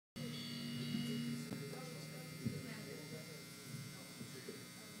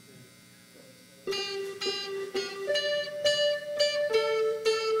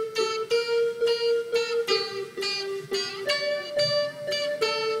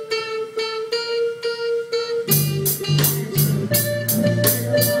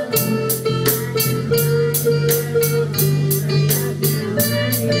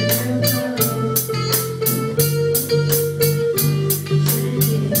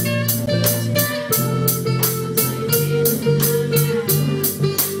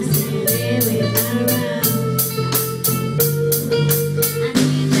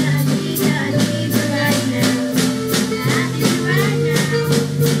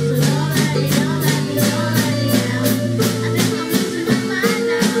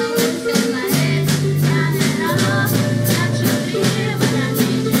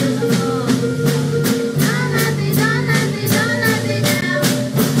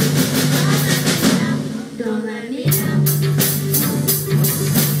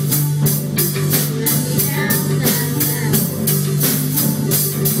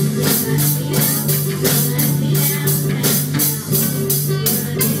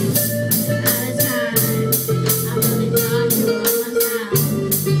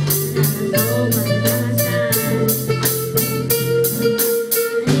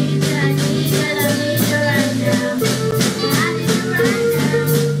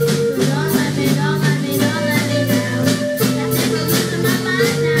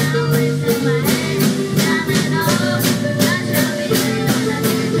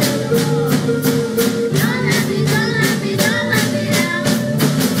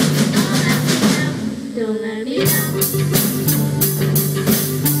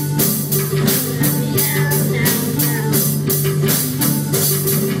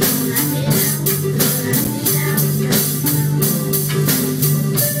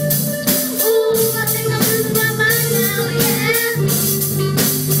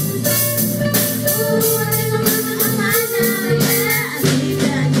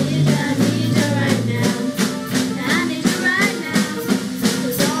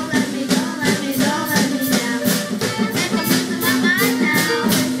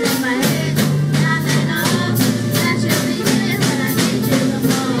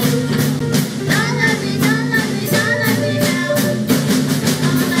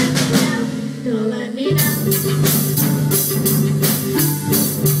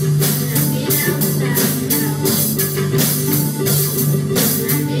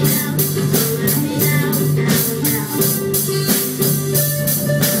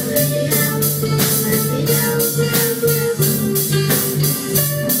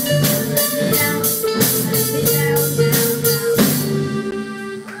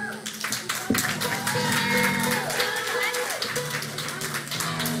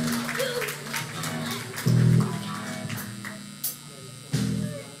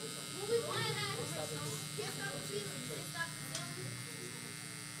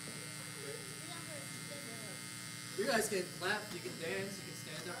can clap, you can dance, you can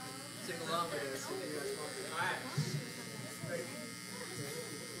stand up and sing along with us if you guys want to. All right. Ready?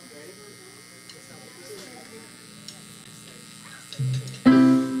 Ready? That's not what we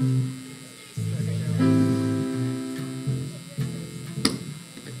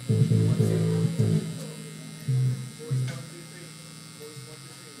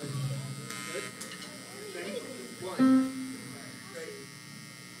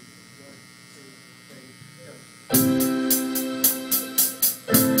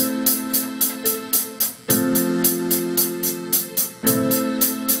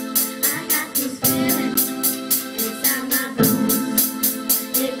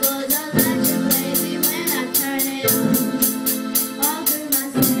All through my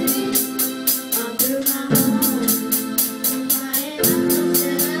city.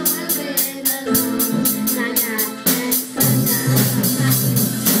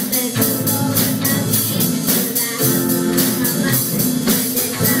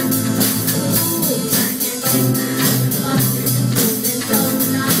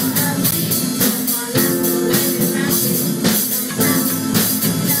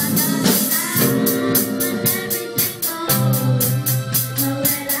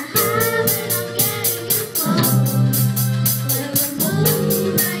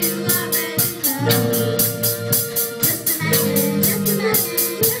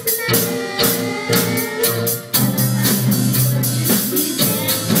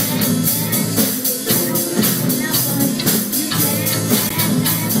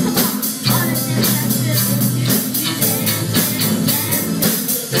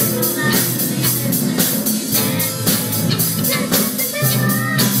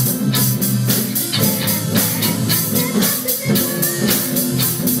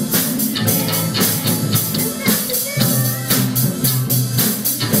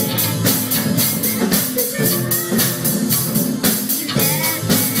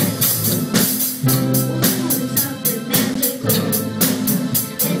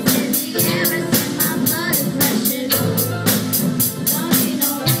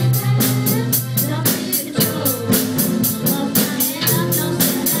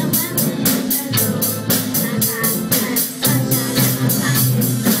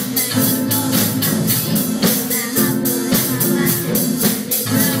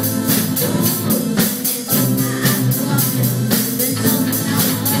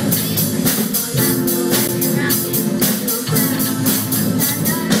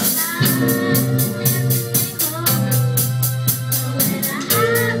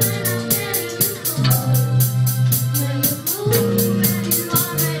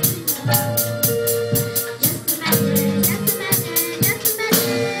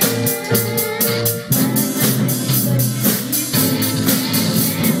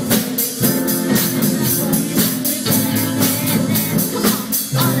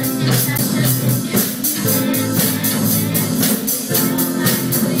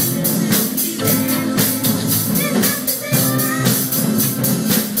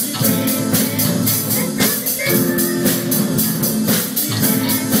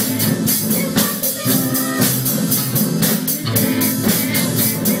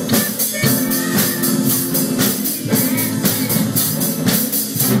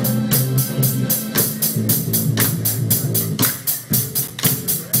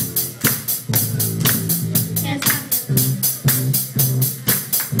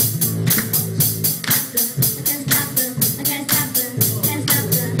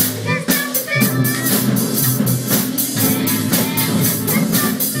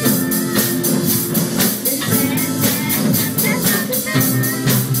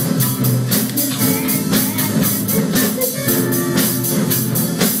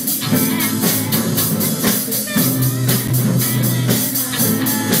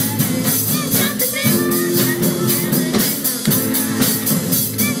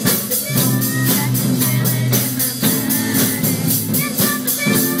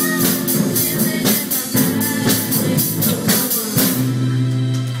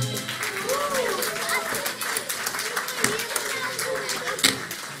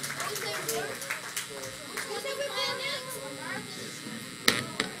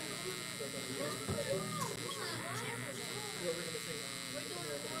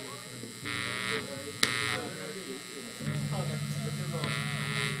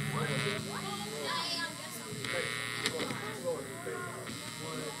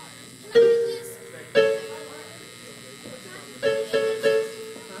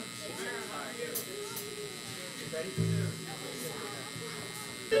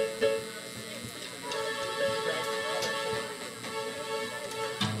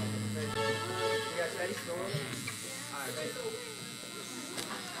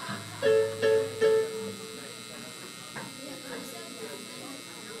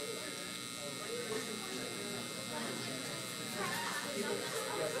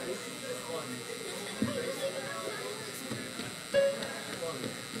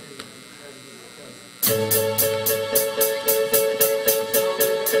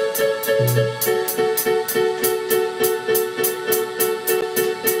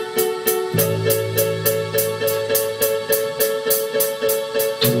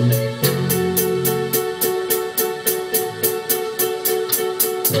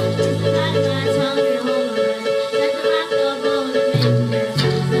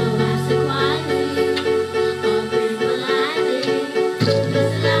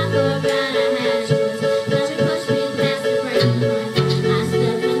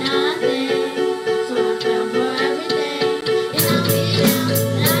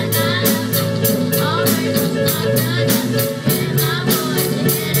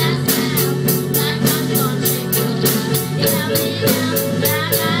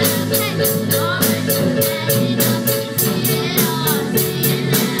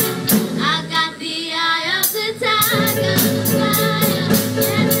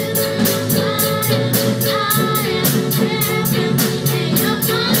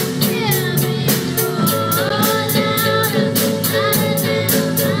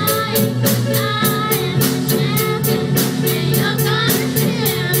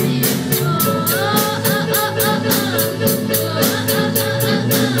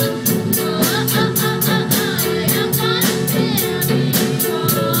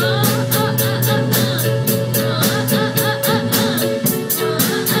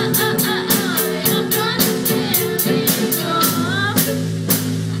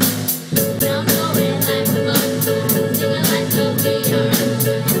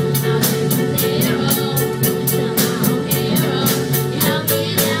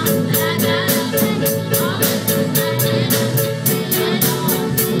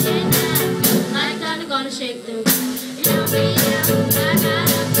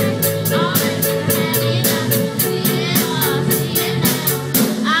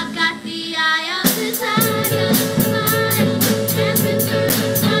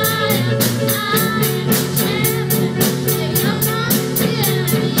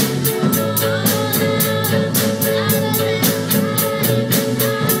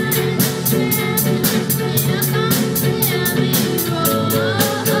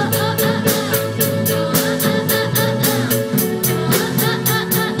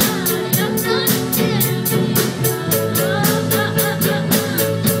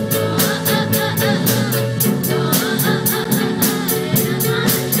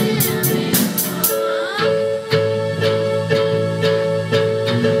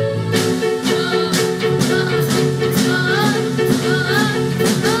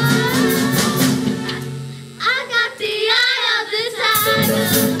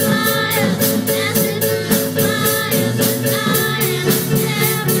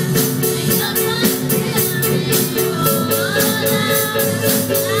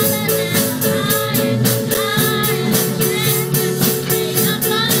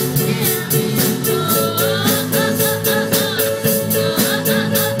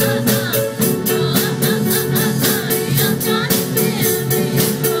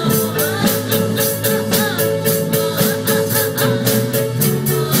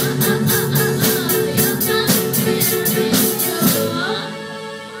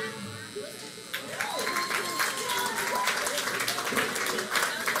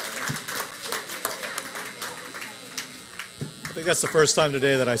 think that's the first time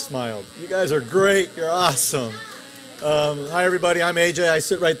today that I smiled. You guys are great. You're awesome. Hi, everybody. I'm AJ. I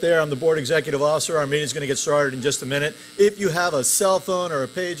sit right there. I'm the board executive officer. Our meeting's going to get started in just a minute. If you have a cell phone or a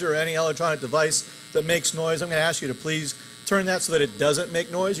pager or any electronic device that makes noise, I'm going to ask you to please turn that so that it doesn't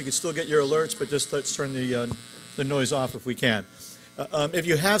make noise. You can still get your alerts, but just let's turn the noise off if we can. If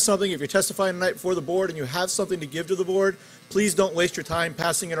you have something, if you're testifying tonight before the board and you have something to give to the board, please don't waste your time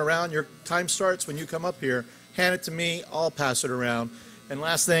passing it around. Your time starts when you come up here. Hand it to me. I'll pass it around. And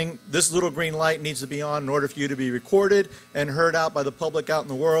last thing, this little green light needs to be on in order for you to be recorded and heard out by the public out in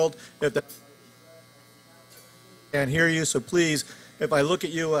the world. If they can't hear you, so please, if I look at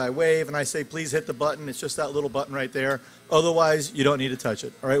you, I wave, and I say, please hit the button. It's just that little button right there. Otherwise, you don't need to touch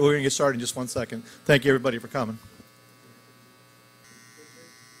it. All right, we're going to get started in just 1 second. Thank you, everybody, for coming.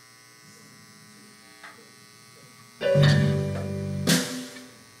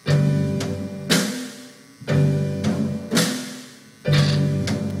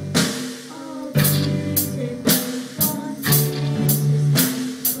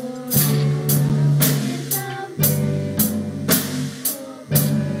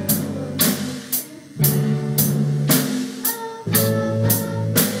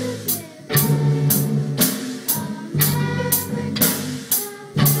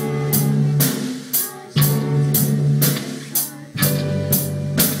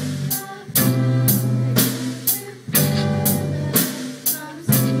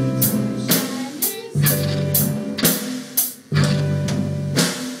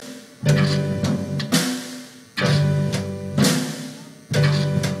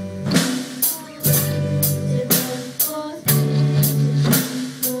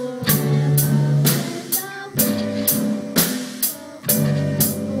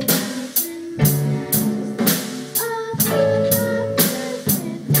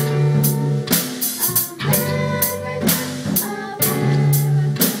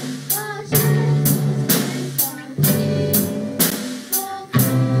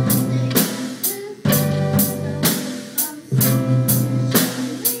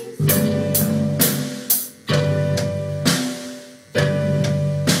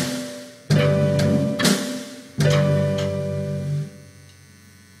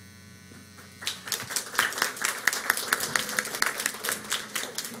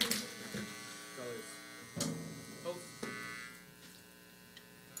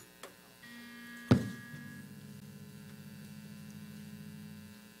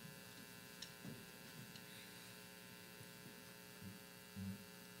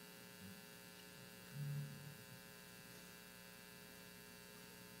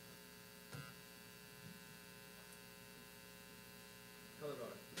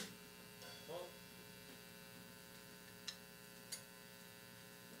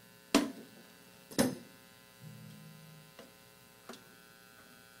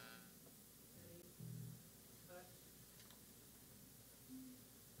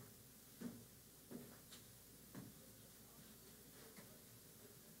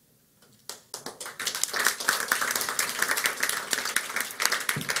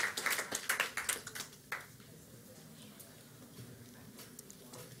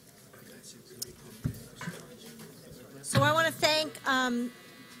 So I want to thank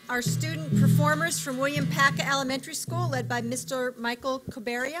our student performers from William Paca Elementary School, led by Mr. Michael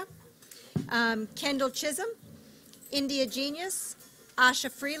Cabaria, Kendall Chisholm, India Genius,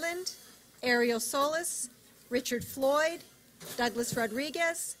 Asha Freeland, Ariel Solis, Richard Floyd, Douglas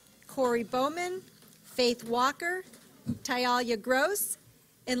Rodriguez, Corey Bowman, Faith Walker, Tyalia Gross,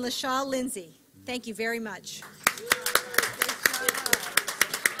 and LaShaw Lindsay. Thank you very much.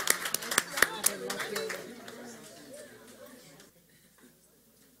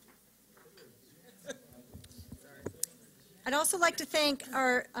 I'd also like to thank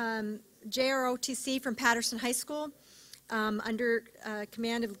our JROTC from Patterson High School under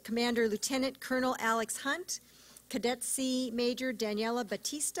command of Commander Lieutenant Colonel Alex Hunt, Cadet C Major Daniela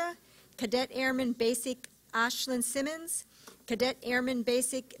Batista, Cadet Airman Basic Ashlyn Simmons, Cadet Airman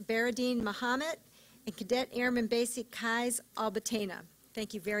Basic Baradine Mohammed, and Cadet Airman Basic Kais Albatena.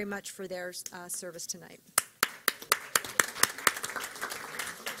 Thank you very much for their service tonight.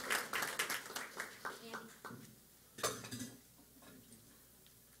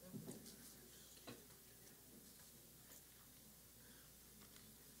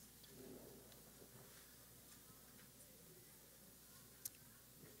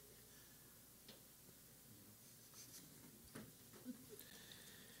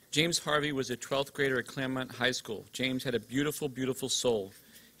 James Harvey was a 12th grader at Claremont High School. James had a beautiful, beautiful soul.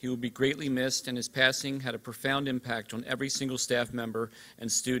 He will be greatly missed, and his passing had a profound impact on every single staff member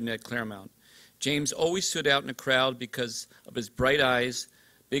and student at Claremont. James always stood out in a crowd because of his bright eyes,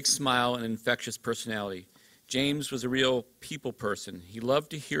 big smile, and infectious personality. James was a real people person. He loved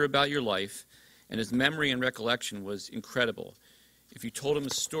to hear about your life, and his memory and recollection was incredible. If you told him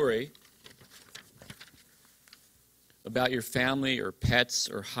a story about your family or pets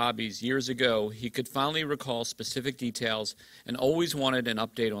or hobbies years ago, he could fondly recall specific details and always wanted an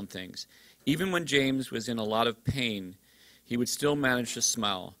update on things. Even when James was in a lot of pain, he would still manage to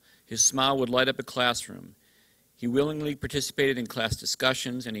smile. His smile would light up a classroom. He willingly participated in class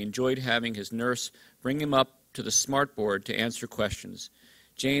discussions, and he enjoyed having his nurse bring him up to the smart board to answer questions.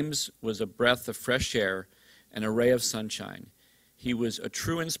 James was a breath of fresh air, and a ray of sunshine. He was a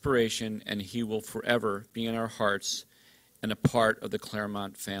true inspiration, and he will forever be in our hearts and a part of the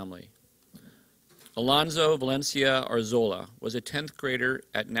Claremont family. Alonzo Valencia Arzola was a 10th grader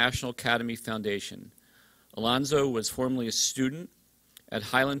at National Academy Foundation. Alonzo was formerly a student at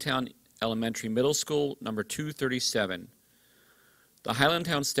Highlandtown Elementary Middle School, number 237. The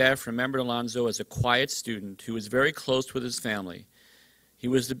Highlandtown staff remembered Alonzo as a quiet student who was very close with his family. He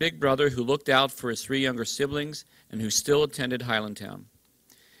was the big brother who looked out for his 3 younger siblings and who still attended Highlandtown.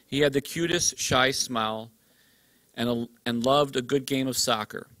 He had the cutest, shy smile and loved a good game of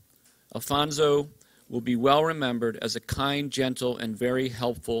soccer. Alfonso will be well remembered as a kind, gentle, and very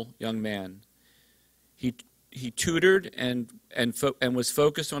helpful young man. He tutored and was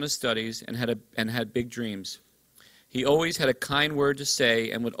focused on his studies and had big dreams. He always had a kind word to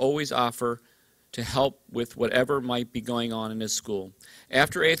say and would always offer to help with whatever might be going on in his school.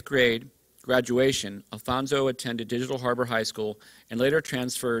 After 8th grade graduation, Alfonso attended Digital Harbor High School and later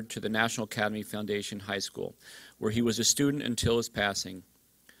transferred to the National Academy Foundation High School, where he was a student until his passing.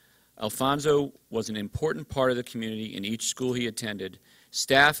 Alfonso was an important part of the community in each school he attended.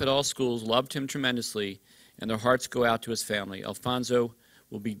 Staff at all schools loved him tremendously, and their hearts go out to his family. Alfonso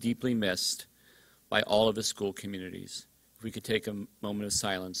will be deeply missed by all of the school communities. If we could take a moment of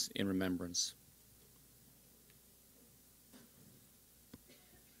silence in remembrance.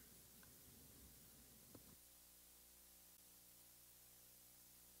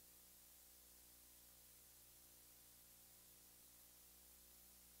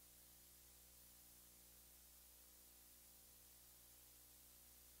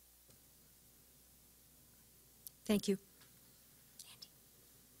 Thank you.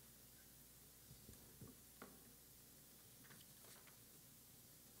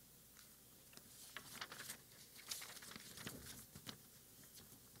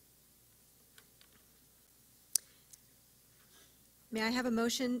 May I have a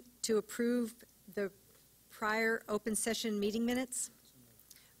motion to approve the prior open session meeting minutes?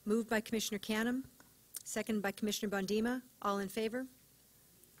 Moved by Commissioner Canham, seconded by Commissioner Bondima. All in favor?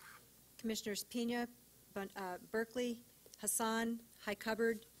 Commissioners Pena, Berkeley, Hassan, High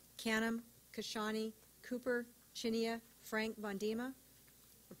Cupboard, Canham, Kashani, Cooper, Chinia, Frank, Bondima.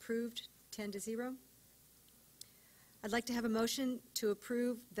 Approved 10-0. I'd like to have a motion to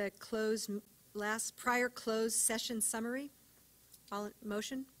approve the prior closed session summary.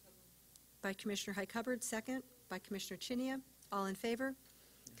 Motion by Commissioner High Cupboard, second by Commissioner Chinia. All in favor?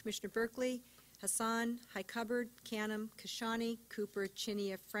 Commissioner Berkeley, Hassan, High Cupboard, Canham, Kashani, Cooper,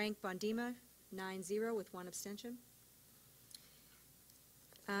 Chinia, Frank, Bondima. 9-0 with 1 abstention.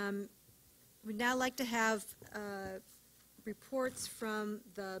 We'd now like to have reports from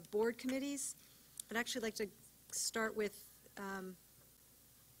the board committees. I'd actually like to start with,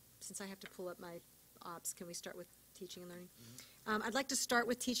 since I have to pull up my ops, can we start with teaching and learning? I'd like to start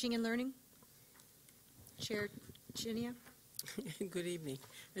with teaching and learning. Chair Chinia. Good evening.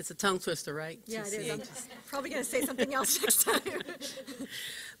 It's a tongue twister, right? Yeah, it is. I'm probably going to say something else next time.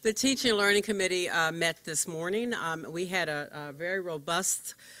 The Teaching and Learning Committee met this morning. We had a very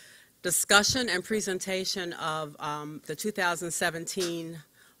robust discussion and presentation of the 2017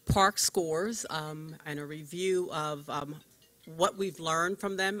 PARCC scores and a review of what we've learned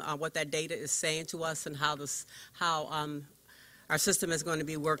from them, what that data is saying to us, and how our system is going to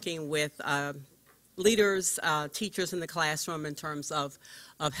be working with leaders, teachers in the classroom in terms of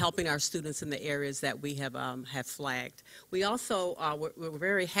helping our students in the areas that we have flagged. We also we're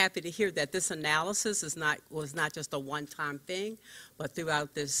very happy to hear that this analysis was not just a one-time thing, but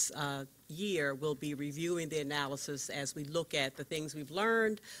throughout this year we'll be reviewing the analysis as we look at the things we've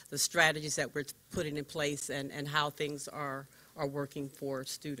learned, the strategies that we're putting in place, and how things are working for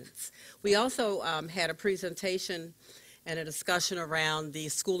students. We also had a presentation and a discussion around the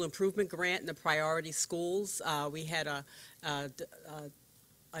school improvement grant and the priority schools. We had a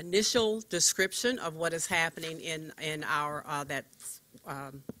initial description of what is happening in our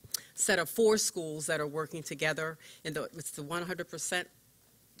set of 4 schools that are working together. It's the 100%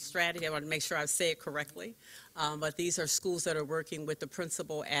 strategy. I want to make sure I say it correctly. But these are schools that are working with the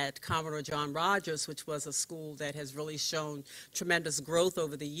principal at Commodore John Rogers, which was a school that has really shown tremendous growth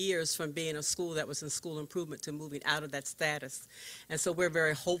over the years from being a school that was in school improvement to moving out of that status. And so we're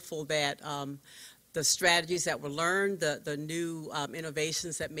very hopeful that the strategies that were learned, the new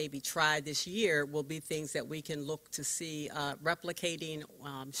innovations that may be tried this year will be things that we can look to see replicating,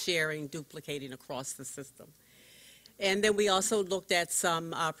 sharing, duplicating across the system. And then we also looked at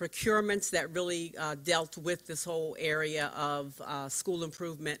some procurements that really dealt with this whole area of school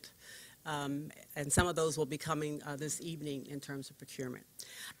improvement, and some of those will be coming this evening in terms of procurement.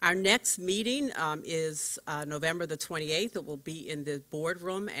 Our next meeting is November the 28th. It will be in the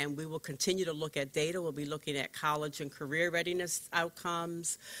boardroom, and we will continue to look at data. We'll be looking at college and career readiness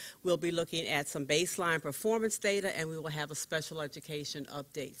outcomes. We'll be looking at some baseline performance data, and we will have a special education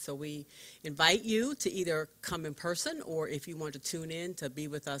update. So we invite you to either come in person, or if you want to tune in, to be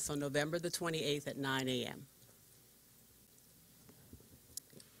with us on November the 28th at 9 a.m.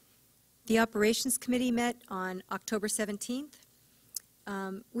 The Operations Committee met on October 17th.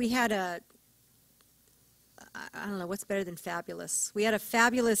 We had I don't know, what's better than fabulous? We had a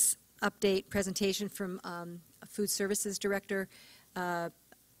fabulous update presentation from Food Services Director,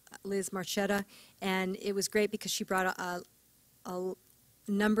 Liz Marchetta, and it was great because she brought a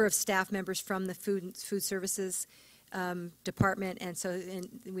number of staff members from the Food Services Department, and so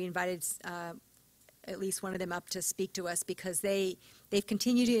we invited at least one of them up to speak to us because they've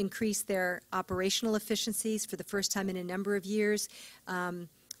continued to increase their operational efficiencies for the first time in a number of years.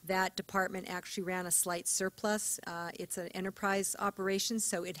 That department actually ran a slight surplus. It's an enterprise operation,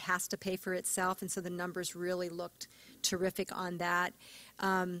 so it has to pay for itself, and so the numbers really looked terrific on that.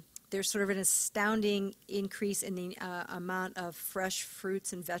 There's sort of an astounding increase in the amount of fresh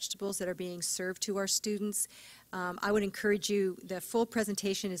fruits and vegetables that are being served to our students. I would encourage you, the full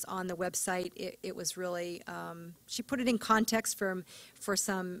presentation is on the website. It was really, she put it in context for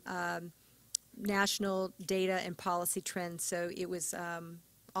some national data and policy trends, so it was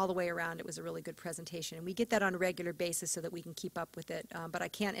all the way around. It was a really good presentation, and we get that on a regular basis so that we can keep up with it, but I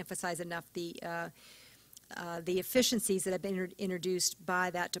can't emphasize enough the efficiencies that have been introduced by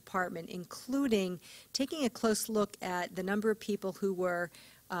that department, including taking a close look at the number of people who were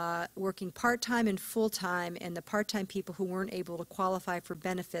working part-time and full-time, and the part-time people who weren't able to qualify for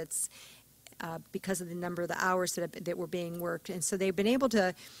benefits because of the number of the hours that were being worked. And so they've been able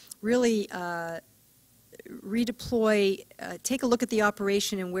to really redeploy, take a look at the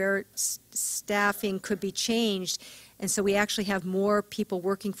operation and where staffing could be changed. And so we actually have more people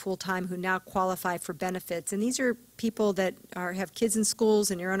working full-time who now qualify for benefits. And these are people that have kids in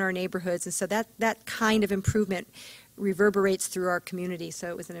schools and are in our neighborhoods. And so that kind of improvement reverberates through our community. So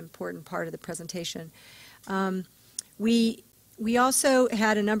it was an important part of the presentation. We also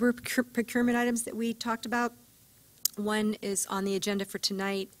had a number of procurement items that we talked about. One is on the agenda for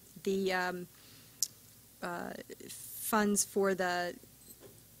tonight, the funds for the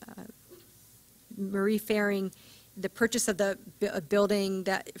Marie Fairing, the purchase of the building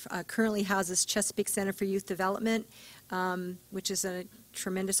that currently houses Chesapeake Center for Youth Development, which is a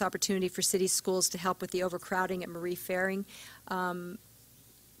tremendous opportunity for city schools to help with the overcrowding at Marie Fairing.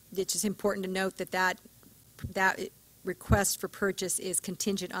 It's just important to note that request for purchase is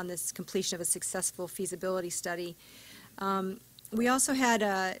contingent on this completion of a successful feasibility study. We also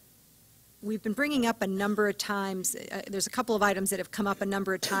had we've been bringing up a number of times, there's a couple of items that have come up a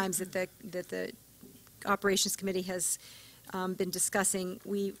number of times that the Operations Committee has been discussing.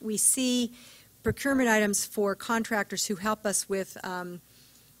 We see procurement items for contractors who help us with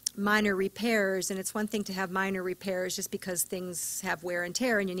minor repairs, and it's one thing to have minor repairs just because things have wear and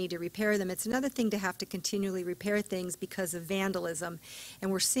tear and you need to repair them. It's another thing to have to continually repair things because of vandalism,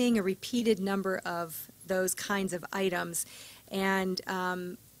 and we're seeing a repeated number of those kinds of items. And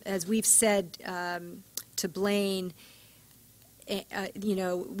as we've said to Blaine, you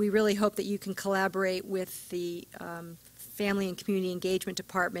know, we really hope that you can collaborate with the Family and Community Engagement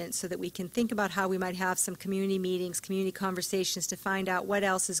Department so that we can think about how we might have some community meetings, community conversations to find out what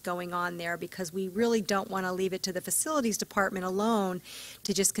else is going on there, because we really don't want to leave it to the Facilities Department alone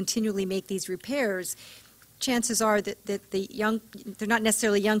to just continually make these repairs. Chances are that they're not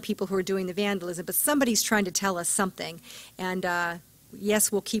necessarily young people who are doing the vandalism, but somebody's trying to tell us something. And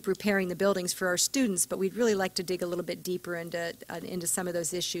yes, we'll keep repairing the buildings for our students, but we'd really like to dig a little bit deeper into some of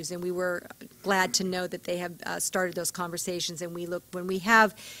those issues. And we were glad to know that they have started those conversations. And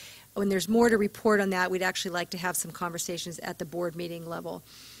when there's more to report on that, we'd actually like to have some conversations at the board meeting level.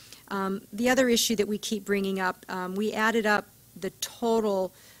 The other issue that we keep bringing up, we added up the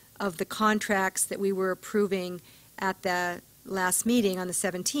total of the contracts that we were approving at the last meeting on the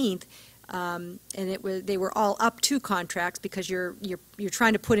 17th, and they were all up to contracts because you're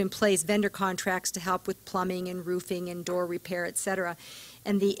trying to put in place vendor contracts to help with plumbing and roofing and door repair, et cetera.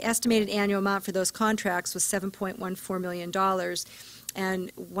 And the estimated annual amount for those contracts was $7.14 million.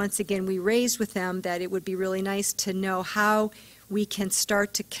 And once again, we raised with them that it would be really nice to know how we can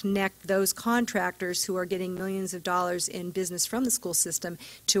start to connect those contractors who are getting millions of dollars in business from the school system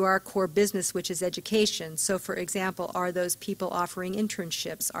to our core business, which is education. So, for example, are those people offering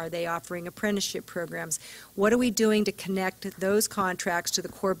internships? Are they offering apprenticeship programs? What are we doing to connect those contracts to the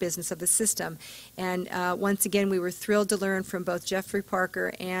core business of the system? And once again, we were thrilled to learn from both Jeffrey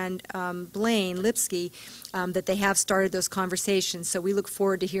Parker and Blaine Lipsky that they have started those conversations. So we look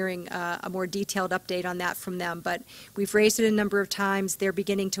forward to hearing a more detailed update on that from them. But we've raised it a number of times. They're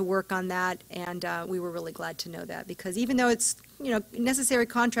beginning to work on that, and we were really glad to know that, because even though it's necessary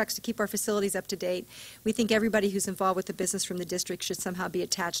contracts to keep our facilities up to date, we think everybody who's involved with the business from the district should somehow be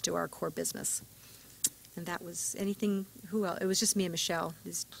attached to our core business. And that was anything. Who else? It was just me and Michelle.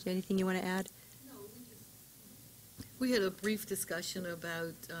 Is there anything you want to add? We had a brief discussion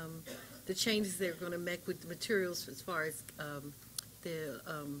about the changes they're going to make with the materials as far as the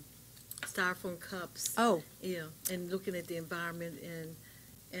styrofoam cups. Oh, Yeah, and looking at the environment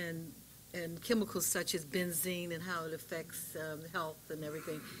and chemicals such as benzene and how it affects health and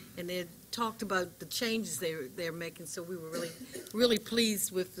everything. And they talked about the changes they're making, so we were really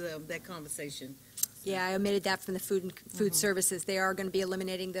pleased with that conversation. yeah, I omitted that from the food services. They are going to be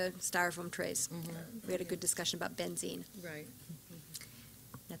eliminating the styrofoam trays. We had a good discussion about benzene. Right.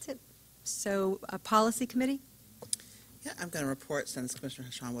 That's it. So, policy committee? Yeah, I'm going to report since Commissioner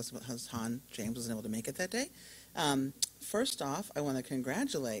Hassan James wasn't able to make it that day. First off, I want to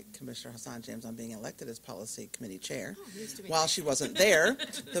congratulate Commissioner Hassan James on being elected as Policy Committee Chair. While she wasn't there,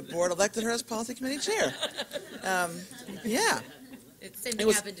 the board elected her as Policy Committee Chair. Yeah. Same thing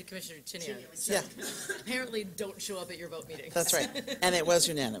happened to Commissioner Chinia. So Yeah. apparently don't show up at your vote meetings. That's right. And it was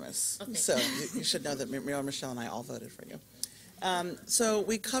unanimous. Okay. So you should know that Muriel, Michelle, and I all voted for you. So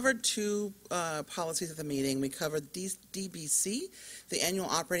we covered two policies at the meeting. We covered DBC, the Annual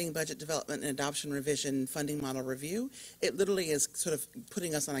Operating Budget Development and Adoption Revision Funding Model Review. It literally is sort of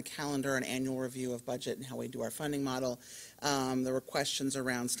putting us on a calendar, an annual review of budget and how we do our funding model. There were questions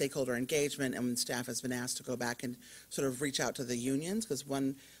around stakeholder engagement, and staff has been asked to go back and sort of reach out to the unions, because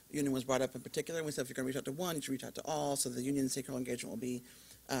one union was brought up in particular, and we said if you're going to reach out to one, you should reach out to all, so the union stakeholder engagement will be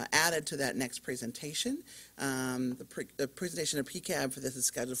added to that next presentation. The presentation of PCAB for this is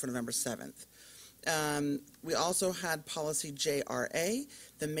scheduled for November 7th. We also had policy JRA,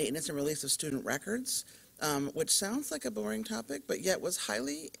 the maintenance and release of student records, which sounds like a boring topic, but yet was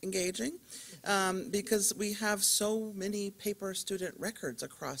highly engaging because we have so many paper student records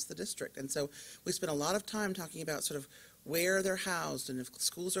across the district. And so we spent a lot of time talking about sort of where they're housed, and if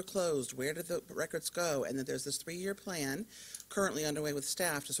schools are closed, where do the records go, and that there's this 3-year plan currently underway with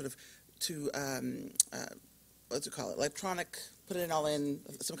staff to sort of, what's it called, electronic, put it all in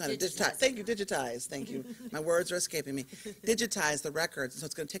some kind of digitize. Thank you. My words are escaping me. Digitize the records. So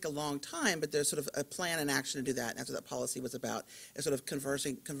it's going to take a long time, but there's sort of a plan and action to do that. And that's what that policy was about, is sort of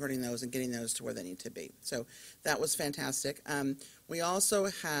converting those and getting those to where they need to be. So that was fantastic. We also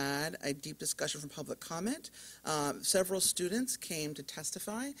had a deep discussion from public comment. Several students came to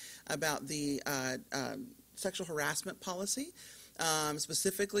testify about the sexual harassment policy.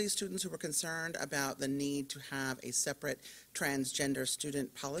 Specifically, students who were concerned about the need to have a separate transgender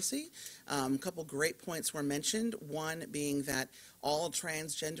student policy. A couple great points were mentioned, one being that all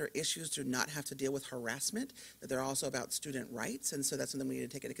transgender issues do not have to deal with harassment, that they're also about student rights, and so that's something we need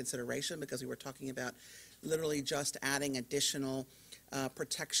to take into consideration, because we were talking about literally just adding additional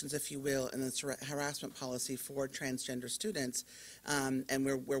protections, if you will, in the harassment policy for transgender students. And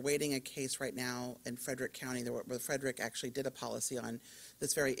we're waiting a case right now in Frederick County where Frederick actually did a policy on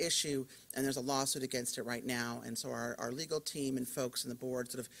this very issue, and there's a lawsuit against it right now. And so our legal team and folks in the board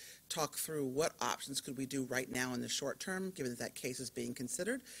sort of talk through what options could we do right now in the short term, given that that case is being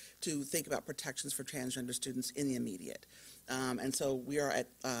considered, to think about protections for transgender students in the immediate. And so we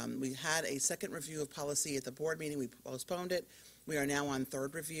had a second review of policy at the board meeting. We postponed it. We are now on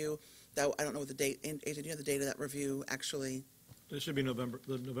third review. I don't know what the date, AJ, do you know the date of that review, actually? It should be the November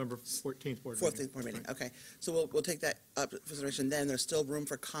 14th board meeting. 14th board meeting, okay. So we'll take that up for consideration then. There's still room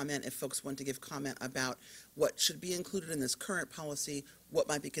for comment if folks want to give comment about what should be included in this current policy, what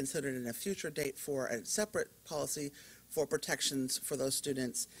might be considered in a future date for a separate policy for protections for those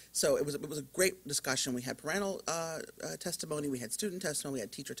students. So it was a great discussion. We had parental testimony, we had student testimony, we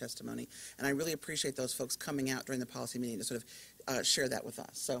had teacher testimony, and I really appreciate those folks coming out during the policy meeting to sort of share that with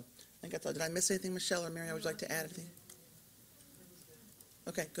us. So I think that's all. Did I miss anything, Michelle or Mary? Would you like to add anything?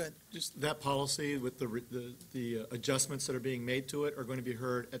 Okay, good. Just that policy with the adjustments that are being made to it are going to be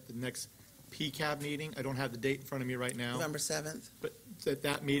heard at the next PCAB meeting. I don't have the date in front of me right now, November 7th. but it's at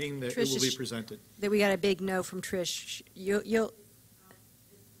that meeting that it Trish, will be is- presented. That we got a big no from Trish. You'll,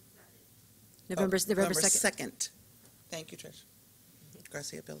 November 2nd. 2nd. Thank you, Trish.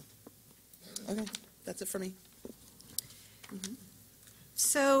 Garcia Bill. Okay, that's it for me.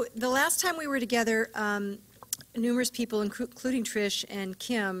 So the last time we were together, numerous people, including Trish and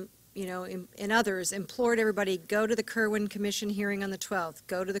Kim, and others, implored everybody, go to the Kerwin Commission hearing on the 12th,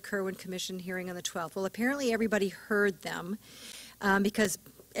 go to the Kerwin Commission hearing on the 12th. Well, apparently everybody heard them because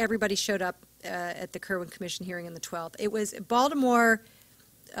everybody showed up at the Kerwin Commission hearing on the 12th. It was Baltimore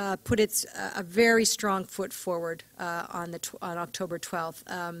put a very strong foot forward on October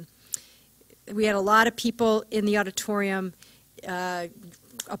 12th. We had a lot of people in the auditorium,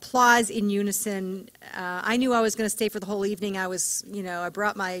 applause in unison. I knew I was going to stay for the whole evening. I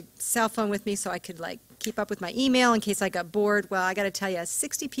brought my cell phone with me so I could keep up with my email in case I got bored. Well, I got to tell you,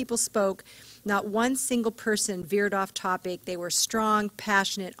 60 people spoke. Not one single person veered off topic. They were strong,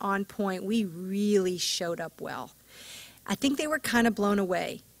 passionate, on point. We really showed up well. I think they were kind of blown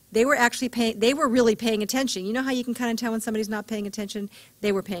away. They were really paying attention. You know how you can kind of tell when somebody's not paying attention?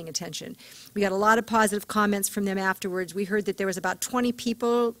 They were paying attention. We got a lot of positive comments from them afterwards. We heard that there was about 20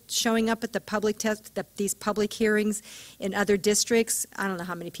 people showing up at the these public hearings in other districts. I don't know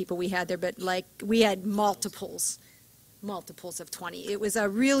how many people we had there, but we had multiples of 20. It was a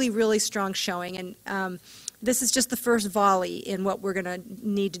really, really strong showing, and this is just the first volley in what we're going to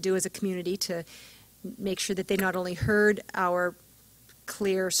need to do as a community to make sure that they not only heard our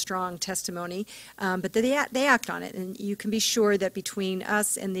clear, strong testimony, but that they act on it. And you can be sure that between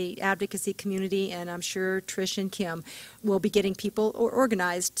us and the advocacy community, and I'm sure Trish and Kim will be getting people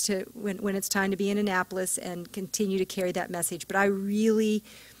organized to when it's time to be in Annapolis and continue to carry that message. But I really,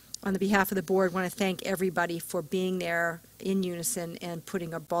 on the behalf of the board, want to thank everybody for being there in unison and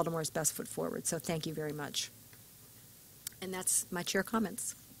putting Baltimore's best foot forward. So thank you very much. And that's my chair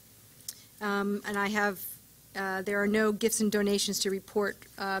comments. And I have there are no gifts and donations to report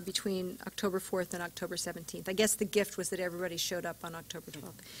between October 4th and October 17th. I guess the gift was that everybody showed up on October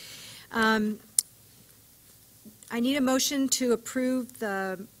 12th. I need a motion to approve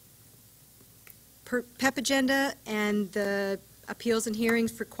the PEP agenda and the appeals and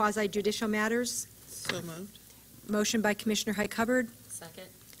hearings for quasi-judicial matters. So moved. Motion by Commissioner Hubbard, Second.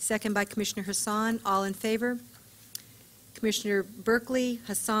 second by Commissioner Hassan. All in favor? Commissioner Berkeley,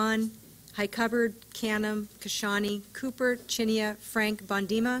 Hassan, Hubbard, Canham, Kashani, Cooper, Chinia, Frank,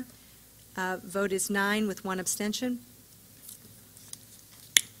 Bondima. Vote is 9 with 1 abstention.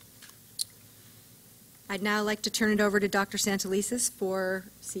 I'd now like to turn it over to Dr. Santelises for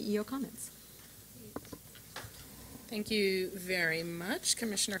CEO comments. Thank you very much,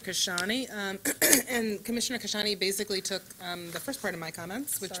 Commissioner Kashani. And Commissioner Kashani basically took the first part of my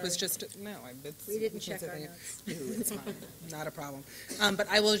comments, which was just, We didn't check our notes. It's fine, not a problem. But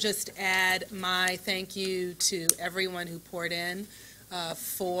I will just add my thank you to everyone who poured in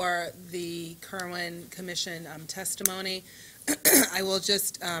for the Kerwin Commission testimony. I will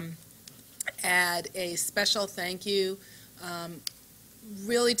just add a special thank you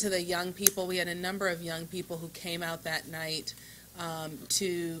really to the young people. We had a number of young people who came out that night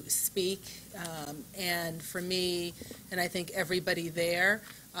to speak, and for me, and I think everybody there,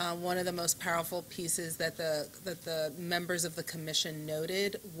 one of the most powerful pieces that the members of the commission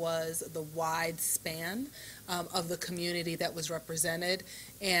noted was the wide span of the community that was represented,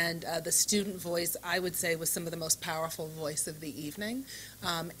 and the student voice, I would say, was some of the most powerful voice of the evening.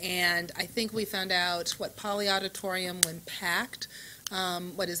 And I think we found out what Poly Auditorium, when packed, how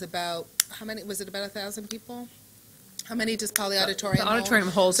many, was it about 1,000 people? How many does Poly Auditorium hold? The auditorium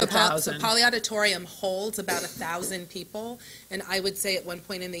holds 1,000. So Poly Auditorium holds about 1,000 people, and I would say at one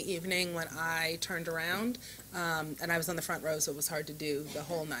point in the evening when I turned around, and I was on the front row, so it was hard to do the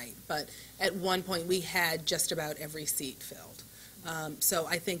whole night, but at one point we had just about every seat filled. So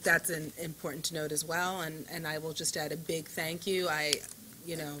I think that's important to note as well, and I will just add a big thank you.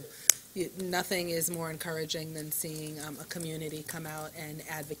 Nothing is more encouraging than seeing a community come out and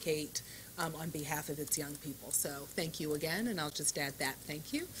advocate on behalf of its young people. So thank you again, and I'll just add that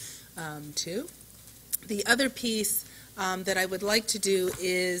thank you too. The other piece that I would like to do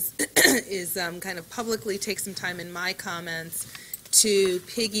is kind of publicly take some time in my comments to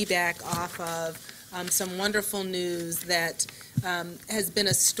piggyback off of some wonderful news that has been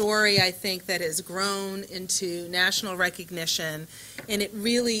a story, I think, that has grown into national recognition. And it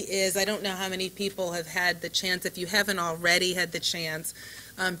really is, I don't know how many people have had the chance, if you haven't already had the chance,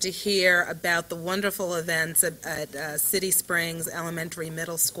 to hear about the wonderful events at City Springs Elementary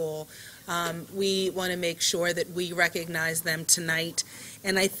Middle School. We want to make sure that we recognize them tonight.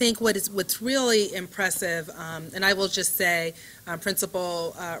 And I think what's really impressive, and I will just say,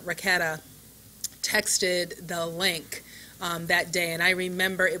 Principal Raqueta texted the link that day, and I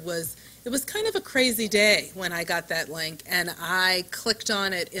remember it was kind of a crazy day when I got that link, and I clicked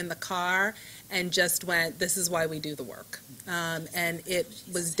on it in the car and just went, this is why we do the work. And it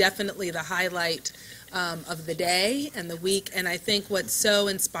was definitely the highlight of the day and the week, and I think what's so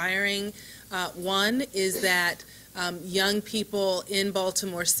inspiring, one, is that young people in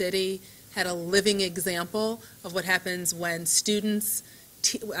Baltimore City had a living example of what happens when students,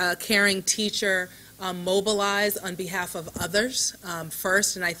 caring teacher, mobilize on behalf of others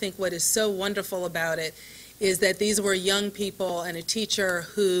first. And I think what is so wonderful about it is that these were young people and a teacher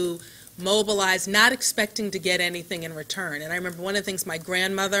who mobilized, not expecting to get anything in return. And I remember one of the things my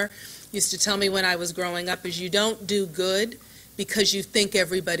grandmother used to tell me when I was growing up is you don't do good because you think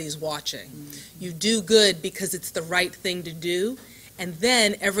everybody's watching. You do good because it's the right thing to do. And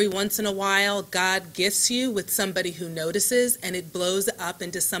then every once in a while, God gifts you with somebody who notices, and it blows up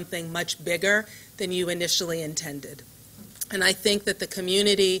into something much bigger than you initially intended. And I think that the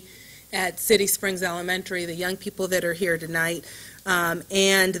community at City Springs Elementary, the young people that are here tonight,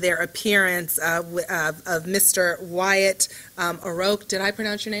 and their appearance of Mr. Wyatt O'Rourke, did I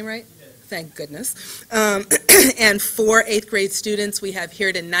pronounce your name right? Thank goodness. And 4 8th grade students we have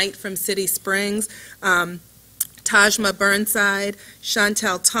here tonight from City Springs. Tajma Burnside,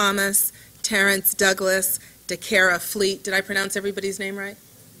 Chantel Thomas, Terrence Douglas, DeCara Fleet. Did I pronounce everybody's name right?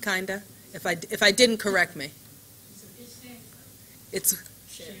 Kinda? If I didn't, correct me. It's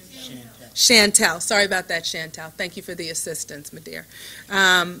Chantel. Sorry about that, Chantel. Thank you for the assistance, my dear.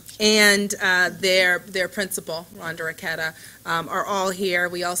 And their principal, Rhonda Raqueta, are all here.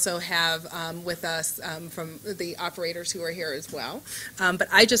 We also have with us from the operators who are here as well. But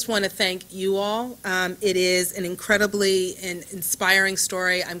I just want to thank you all. It is an incredibly inspiring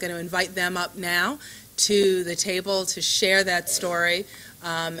story. I'm going to invite them up now to the table to share that story.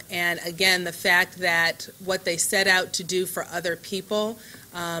 And again, the fact that what they set out to do for other people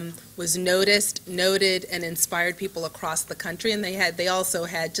was noticed, noted, and inspired people across the country. And they also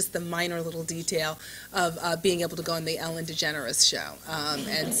had just the minor little detail of being able to go on the Ellen DeGeneres show.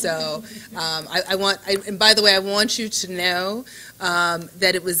 And so and by the way, I want you to know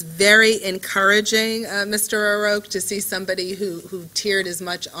that it was very encouraging, Mr. O'Rourke, to see somebody who teared as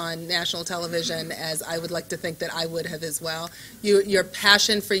much on national television as I would like to think that I would have as well. Your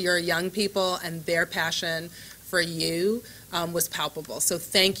passion for your young people and their passion for you was palpable. So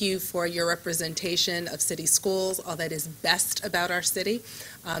thank you for your representation of city schools, all that is best about our city.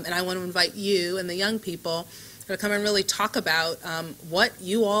 And I want to invite you and the young people to come and really talk about what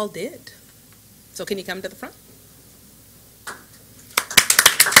you all did. So can you come to the front?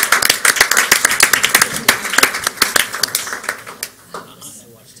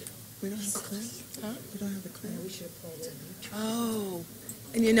 We don't have the clip? Huh? We don't have the clip. We should have pulled it. Oh.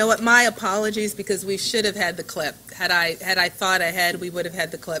 And you know what? My apologies, because we should have had the clip. Had I thought ahead, we would have had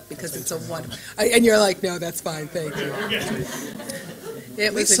the clip, because it's a one. And you're like, no, that's fine, thank you.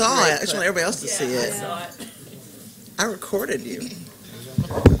 We saw it. I just want everybody else to see it. I recorded you.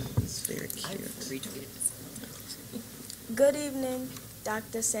 It's very cute. Good evening,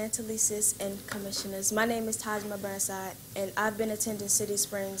 Dr. Santelises and Commissioners. My name is Tajma Burnside, and I've been attending City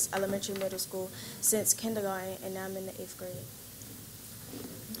Springs Elementary Middle School since kindergarten, and now I'm in the 8th grade.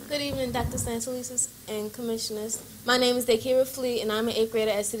 Good evening, Dr. Santelises and Commissioners. My name is DeCara Fleet, and I'm an 8th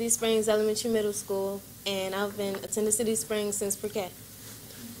grader at City Springs Elementary Middle School, and I've been attending City Springs since pre-K.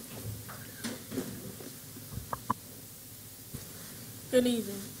 Good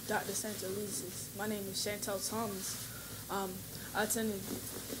evening, Dr. Santelises. My name is Chantel Thomas. I attended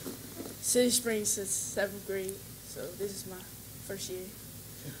City Springs since 7th grade, so this is my first year.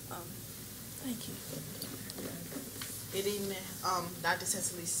 Thank you. Good evening, Dr.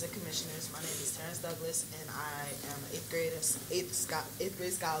 Santelises and Commissioners. My name is Terrence Douglas, and I am an 8th grade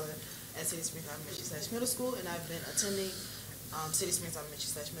scholar at City Springs Elementary / Middle School, and I've been attending City Springs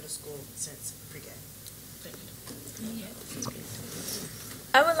Elementary / Middle School since pre-K. Thank you.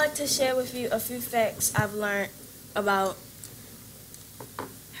 I would like to share with you a few facts I've learned about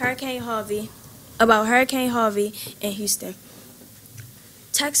Hurricane Harvey in Houston.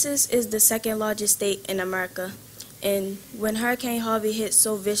 Texas is the second largest state in America, and when Hurricane Harvey hit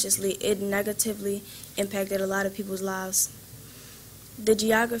so viciously, it negatively impacted a lot of people's lives. The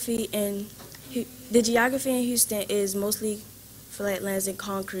geography in Houston is mostly flatlands and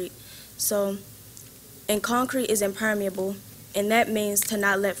concrete. And concrete is impermeable, and that means to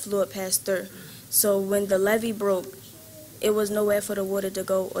not let fluid pass through. So when the levee broke, it was nowhere for the water to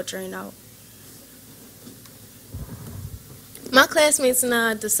go or drain out. My classmates and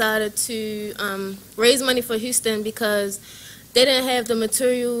I decided to raise money for Houston because they didn't have the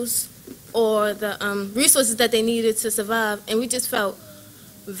materials or the resources that they needed to survive, and we just felt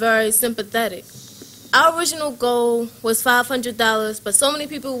very sympathetic. Our original goal was $500, but so many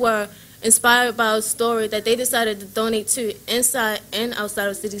people were inspired by our story that they decided to donate to inside and outside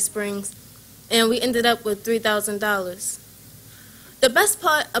of City Springs, and we ended up with $3,000. The best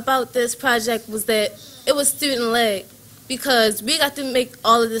part about this project was that it was student-led, because we got to make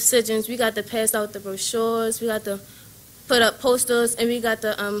all the decisions. We got to pass out the brochures, we got to put up posters, and we got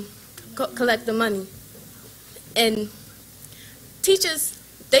to collect the money. And teachers,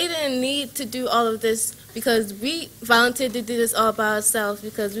 they didn't need to do all of this because we volunteered to do this all by ourselves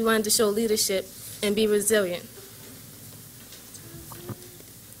because we wanted to show leadership and be resilient.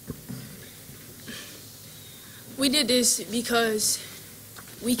 We did this because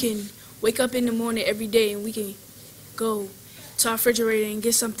we can wake up in the morning every day and we can go to our refrigerator and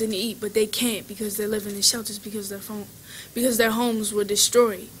get something to eat, but they can't because they're living in shelters because their homes were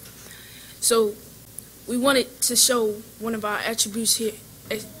destroyed. So we wanted to show one of our attributes here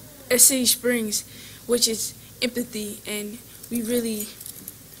at City Springs, which is empathy, and we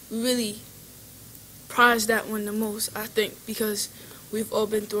really prize that one the most, I think, because we've all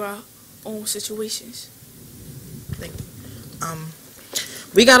been through our own situations. Thank you.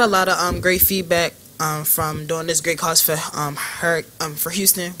 We got a lot of great feedback from doing this great cause for for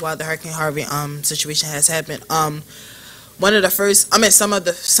Houston while the Hurricane Harvey situation has happened. One of the first, some of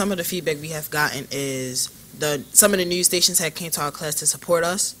the feedback we have gotten is some of the news stations had came to our class to support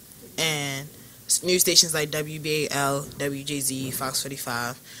us, and news stations like WBAL, WJZ, Fox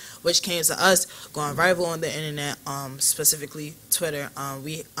 45, which came to us going viral on the internet, specifically Twitter.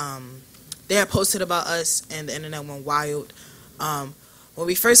 They had posted about us, and the internet went wild. When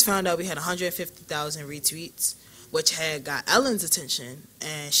we first found out, we had 150,000 retweets, which had got Ellen's attention,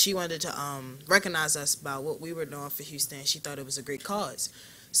 and she wanted to recognize us by what we were doing for Houston. She thought it was a great cause.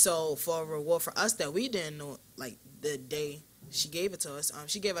 So for a reward for us that we didn't know, like the day she gave it to us,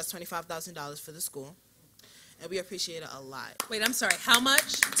 she gave us $25,000 for the school, and we appreciate it a lot. Wait, I'm sorry, how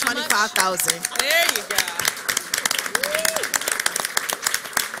much? $25,000. There you go.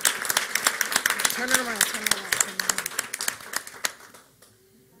 Turn it around, turn it around.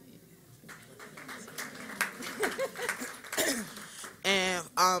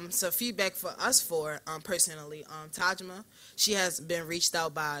 And so feedback for us personally, Tajma, she has been reached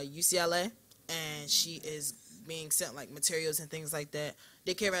out by UCLA, and she is being sent like materials and things like that.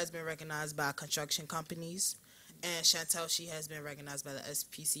 Daycare has been recognized by construction companies, and Chantel, she has been recognized by the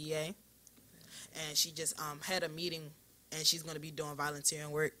SPCA, and she just had a meeting, and she's going to be doing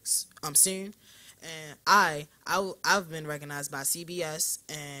volunteering work soon. And I've been recognized by CBS,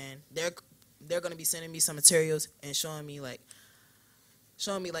 and they're going to be sending me some materials and showing me like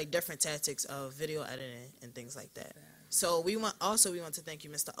different tactics of video editing and things like that. So we want to thank you,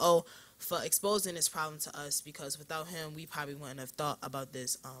 Mr. O, for exposing this problem to us, because without him, we probably wouldn't have thought about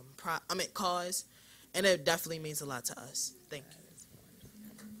this cause, and it definitely means a lot to us. Thank you.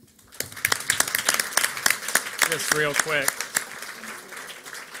 Just real quick.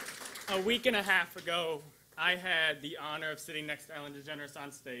 A week and a half ago, I had the honor of sitting next to Ellen DeGeneres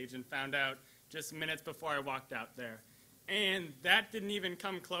on stage and found out just minutes before I walked out there. And that didn't even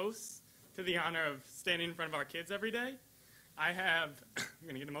come close to the honor of standing in front of our kids every day. I'm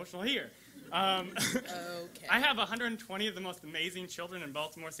going to get emotional here. Okay. I have 120 of the most amazing children in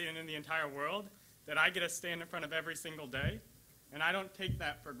Baltimore City and in the entire world that I get to stand in front of every single day, and I don't take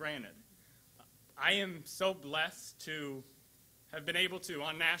that for granted. I am so blessed to have been able to,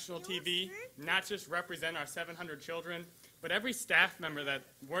 on national TV, not just represent our 700 children, but every staff member that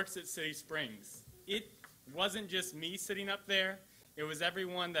works at City Springs. It wasn't just me sitting up there. It was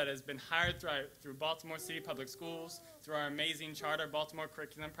everyone that has been hired through Baltimore City Public Schools, through our amazing charter Baltimore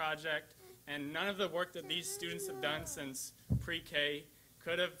Curriculum Project, and none of the work that these students have done since pre-K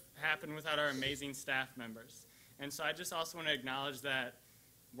could have happened without our amazing staff members. And so I just also want to acknowledge that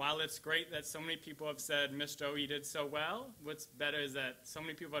while it's great that so many people have said, Ms. Joe, you did so well, what's better is that so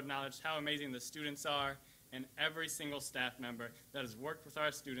many people have acknowledged how amazing the students are, and every single staff member that has worked with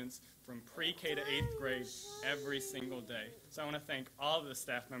our students from pre-K to 8th grade every single day. So I want to thank all of the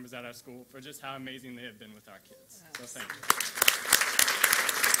staff members at our school for just how amazing they have been with our kids. So thank you.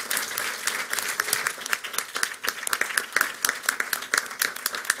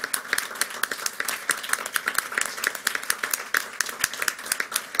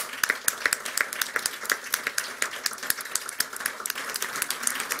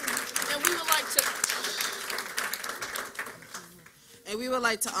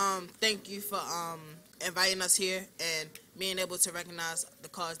 like to thank you for inviting us here and being able to recognize the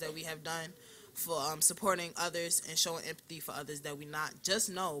cause that we have done for supporting others and showing empathy for others that we not just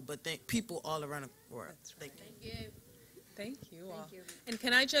know, but think people all around the world. Thank you. Thank you all. And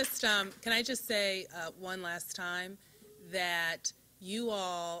can I just say one last time that you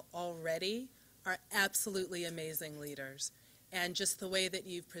all already are absolutely amazing leaders. And just the way that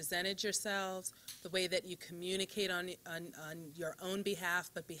you've presented yourselves, the way that you communicate on your own behalf,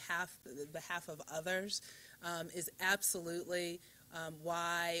 but the behalf of others, is absolutely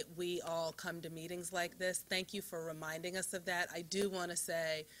why we all come to meetings like this. Thank you for reminding us of that. I do want to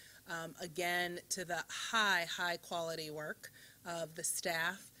say, again, to the high quality work of the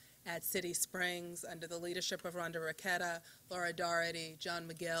staff at City Springs under the leadership of Rhonda Raquetta, Laura Doherty, John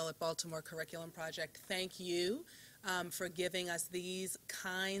McGill at Baltimore Curriculum Project. Thank you for giving us these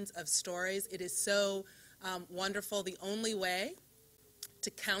kinds of stories. It is so wonderful. The only way to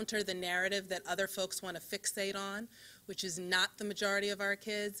counter the narrative that other folks want to fixate on, which is not the majority of our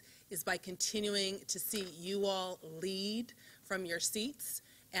kids, is by continuing to see you all lead from your seats.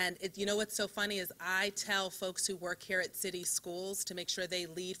 And you know what's so funny is I tell folks who work here at city schools to make sure they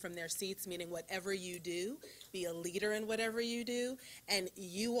lead from their seats, meaning whatever you do, be a leader in whatever you do, and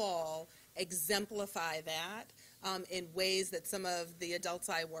you all exemplify that in ways that some of the adults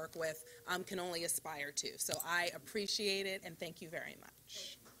I work with can only aspire to. So I appreciate it, and thank you very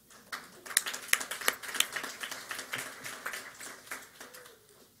much.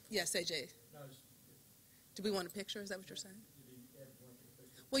 Yes, AJ. Do we want a picture? Is that what you're saying?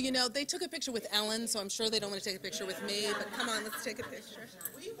 Well, you know, they took a picture with Ellen, so I'm sure they don't want to take a picture with me, but come on, let's take a picture.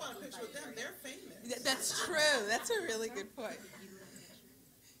 We want a picture with them. They're famous. That's true. That's a really good point.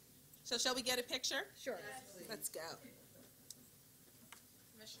 So shall we get a picture? Sure. Let's go.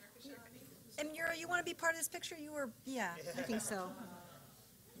 And you want to be part of this picture? Yeah, I think so.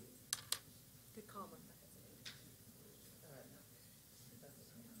 Good call.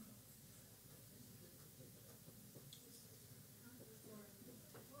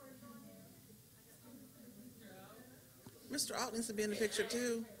 Mr. Alt needs to be in the picture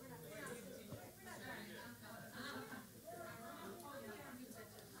too.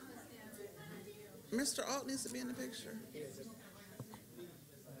 Mr. Alt needs to be in the picture.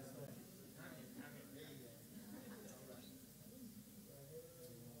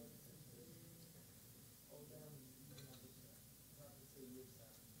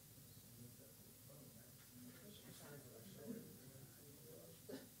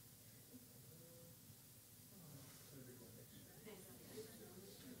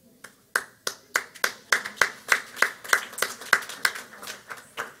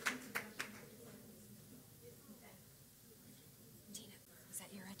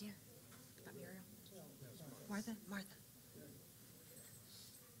 Martha.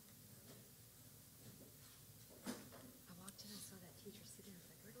 I walked in and saw that teacher sitting there.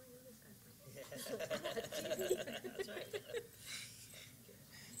 I was like, where do I know this guy from? That's right.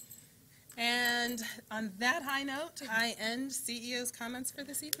 And on that high note, I end CEO's comments for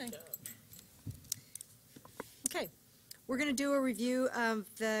this evening. Okay. We're going to do a review of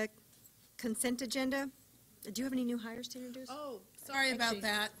the consent agenda. Do you have any new hires to introduce? Oh, sorry about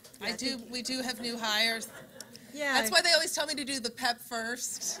that. Yeah, We do have new hires. Yeah. That's why they always tell me to do the PEP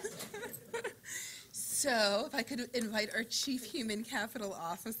first. So if I could invite our Chief Human Capital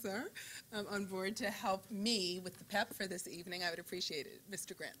Officer on board to help me with the PEP for this evening, I would appreciate it.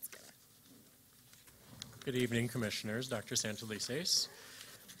 Mr. Grant Skinner. Good evening, Commissioners. Dr. Santelices.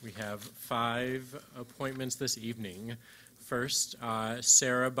 We have 5 appointments this evening. First,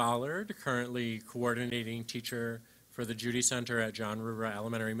 Sarah Ballard, currently coordinating teacher for the Judy Center at John Rura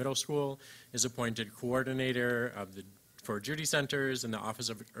Elementary Middle School, is appointed coordinator for Judy Centers in the Office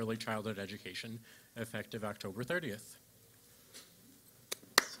of Early Childhood Education, effective October 30th.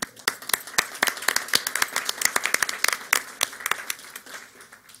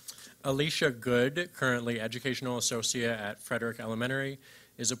 Alicia Good, currently Educational Associate at Frederick Elementary,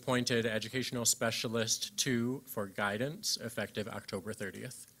 is appointed Educational Specialist 2 for Guidance, effective October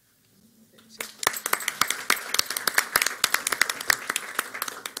 30th.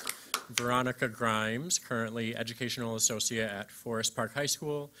 Veronica Grimes, currently Educational Associate at Forest Park High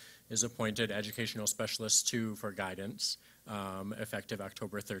School, is appointed Educational Specialist 2 for Guidance, effective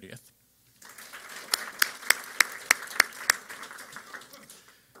October 30th.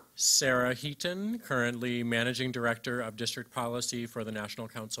 Sarah Heaton, currently Managing Director of District Policy for the National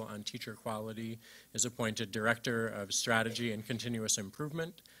Council on Teacher Quality, is appointed Director of Strategy and Continuous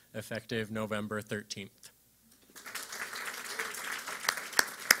Improvement, effective November 13th.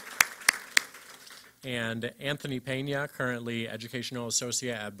 And Anthony Pena, currently Educational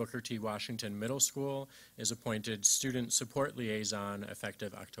Associate at Booker T. Washington Middle School, is appointed Student Support Liaison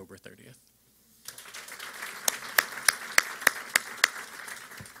effective October 30th.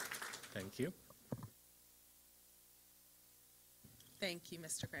 Thank you. Thank you,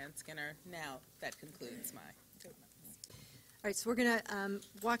 Mr. Grant Skinner. Now, that concludes my. All right, so we're going to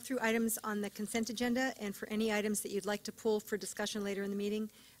walk through items on the consent agenda, and for any items that you'd like to pull for discussion later in the meeting,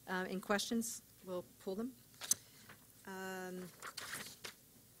 and questions, we'll pull them.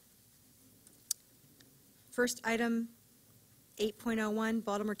 First item, 8.01,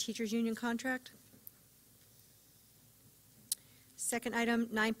 Baltimore Teachers Union contract. Second item,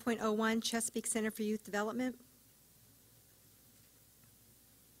 9.01, Chesapeake Center for Youth Development.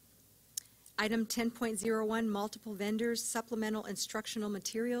 Item 10.01, multiple vendors, supplemental instructional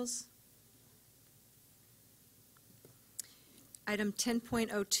materials. Item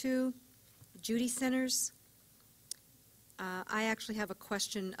 10.02, Judy Centers. I actually have a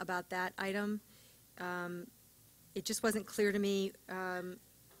question about that item. It just wasn't clear to me.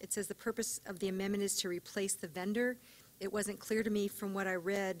 It says the purpose of the amendment is to replace the vendor. It wasn't clear to me from what I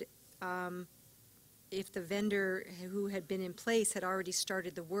read if the vendor who had been in place had already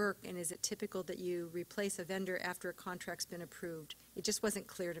started the work, and is it typical that you replace a vendor after a contract's been approved? It just wasn't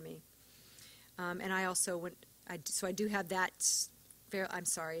clear to me. And I also went, so I do have that, I'm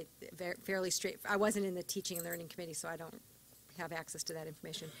sorry, fairly straight. I wasn't in the Teaching and Learning Committee, so I don't have access to that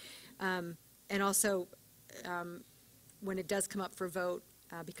information. And also, when it does come up for vote,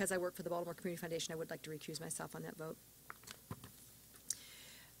 because I work for the Baltimore Community Foundation, I would like to recuse myself on that vote.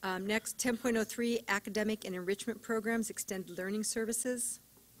 Next, 10.03, Academic and Enrichment Programs, Extended Learning Services.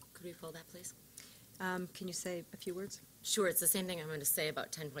 Could we pull that, please? Can you say a few words? Sure, it's the same thing I'm going to say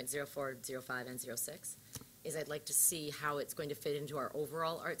about 10.04, 05, and 06, is I'd like to see how it's going to fit into our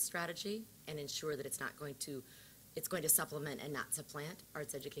overall arts strategy and ensure that it's going to supplement and not supplant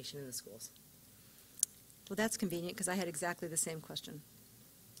arts education in the schools. Well, that's convenient, because I had exactly the same question.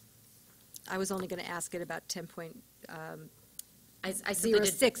 I was only going to ask it about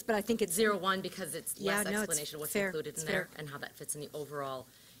 10.06, but I think it's 01 because it's less it's explanation of what's fair. included It's in fair. there and how that fits in the overall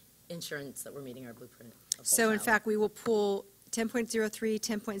insurance that we're meeting our blueprint of So full in child. fact, we will pull 10.03,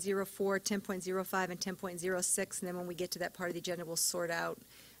 10.04, 10.05, and 10.06, and then when we get to that part of the agenda, we'll sort out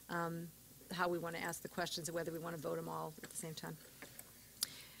how we want to ask the questions and whether we want to vote them all at the same time.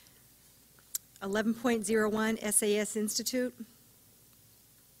 11.01, SAS Institute.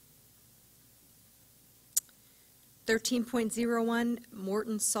 13.01,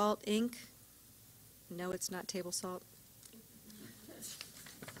 Morton Salt, Inc. No, it's not table salt.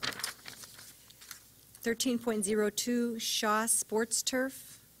 13.02, Shaw Sports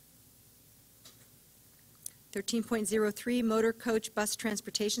Turf. 13.03, Motor Coach Bus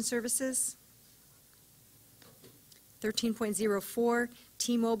Transportation Services. 13.04,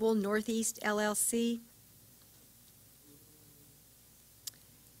 T-Mobile Northeast LLC.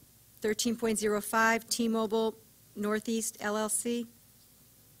 13.05, T-Mobile Northeast LLC.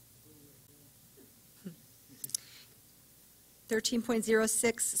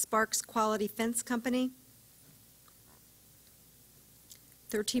 13.06, Sparks Quality Fence Company.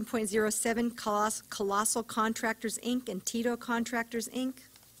 13.07, Colossal Contractors, Inc. and Tito Contractors, Inc.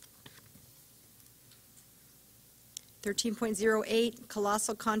 13.08,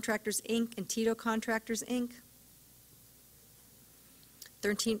 Colossal Contractors, Inc. and Tito Contractors, Inc.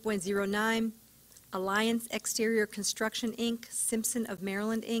 13.09, Alliance Exterior Construction, Inc., Simpson of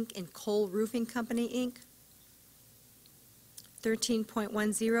Maryland, Inc., and Cole Roofing Company, Inc.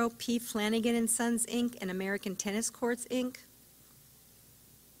 13.10, P. Flanagan and Sons, Inc., and American Tennis Courts, Inc.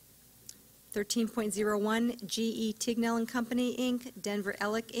 13.01, G.E. Tignell and Company, Inc., Denver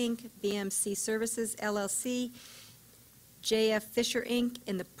Ellick, Inc., BMC Services, LLC, J.F. Fisher, Inc.,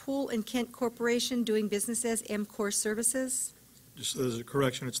 and the Pool and Kent Corporation, doing business as MCOR Services. Just as a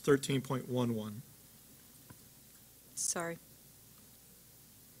correction, it's 13.11. Sorry.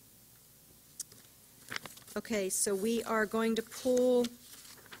 Okay, so we are going to pull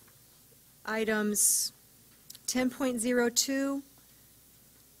items 10.02,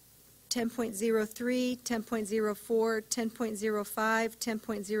 10.03, 10.04, 10.05,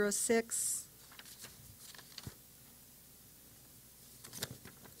 10.06.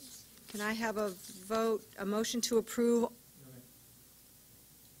 Can I have a vote, a motion to approve?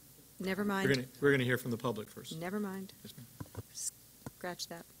 Never mind. We're going to hear from the public first. Never mind. Yes, ma'am. Scratch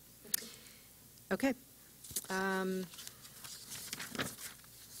that. Okay. Go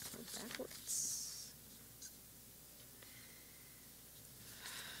backwards.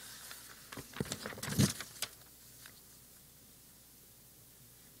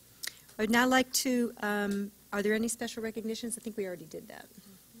 I would now like to, are there any special recognitions? I think we already did that.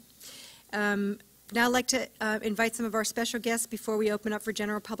 Now I'd like to invite some of our special guests before we open up for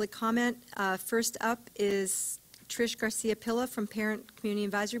general public comment. First up is Trish Garcia-Pilla from Parent Community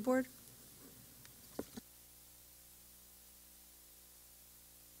Advisory Board.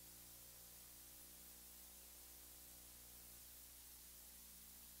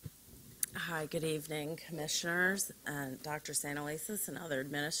 Hi, good evening, commissioners, and Dr. Santelises and other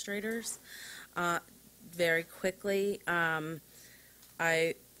administrators. Very quickly,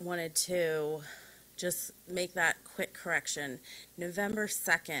 I wanted to just make that quick correction. November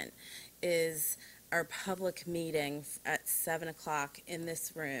 2nd is our public meeting at 7 o'clock in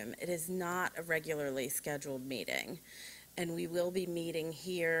this room. It is not a regularly scheduled meeting, and we will be meeting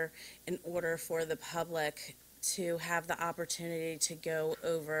here in order for the public to have the opportunity to go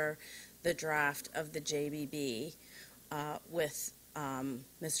over the draft of the JBB with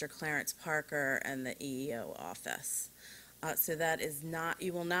Mr. Clarence Parker and the EEO office. So that is not,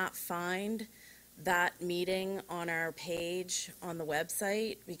 you will not find that meeting on our page on the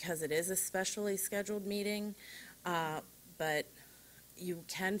website because it is a specially scheduled meeting, but you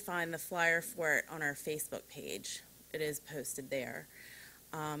can find the flyer for it on our Facebook page. It is posted there.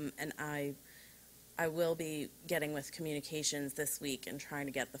 And I will be getting with communications this week and trying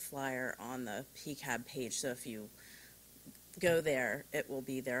to get the flyer on the PCAB page. So if you go there, it will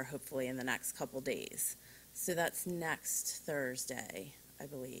be there hopefully in the next couple days. So that's next Thursday, I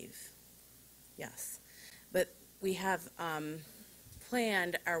believe. Yes. But we have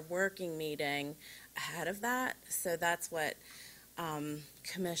planned our working meeting ahead of that. So that's what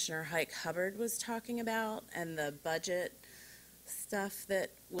Commissioner Hike Hubbard was talking about, and the budget stuff that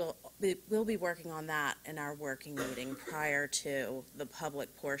we'll be working on that in our working meeting prior to the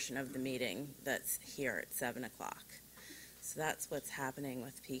public portion of the meeting that's here at 7 o'clock. So that's what's happening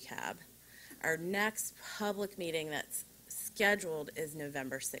with PCAB. Our next public meeting that's scheduled is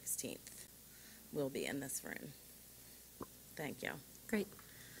November 16th. We'll be in this room. Thank you. Great.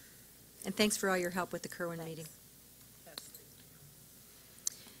 And thanks for all your help with the Kerwin meeting.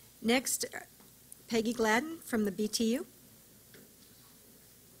 Next, Peggy Gladden from the BTU.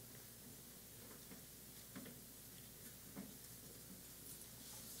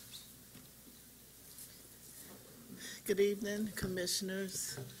 Good evening,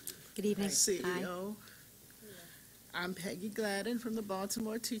 commissioners. Good evening. CEO. I'm Peggy Gladden from the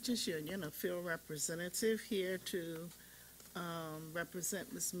Baltimore Teachers Union, a field representative here to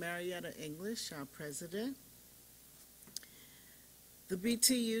represent Ms. Marietta English, our president. The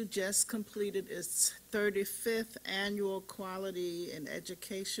BTU just completed its 35th annual Quality and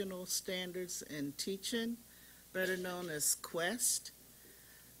Educational Standards in Teaching, better known as QUEST.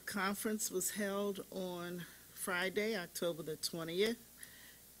 Conference was held on Friday, October the 20th.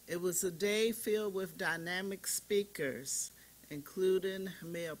 It was a day filled with dynamic speakers, including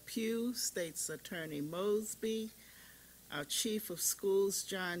Mayor Pugh, State's Attorney Mosby, our Chief of Schools,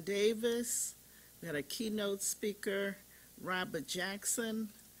 John Davis. We had a keynote speaker, Robert Jackson.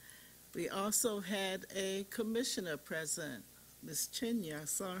 We also had a commissioner present, Ms. Chinya. I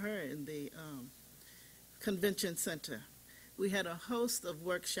saw her in the convention center. We had a host of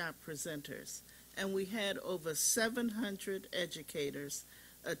workshop presenters, and we had over 700 educators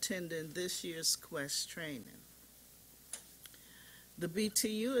attending this year's QUEST training. The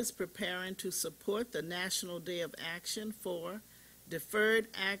BTU is preparing to support the National Day of Action for Deferred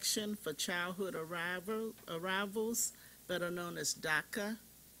Action for Childhood Arrivals, better known as DACA,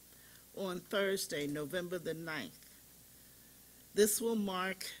 on Thursday, November the 9th. This will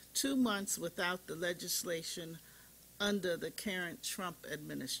mark 2 months without the legislation under the current Trump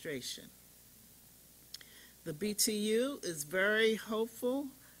administration. The BTU is very hopeful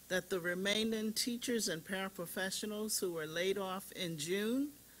that the remaining teachers and paraprofessionals who were laid off in June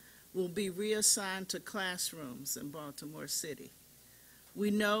will be reassigned to classrooms in Baltimore City. We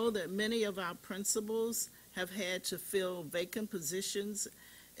know that many of our principals have had to fill vacant positions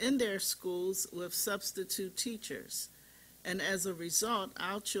in their schools with substitute teachers, and as a result,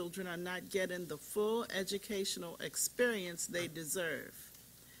 our children are not getting the full educational experience they deserve.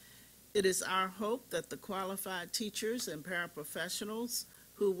 It is our hope that the qualified teachers and paraprofessionals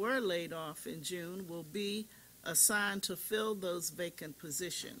who were laid off in June will be assigned to fill those vacant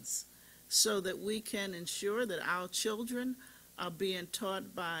positions so that we can ensure that our children are being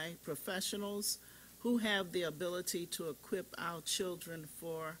taught by professionals who have the ability to equip our children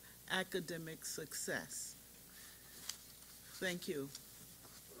for academic success. Thank you.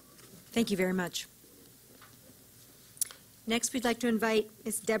 Thank you very much. Next, we'd like to invite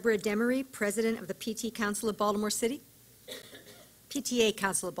Ms. Deborah Demery, President of the PT Council of Baltimore City. PTA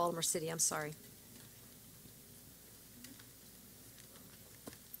Council of Baltimore City, I'm sorry.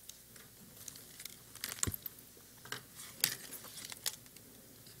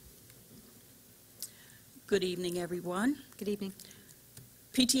 Good evening, everyone. Good evening.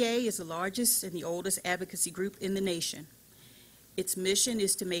 PTA is the largest and the oldest advocacy group in the nation. Its mission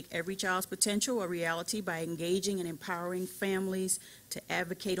is to make every child's potential a reality by engaging and empowering families to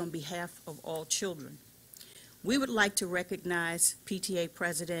advocate on behalf of all children. We would like to recognize PTA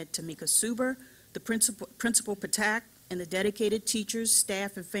President Tamika Suber, the Principal Patak, and the dedicated teachers,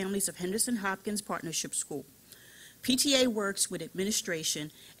 staff, and families of Henderson Hopkins Partnership School. PTA works with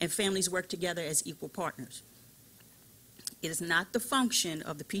administration, and families work together as equal partners. It is not the function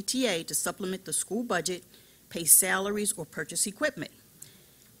of the PTA to supplement the school budget, pay salaries, or purchase equipment.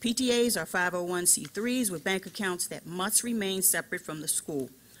 PTAs are 501c3s with bank accounts that must remain separate from the school.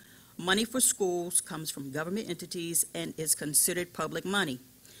 Money for schools comes from government entities and is considered public money.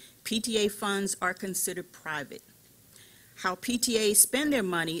 PTA funds are considered private. How PTAs spend their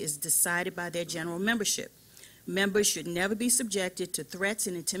money is decided by their general membership. Members should never be subjected to threats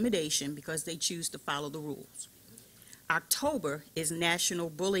and intimidation because they choose to follow the rules. October is National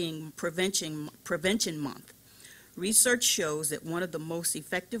Bullying Prevention Month. Research shows that one of the most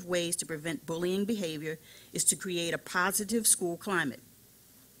effective ways to prevent bullying behavior is to create a positive school climate.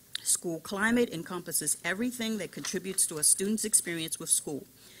 School climate encompasses everything that contributes to a student's experience with school: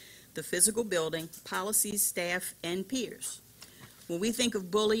 the physical building, policies, staff, and peers. When we think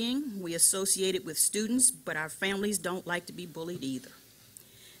of bullying, we associate it with students, but our families don't like to be bullied either.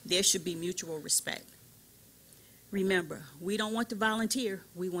 There should be mutual respect. Remember, we don't want to volunteer,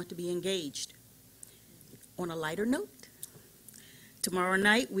 we want to be engaged. On a lighter note, tomorrow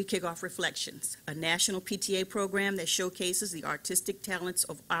night we kick off Reflections, a national PTA program that showcases the artistic talents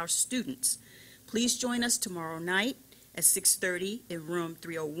of our students. Please join us tomorrow night at 6:30 in room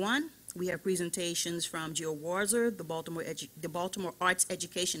 301. We have presentations from Jill Warzer, the Baltimore Arts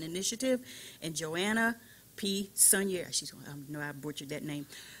Education Initiative, and Joanna P. Sunier, I know I butchered that name,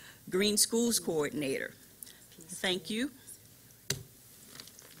 Green Schools Coordinator. Thank you.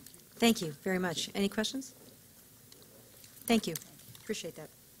 Thank you very much. Any questions? Thank you. Appreciate that.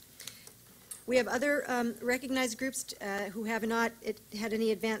 We have other recognized groups who have not had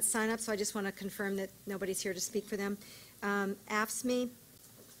any advanced sign-up, so I just want to confirm that nobody's here to speak for them. AFSCME,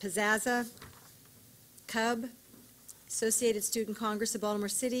 Pizzazza, CUB, Associated Student Congress of Baltimore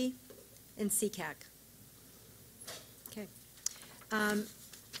City, and CCAC. Okay.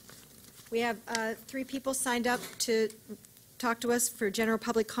 We have 3 people signed up to talk to us for general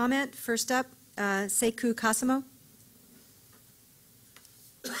public comment. First up, Sekou Kasamo.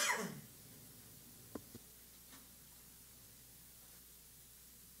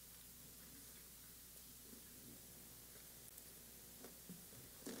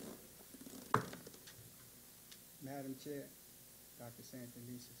 Madam Chair, Dr.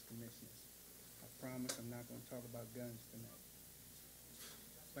 Santelises, Commissioners, I promise I'm not going to talk about guns tonight,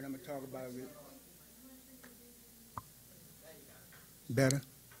 but I'm going to talk about it. Better?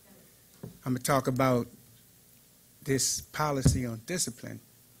 I'm going to talk about this policy on discipline,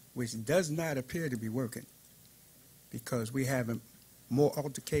 which does not appear to be working, because we're having more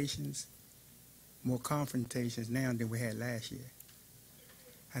altercations, more confrontations now than we had last year.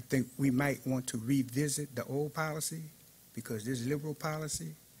 I think we might want to revisit the old policy, because this liberal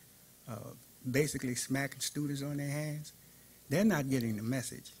policy, basically smacking students on their hands, they're not getting the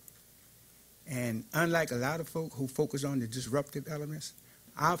message. And unlike a lot of folk who focus on the disruptive elements,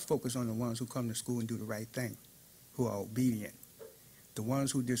 I focus on the ones who come to school and do the right thing, who are obedient. The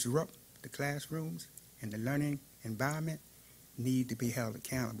ones who disrupt the classrooms and the learning environment need to be held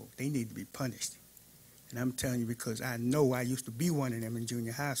accountable. They need to be punished. And I'm telling you because I know I used to be one of them in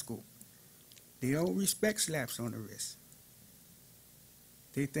junior high school. They don't respect slaps on the wrist.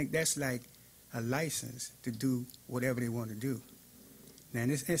 They think that's like a license to do whatever they want to do. Now,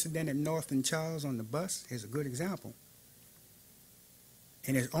 this incident at North and Charles on the bus is a good example.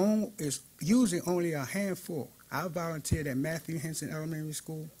 And it's usually only a handful. I volunteered at Matthew Henson Elementary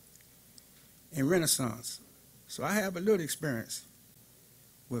School in Renaissance. So I have a little experience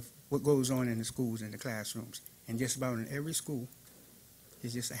with what goes on in the schools and the classrooms. And just about in every school,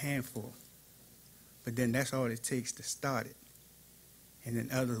 it's just a handful. But then that's all it takes to start it. And then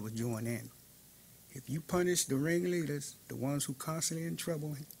others will join in. If you punish the ringleaders, the ones who constantly in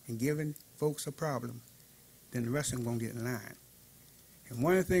trouble and giving folks a problem, then the rest of them won't get in line. And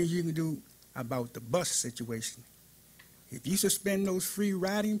one of the things you can do about the bus situation, if you suspend those free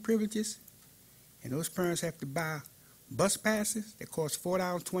riding privileges, and those parents have to buy bus passes that cost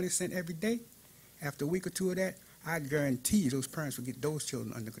 $4.20 every day, after a week or two of that, I guarantee you those parents will get those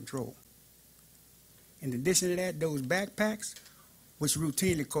children under control. In addition to that, those backpacks, which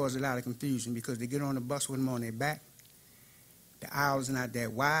routinely cause a lot of confusion because they get on the bus with them on their back, the aisles not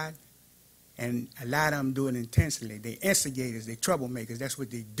that wide, and a lot of them do it intentionally. They instigators, they troublemakers, that's what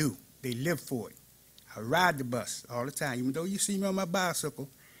they do. They live for it. I ride the bus all the time. Even though you see me on my bicycle,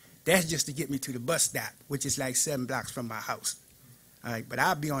 that's just to get me to the bus stop, which is like 7 blocks from my house. All right, but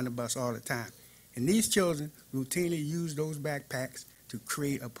I'll be on the bus all the time. And these children routinely use those backpacks to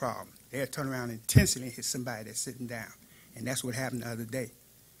create a problem. They'll turn around and intentionally hit somebody that's sitting down. And that's what happened the other day,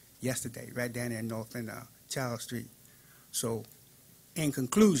 yesterday, right down there in North and Charles Street. So, in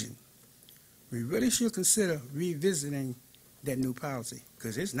conclusion, we really should consider revisiting that new policy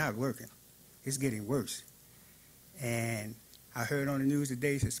because it's not working. It's getting worse. And I heard on the news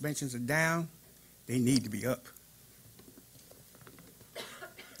today suspensions are down. They need to be up.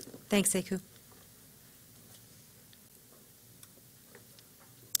 Thanks, Sekou.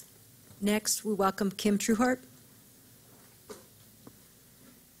 Next, we welcome Kim Trueheart.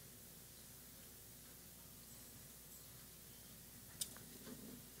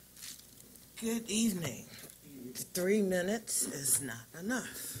 Good evening. 3 minutes is not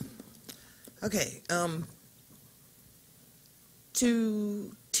enough. Okay,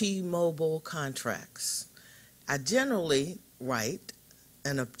 2 T-Mobile contracts. I generally write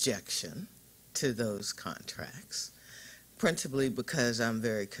an objection to those contracts, principally because I'm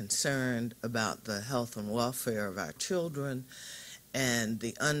very concerned about the health and welfare of our children and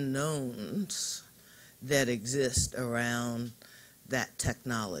the unknowns that exist around that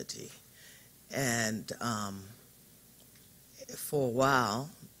technology. And for a while,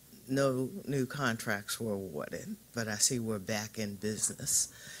 no new contracts were awarded, but I see we're back in business.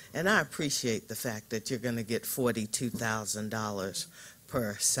 And I appreciate the fact that you're going to get $42,000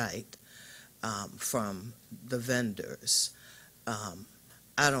 per site from the vendors.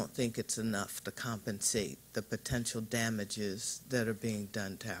 I don't think it's enough to compensate the potential damages that are being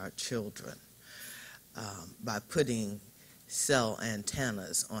done to our children by putting cell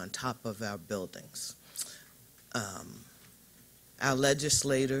antennas on top of our buildings. Our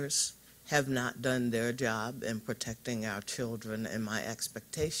legislators have not done their job in protecting our children, and my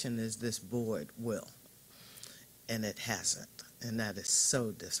expectation is this board will, and it hasn't, and that is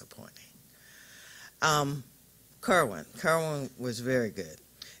so disappointing. Kerwin was very good,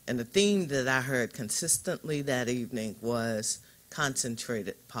 and the theme that I heard consistently that evening was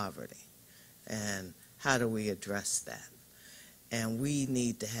concentrated poverty, and how do we address that? And we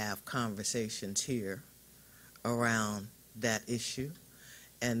need to have conversations here around that issue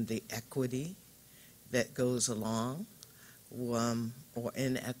and the equity that goes along, or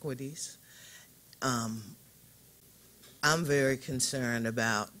inequities. I'm very concerned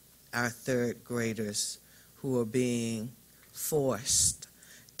about our third graders who are being forced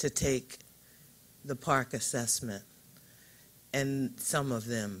to take the park assessment, and some of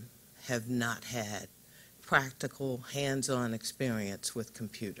them have not had practical, hands-on experience with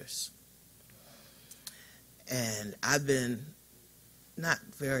computers. And I've been, not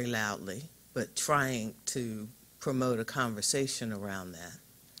very loudly, but trying to promote a conversation around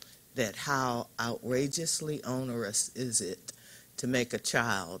that how outrageously onerous is it to make a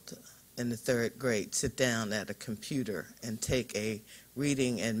child in the 3rd grade sit down at a computer and take a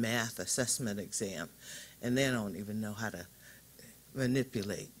reading and math assessment exam, and they don't even know how to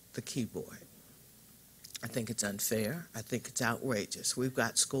manipulate the keyboard. I think it's unfair. I think it's outrageous. We've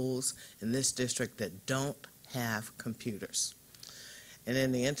got schools in this district that don't have computers. And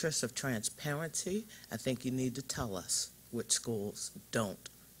in the interest of transparency, I think you need to tell us which schools don't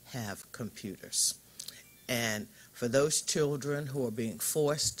have computers. And for those children who are being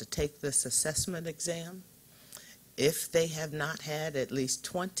forced to take this assessment exam, if they have not had at least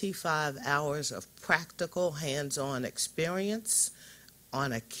 25 hours of practical hands-on experience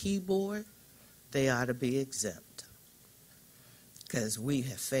on a keyboard, they ought to be exempt, because we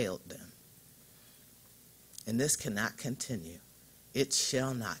have failed them. And this cannot continue. It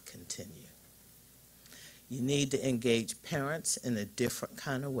shall not continue. You need to engage parents in a different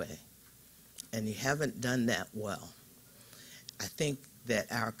kind of way, and you haven't done that well. I think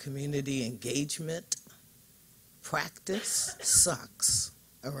that our community engagement practice sucks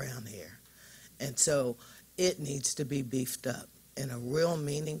around here, and so it needs to be beefed up in a real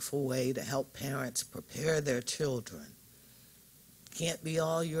meaningful way to help parents prepare their children. Can't be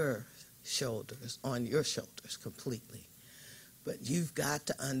all your shoulders, on your shoulders completely. But you've got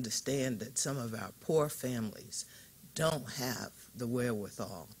to understand that some of our poor families don't have the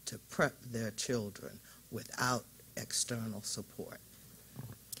wherewithal to prep their children without external support.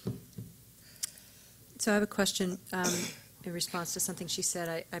 So I have a question in response to something she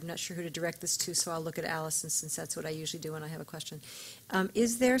said. I'm not sure who to direct this to, so I'll look at Allison since that's what I usually do when I have a question.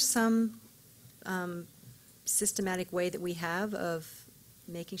 Is there some systematic way that we have of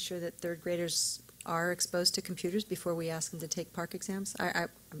making sure that third graders are exposed to computers before we ask them to take PARCC exams? I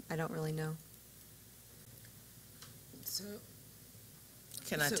don't really know. So,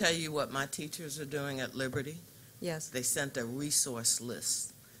 can I tell you what my teachers are doing at Liberty? Yes. They sent a resource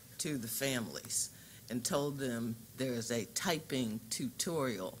list to the families and told them there is a typing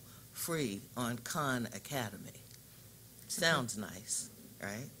tutorial free on Khan Academy. Sounds nice,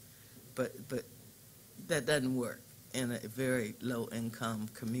 right? But that doesn't work in a very low-income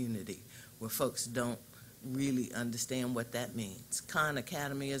community where folks don't really understand what that means. Khan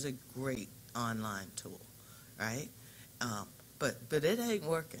Academy is a great online tool, right? But it ain't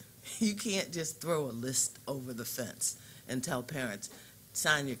working. You can't just throw a list over the fence and tell parents,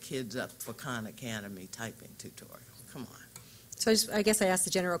 sign your kids up for Khan Academy typing tutorial. Come on. So I guess I asked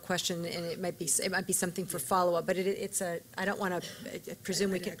the general question, and it might be something for follow-up, but I don't want to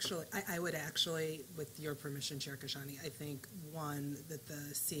presume we can. I would actually, with your permission, Chair Kashani, I think, one, that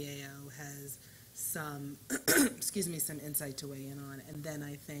the CAO has some, some insight to weigh in on, and then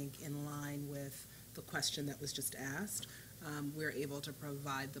I think in line with the question that was just asked, we're able to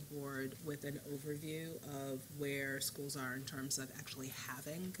provide the board with an overview of where schools are in terms of actually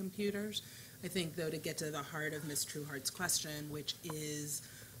having computers. I think, though, to get to the heart of Ms. Truehart's question, which is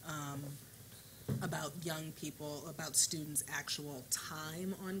about young people, about students' actual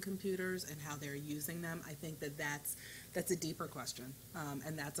time on computers and how they're using them, I think that's a deeper question.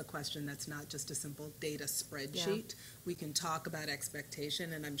 And that's a question that's not just a simple data spreadsheet. Yeah. We can talk about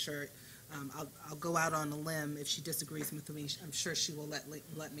expectation, and I'm sure I'll go out on a limb. If she disagrees with me, I'm sure she will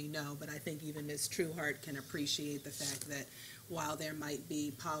let me know. But I think even Ms. Trueheart can appreciate the fact that while there might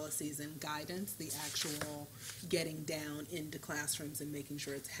be policies and guidance, the actual getting down into classrooms and making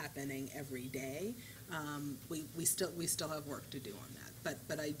sure it's happening every day, we still have work to do on that.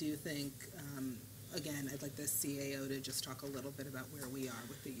 But I do think, again, I'd like the CAO to just talk a little bit about where we are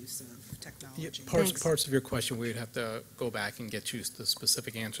with the use of technology. Yeah, parts of your question we would have to go back and get you the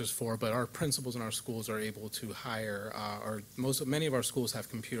specific answers for, but our principals in our schools are able to hire, many of our schools have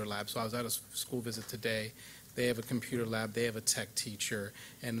computer labs. So I was at a school visit today. They have a computer lab, they have a tech teacher,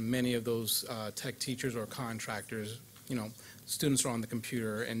 and many of those tech teachers or contractors, students are on the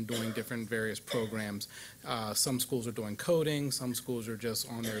computer and doing different various programs. Some schools are doing coding, some schools are just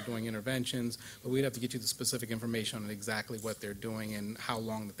on there doing interventions, but we'd have to get you the specific information on exactly what they're doing and how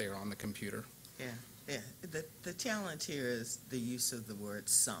long that they're on the computer. Yeah. The challenge here is the use of the word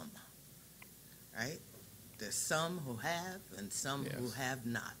some, right? There's some who have and some who have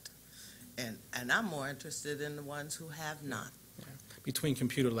not. And I'm more interested in the ones who have not. Yeah. Between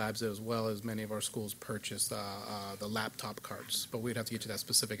computer labs as well as many of our schools purchase the laptop carts, but we'd have to get you that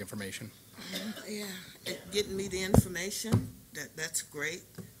specific information. Yeah, getting me the information, that's great,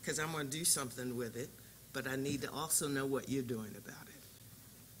 because I'm going to do something with it, but I need to also know what you're doing about it.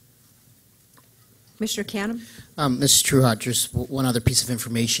 Commissioner Canham? Mrs. Trueheart, just one other piece of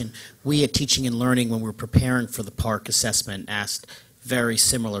information. We at Teaching and Learning, when we're preparing for the PARCC assessment, asked very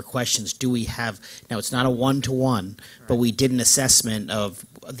similar questions. Do we have, now it's not a one-to-one, but we did an assessment of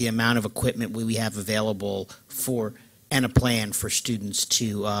the amount of equipment we have available for, and a plan for students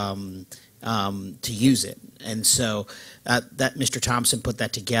to use it. And so that Mr. Thompson put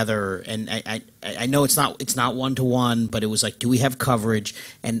that together, and I know it's not one-to-one, but it was like, do we have coverage?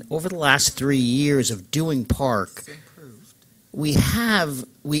 And over the last 3 years of doing PARCC, we have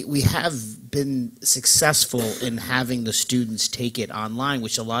been successful in having the students take it online,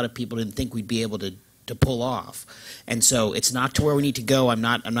 which a lot of people didn't think we'd be able to pull off. And so it's not to where we need to go. I'm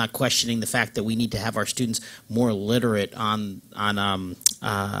not questioning the fact that we need to have our students more literate on the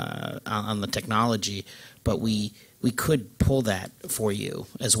technology, but we could pull that for you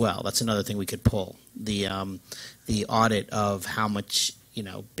as well. That's another thing we could pull, the audit of how much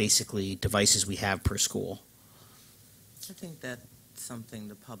basically devices we have per school. I think that's something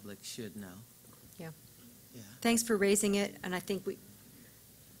the public should know. Yeah. Thanks for raising it, and I think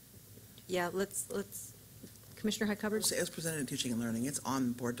let's Commissioner Hyde-Hubbard? As presented in Teaching and Learning, it's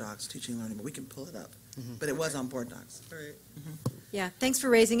on Board Docs, Teaching and Learning, but we can pull it up. But it was on Board Docs. Right. Yeah, thanks for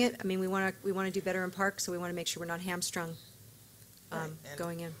raising it. I mean, we want to do better in PARCC, so we want to make sure we're not hamstrung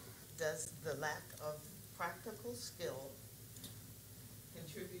going in. Does the lack of practical skill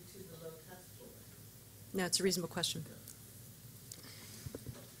contribute to the low test score? No, it's a reasonable question.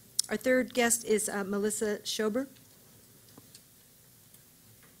 Our third guest is Melissa Schober.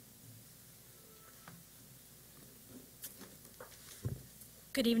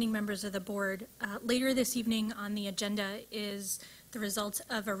 Good evening, members of the board. Later this evening on the agenda is the results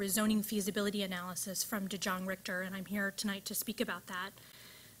of a rezoning feasibility analysis from DeJong Richter, and I'm here tonight to speak about that.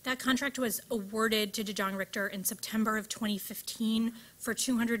 That contract was awarded to DeJong Richter in September of 2015 for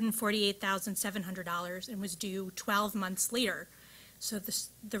 $248,700 and was due 12 months later. So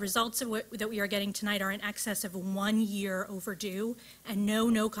the results that we are getting tonight are in excess of 1 year overdue, and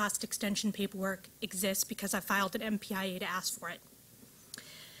no cost extension paperwork exists because I filed an MPIA to ask for it.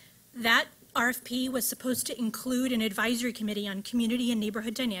 That RFP was supposed to include an advisory committee on community and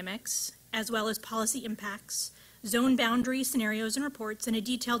neighborhood dynamics, as well as policy impacts, zone boundary scenarios and reports, and a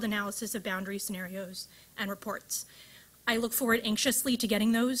detailed analysis of boundary scenarios and reports. I look forward anxiously to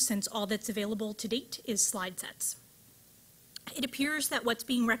getting those, since all that's available to date is slide sets. It appears that what's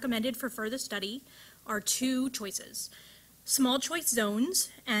being recommended for further study are two choices: small choice zones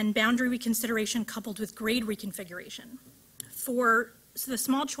and boundary reconsideration coupled with grade reconfiguration. For the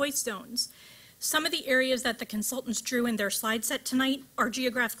small choice zones, some of the areas that the consultants drew in their slide set tonight are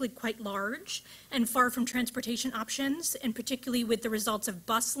geographically quite large and far from transportation options, and particularly with the results of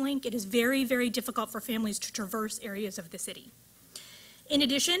bus link, it is very, very difficult for families to traverse areas of the city. In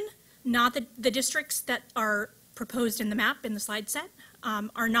addition, not the districts that are proposed in the map in the slide set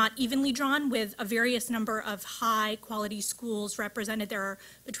are not evenly drawn, with a various number of high quality schools represented. There are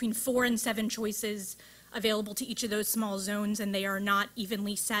between 4 and 7 choices available to each of those small zones, and they are not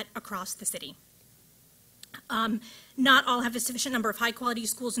evenly set across the city. Not all have a sufficient number of high-quality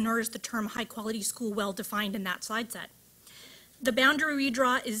schools, nor is the term high-quality school well defined in that slide set. The boundary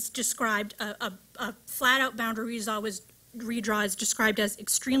redraw is described, a flat-out boundary redraw is described as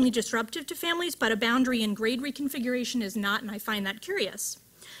extremely disruptive to families, but a boundary and grade reconfiguration is not, and I find that curious.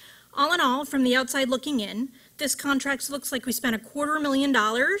 All in all, from the outside looking in, this contract looks like we spent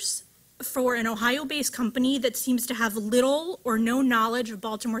 $250,000 for an Ohio-based company that seems to have little or no knowledge of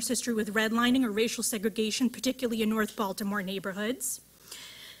Baltimore's history with redlining or racial segregation, particularly in North Baltimore neighborhoods.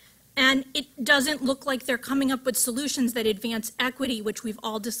 And it doesn't look like they're coming up with solutions that advance equity, which we've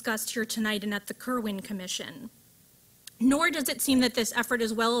all discussed here tonight and at the Kerwin Commission. Nor does it seem that this effort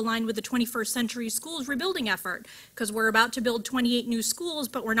is well aligned with the 21st century schools rebuilding effort, because we're about to build 28 new schools,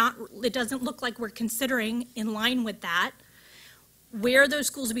 but it doesn't look like we're considering, in line with that, where those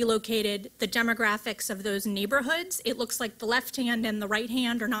schools will be located, the demographics of those neighborhoods. It looks like the left hand and the right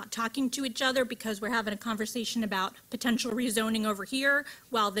hand are not talking to each other, because we're having a conversation about potential rezoning over here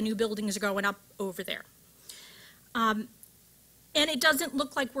while the new buildings are going up over there. And it doesn't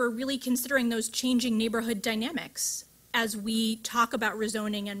look like we're really considering those changing neighborhood dynamics as we talk about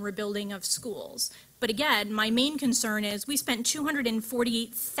rezoning and rebuilding of schools. But again, my main concern is we spent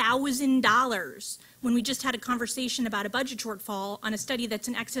 $248,000 when we just had a conversation about a budget shortfall on a study that's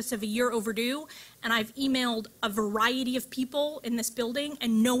in excess of a year overdue, and I've emailed a variety of people in this building,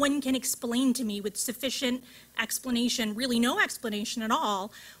 and no one can explain to me with sufficient explanation, really no explanation at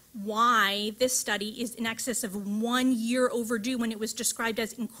all, why this study is in excess of 1 year overdue when it was described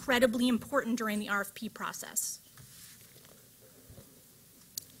as incredibly important during the RFP process.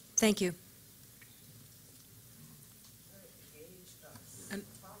 Thank you.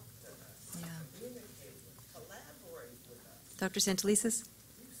 Dr. Santelises?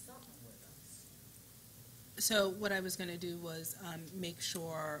 So what I was going to do was make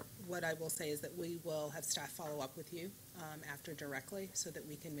sure, what I will say is that we will have staff follow up with you after directly, so that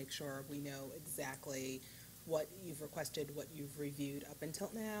we can make sure we know exactly what you've requested, what you've reviewed up until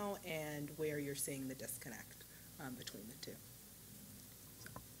now, and where you're seeing the disconnect between the two.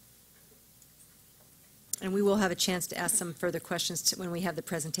 And we will have a chance to ask some further questions when we have the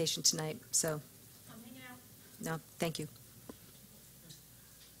presentation tonight. So, no, thank you.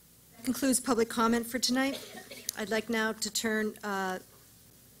 That concludes public comment for tonight. I'd like now to turn to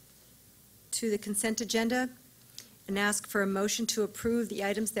the consent agenda and ask for a motion to approve the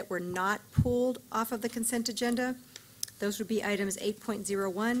items that were not pulled off of the consent agenda. Those would be items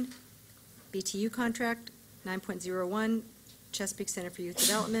 8.01, BTU contract, 9.01, Chesapeake Center for Youth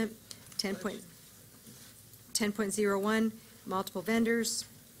Development, 10.01, multiple vendors,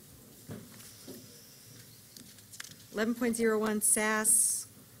 11.01, SAS,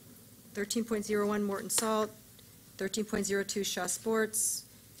 13.01, Morton Salt, 13.02, Shaw Sports,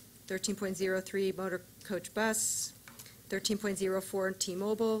 13.03, Motor Coach Bus, 13.04,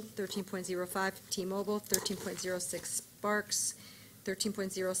 T-Mobile, 13.05, T-Mobile, 13.06, Sparks,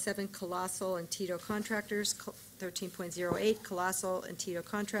 13.07, Colossal and Tito Contractors, 13.08, Colossal and Tito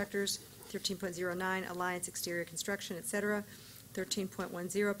Contractors, 13.09, Alliance Exterior Construction, et cetera,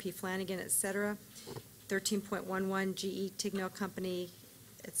 13.10, P. Flanagan, et cetera, 13.11, GE Tignell Company,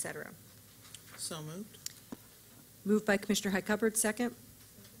 et cetera. So moved. Moved by Commissioner Highcupboard, second.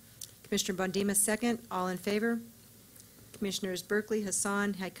 Commissioner Bondima, second. All in favor? Commissioners Berkeley,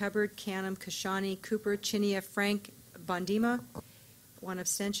 Hassan, Highcupboard, Canham, Kashani, Cooper, Chinia, Frank, Bondima. One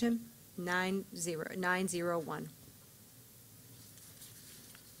abstention. 901.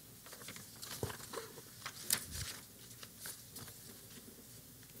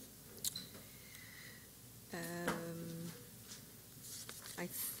 I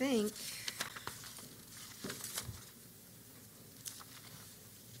think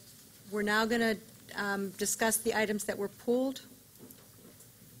we're now going to discuss the items that were pulled.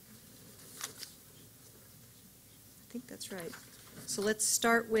 I think that's right. So let's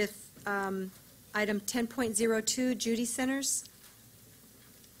start with item 10.02, Judy Centers.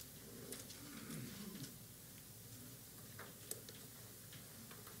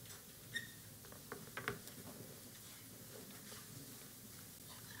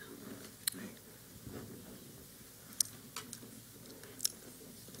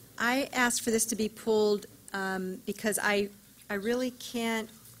 I asked for this to be pulled because I really can't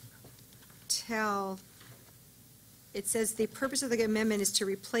tell. It says the purpose of the amendment is to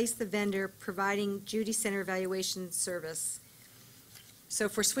replace the vendor providing Judy Center evaluation service. So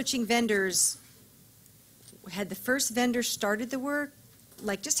if we're switching vendors, had the first vendor started the work?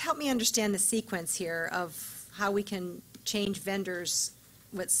 Like, just help me understand the sequence here of how we can change vendors,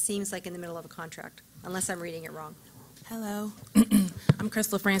 what seems like in the middle of a contract, unless I'm reading it wrong. Hello, I'm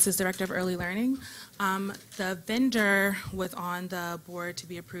Crystal Francis, Director of Early Learning. The vendor was on the board to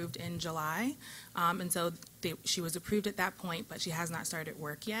be approved in July, and so she was approved at that point, but she has not started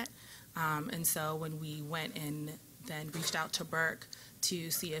work yet. And so when we went and then reached out to Burke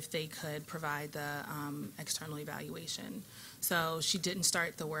to see if they could provide the external evaluation. So she didn't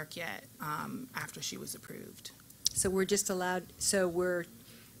start the work yet after she was approved. So we're just allowed,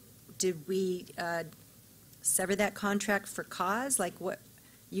 did we sever that contract for cause? Like what,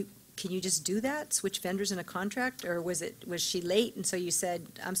 can you just do that? Switch vendors in a contract? Or was she late and so you said,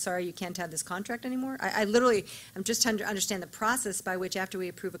 I'm sorry, you can't have this contract anymore? I'm just trying to understand the process by which after we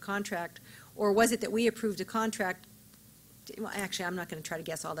approve a contract, or was it that we approved a contract? Well, actually, I'm not going to try to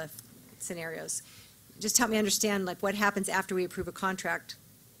guess all the scenarios. Just help me understand like what happens after we approve a contract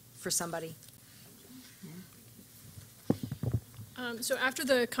for somebody. So after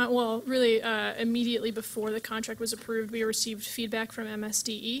immediately before the contract was approved, we received feedback from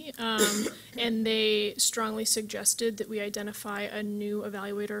MSDE, and they strongly suggested that we identify a new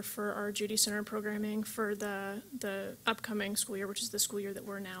evaluator for our Judy Center programming for the upcoming school year, which is the school year that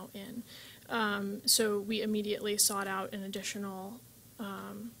we're now in. So we immediately sought out an additional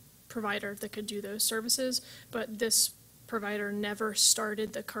provider that could do those services, but this provider never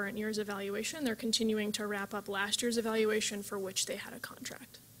started the current year's evaluation. They're continuing to wrap up last year's evaluation for which they had a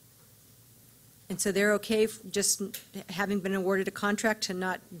contract. And so they're okay just having been awarded a contract to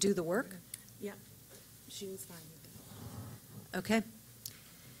not do the work? Yeah, she was fine with that. Okay.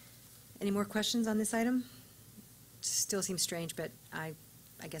 Any more questions on this item? Still seems strange, but I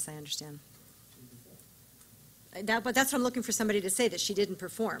guess I understand. But that's what I'm looking for somebody to say, that she didn't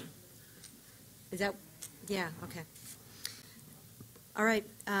perform. Is that, yeah, okay. All right,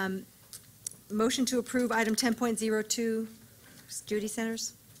 motion to approve item 10.02, Judy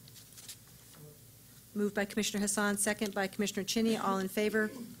Centers. Moved by Commissioner Hassan, second by Commissioner Cheney. All in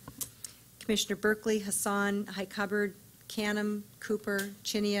favor? Commissioner Berkeley, Hassan, Highcupboard, Canham, Cooper,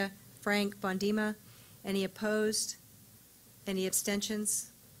 Chinia, Frank, Bondima. Any opposed? Any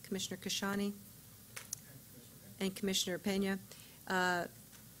abstentions? Commissioner Kashani and Commissioner Pena.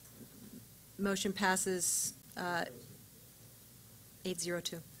 Motion passes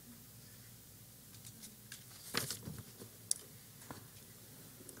 802.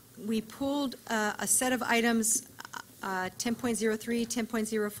 We pulled a set of items, 10.03,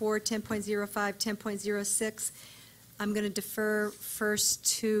 10.04, 10.05, 10.06. I'm going to defer first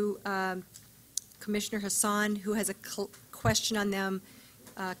to Commissioner Hassan, who has a question on them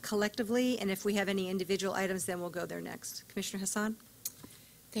collectively, and if we have any individual items, then we'll go there next. Commissioner Hassan?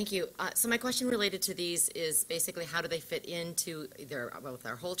 Thank you. So my question related to these is basically how do they fit into either both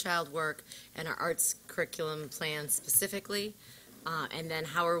our whole child work and our arts curriculum plan specifically, and then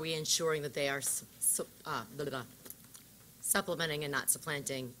how are we ensuring that they are supplementing and not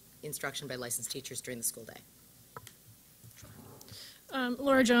supplanting instruction by licensed teachers during the school day?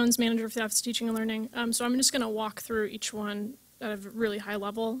 Laura Jones, Manager for the Office of Teaching and Learning. So I'm just going to walk through each one at a really high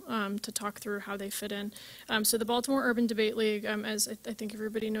level to talk through how they fit in. So the Baltimore Urban Debate League, as I think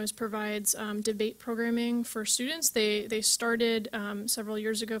everybody knows, provides debate programming for students. They started several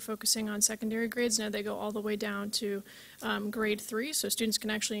years ago focusing on secondary grades. Now they go all the way down to grade 3, so students can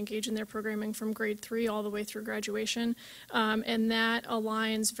actually engage in their programming from grade 3 all the way through graduation. And that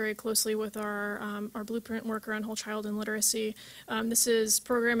aligns very closely with our blueprint work around whole childhood literacy. This is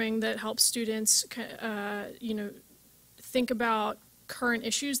programming that helps students, think about current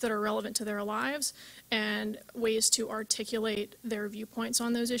issues that are relevant to their lives and ways to articulate their viewpoints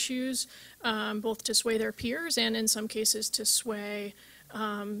on those issues, both to sway their peers and in some cases to sway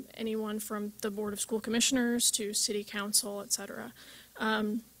anyone from the Board of School Commissioners to City Council, et cetera.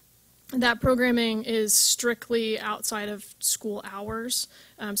 That programming is strictly outside of school hours,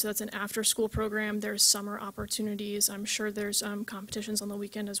 so that's an after-school program. There's summer opportunities. I'm sure there's competitions on the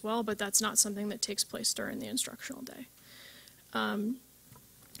weekend as well, but that's not something that takes place during the instructional day.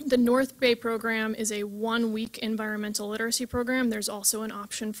 The North Bay program is a one-week environmental literacy program. There's also an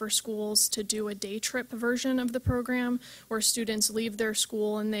option for schools to do a day trip version of the program where students leave their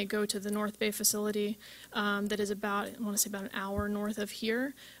school and they go to the North Bay facility that is about, I want to say about an hour north of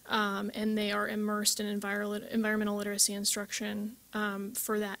here, and they are immersed in environmental literacy instruction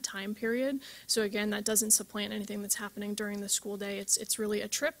for that time period. So again, that doesn't supplant anything that's happening during the school day. It's really a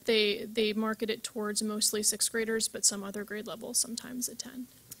trip. They market it towards mostly 6th graders, but some other grade levels sometimes attend.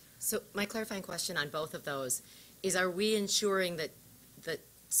 So my clarifying question on both of those is, are we ensuring that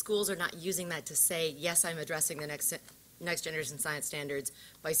schools are not using that to say, yes, I'm addressing the next generation science standards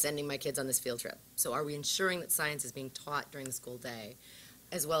by sending my kids on this field trip? So are we ensuring that science is being taught during the school day?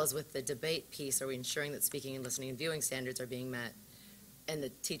 As well as with the debate piece, are we ensuring that speaking and listening and viewing standards are being met and the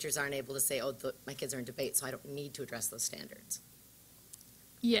teachers aren't able to say, oh, my kids are in debate, so I don't need to address those standards?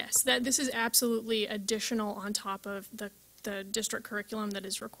 Yes, this is absolutely additional on top of the district curriculum that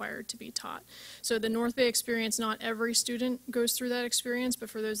is required to be taught. So the North Bay experience, not every student goes through that experience, but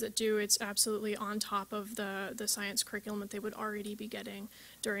for those that do, it's absolutely on top of the science curriculum that they would already be getting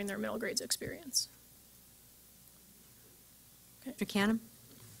during their middle grades experience. Mr. Canham?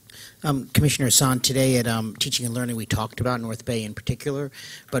 Commissioner Hassan, today at Teaching and Learning, we talked about North Bay in particular,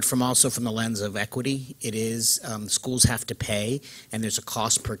 but also from the lens of equity. It is schools have to pay, and there's a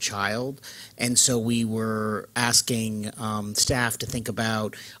cost per child, and so we were asking staff to think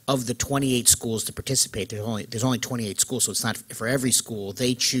about, of the 28 schools to participate, there's only 28 schools, so it's not for every school.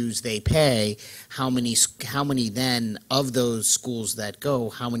 They choose, they pay. How many then of those schools that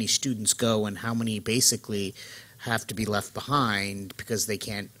go? How many students go, and how many basically have to be left behind because they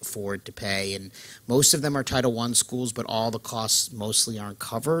can't afford to pay? And most of them are Title I schools, but all the costs mostly aren't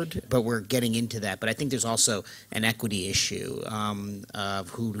covered. But we're getting into that. But I think there's also an equity issue of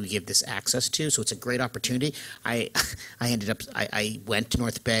who do we give this access to. So it's a great opportunity. I went to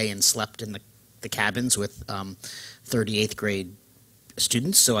North Bay and slept in the cabins with 38th grade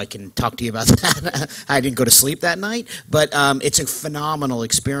students, so I can talk to you about that. I didn't go to sleep that night, but it's a phenomenal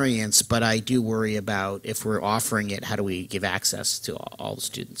experience, but I do worry about, if we're offering it, how do we give access to all the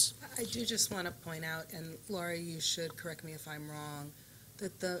students? I do just want to point out, and Laura, you should correct me if I'm wrong,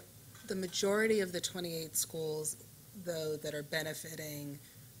 that the majority of the 28 schools, though, that are benefiting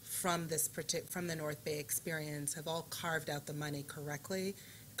from from the North Bay experience have all carved out the money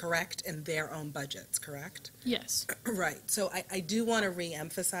correct in their own budgets, correct? Yes. Right. So I do want to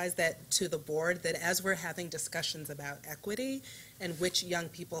re-emphasize that to the board, that as we're having discussions about equity and which young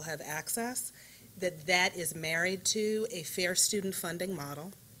people have access, that is married to a fair student funding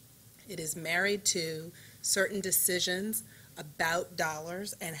model. It is married to certain decisions about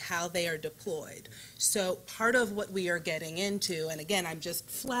dollars and how they are deployed. So part of what we are getting into, and again, I'm just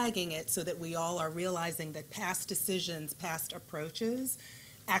flagging it so that we all are realizing that past decisions, past approaches,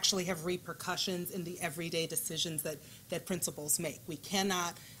 actually have repercussions in the everyday decisions that principals make. We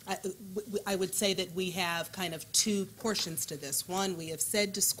cannot, I would say that we have kind of two portions to this. One, we have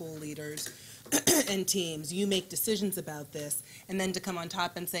said to school leaders and teams, you make decisions about this, and then to come on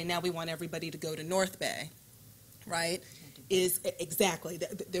top and say, now we want everybody to go to North Bay, right? Exactly,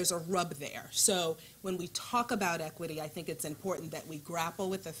 there's a rub there. So when we talk about equity, I think it's important that we grapple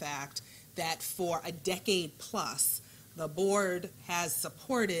with the fact that for a decade plus, the board has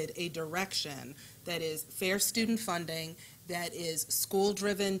supported a direction that is fair student funding, that is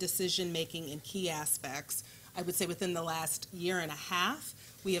school-driven decision-making in key aspects. I would say within the last year and a half,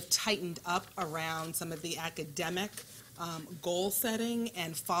 we have tightened up around some of the academic goal setting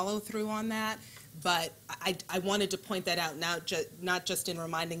and follow through on that. But I wanted to point that out, not just in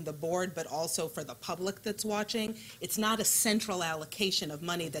reminding the board, but also for the public that's watching. It's not a central allocation of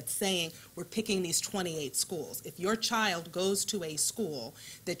money that's saying we're picking these 28 schools. If your child goes to a school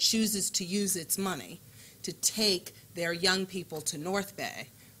that chooses to use its money to take their young people to North Bay,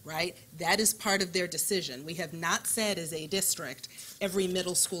 right, that is part of their decision. We have not said as a district, every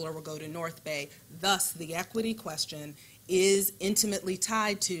middle schooler will go to North Bay. Thus, the equity question is intimately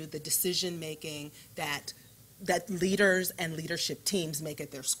tied to the decision-making that leaders and leadership teams make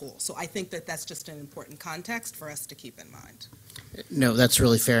at their school. So I think that that's just an important context for us to keep in mind. No, that's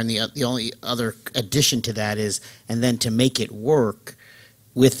really fair. And the only other addition to that is, and then to make it work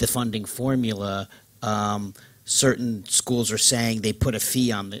with the funding formula, certain schools are saying they put a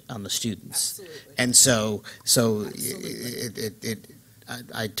fee on the students. Absolutely. And so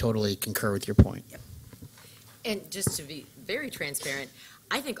I totally concur with your point. Yep. And just to be very transparent,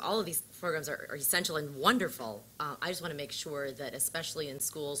 I think all of these programs are essential and wonderful. I just want to make sure that, especially in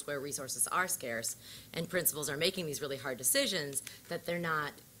schools where resources are scarce and principals are making these really hard decisions, that they're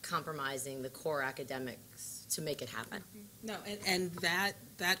not compromising the core academics to make it happen. No, and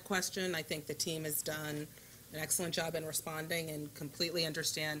that question, I think the team has done an excellent job in responding and completely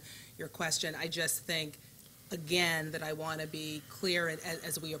understand your question. I just think, again, that I want to be clear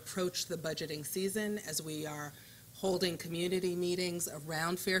as we approach the budgeting season, as we are holding community meetings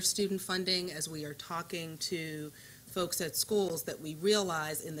around fair student funding, as we are talking to folks at schools, that we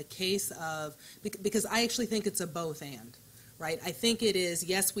realize in the case of, because I actually think it's a both and, right? I think it is,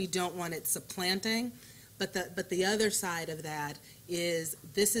 yes, we don't want it supplanting, but the other side of that is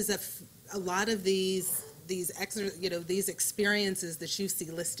this is a lot of these experiences that you see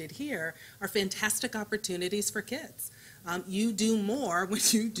listed here are fantastic opportunities for kids. You do more when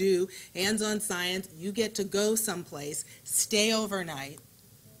you do hands-on science. You get to go someplace, stay overnight,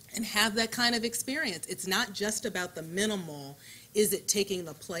 and have that kind of experience. It's not just about the minimal. Is it taking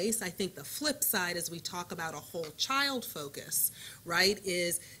the place? I think the flip side, as we talk about a whole child focus, right,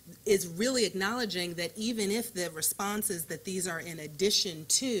 is really acknowledging that even if the response is that these are in addition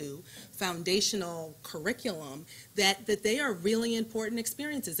to foundational curriculum, that they are really important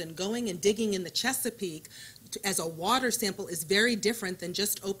experiences. And going and digging in the Chesapeake as a water sample is very different than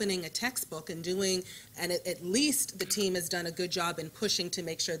just opening a textbook and doing, and at least the team has done a good job in pushing to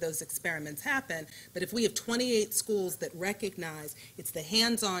make sure those experiments happen. But if we have 28 schools that recognize it's the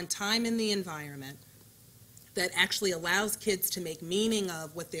hands-on time in the environment that actually allows kids to make meaning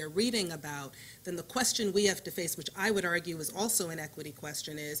of what they're reading about, then the question we have to face, which I would argue is also an equity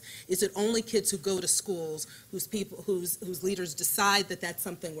question, is it only kids who go to schools whose leaders decide that that's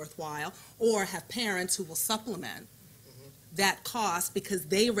something worthwhile, or have parents who will supplement that cost because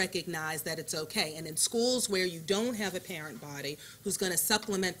they recognize that it's okay? And in schools where you don't have a parent body who's going to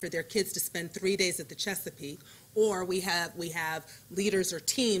supplement for their kids to spend 3 days at the Chesapeake, or we have leaders or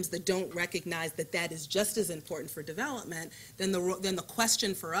teams that don't recognize that that is just as important for development, then the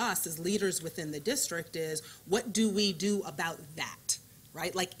question for us as leaders within the district is, what do we do about that,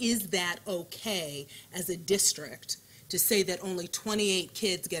 right? Like, is that okay as a district to say that only 28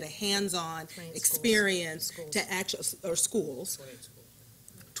 kids get a hands-on experience to actually, or schools,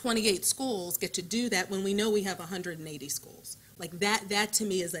 28 schools get to do that when we know we have 180 schools? Like that to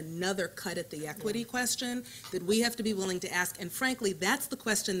me is another cut at the equity question that we have to be willing to ask. And frankly, that's the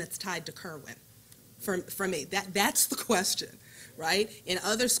question that's tied to Kerwin for me. That's the question, right? In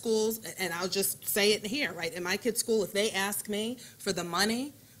other schools, and I'll just say it here, right? In my kids' school, if they ask me for the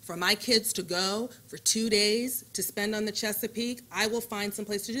money for my kids to go for 2 days to spend on the Chesapeake, I will find some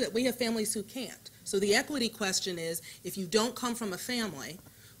place to do that. We have families who can't. So the equity question is, if you don't come from a family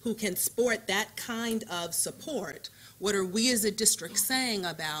who can sport that kind of support, what are we as a district saying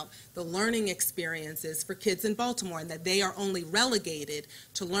about the learning experiences for kids in Baltimore, and that they are only relegated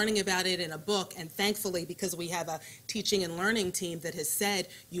to learning about it in a book? And thankfully, because we have a teaching and learning team that has said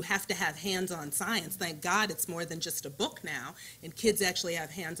you have to have hands-on science, thank God it's more than just a book now, and kids actually have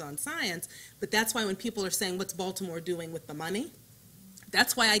hands-on science. But that's why when people are saying, what's Baltimore doing with the money?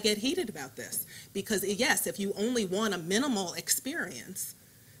 That's why I get heated about this. Because yes, if you only want a minimal experience,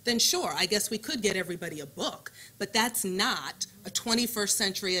 then sure, I guess we could get everybody a book, but that's not a 21st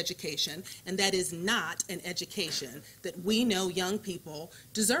century education, and that is not an education that we know young people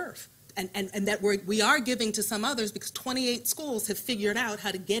deserve, and that we are giving to some others because 28 schools have figured out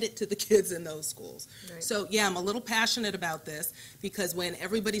how to get it to the kids in those schools. Right. So yeah, I'm a little passionate about this because when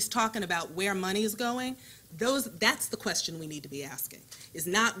everybody's talking about where money is going, that's the question we need to be asking, is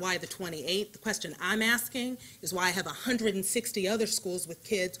not why the 28. The question I'm asking is why I have 160 other schools with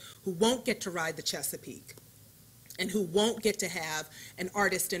kids who won't get to ride the Chesapeake and who won't get to have an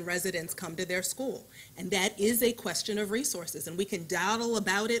artist in residence come to their school. And that is a question of resources, and we can dawdle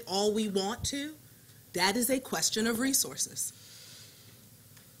about it all we want to. That is a question of resources.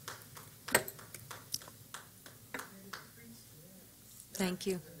 Thank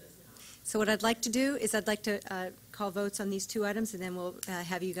you. So what I'd like to do is I'd like to call votes on these two items, and then we'll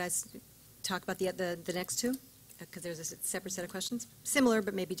have you guys talk about the next two, because there's a separate set of questions, similar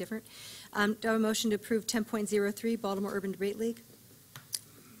but maybe different. Do I have a motion to approve 10.03, Baltimore Urban Debate League?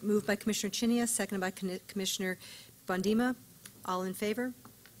 Moved by Commissioner Chinia, seconded by Commissioner Bondima. All in favor?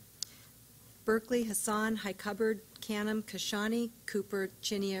 Berkeley, Hassan, High Cupboard, Canham, Kashani, Cooper,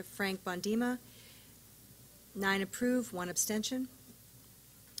 Chinia, Frank, Bondima. 9 approve, 1 abstention.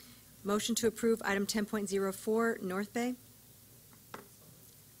 Motion to approve item 10.04, North Bay.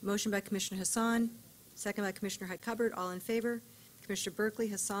 Motion by Commissioner Hassan, second by Commissioner High Cupboard. All in favor? Commissioner Berkeley,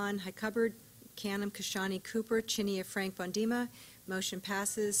 Hassan, High Cupboard, Canham, Kashani, Cooper, Chinia, Frank, Bondima. Motion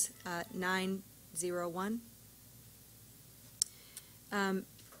passes 9-0-1.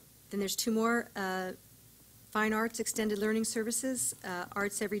 Then there's 2 more. Fine Arts Extended Learning Services,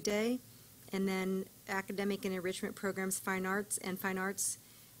 Arts Every Day, and then Academic and Enrichment Programs, Fine Arts, and Fine Arts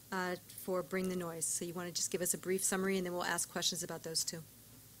for Bring the Noise. So you want to just give us a brief summary, and then we'll ask questions about those two.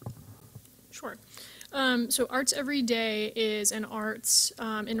 Sure. So Arts Every Day is an arts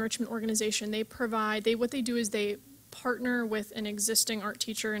enrichment organization. What they do is they partner with an existing art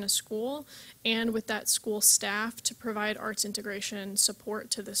teacher in a school and with that school staff to provide arts integration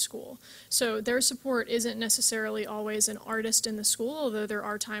support to the school. So their support isn't necessarily always an artist in the school, although there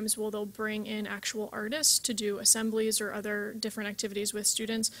are times where they'll bring in actual artists to do assemblies or other different activities with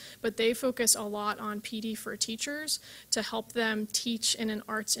students, but they focus a lot on PD for teachers to help them teach in an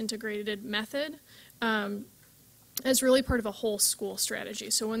arts integrated method. As really part of a whole school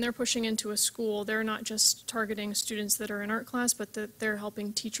strategy. So when they're pushing into a school, they're not just targeting students that are in art class, but that they're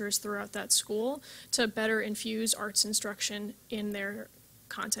helping teachers throughout that school to better infuse arts instruction in their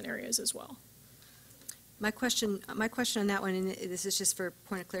content areas as well. My question on that one, and this is just for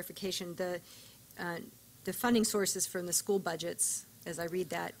point of clarification, the funding sources from the school budgets, as I read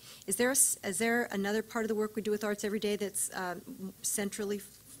that, is there another part of the work we do with Arts Every Day that's centrally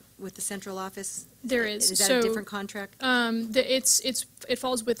with the central office? There is. Is that a different contract? It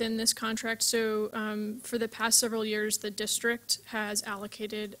falls within this contract. So for the past several years, the district has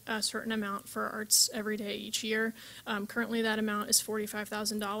allocated a certain amount for Arts Every Day each year. Currently, that amount is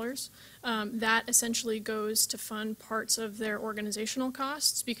 $45,000. That essentially goes to fund parts of their organizational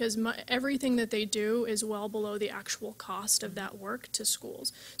costs, because everything that they do is well below the actual cost of that work to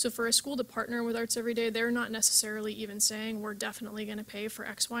schools. So for a school to partner with Arts Every Day, they're not necessarily even saying we're definitely going to pay for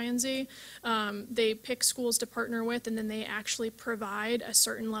X, Y, and Z. They pick schools to partner with, and then they actually provide a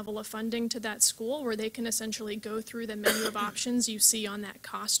certain level of funding to that school where they can essentially go through the menu of options you see on that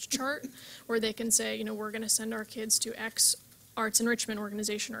cost chart, where they can say, you know, we're going to send our kids to X arts enrichment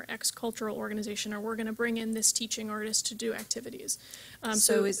organization or X cultural organization, or we're going to bring in this teaching artist to do activities.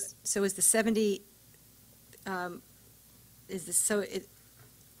 So is the 70,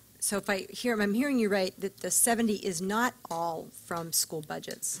 so if I'm hearing you right, that the 70 is not all from school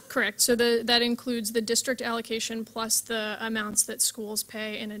budgets? Correct. So that includes the district allocation plus the amounts that schools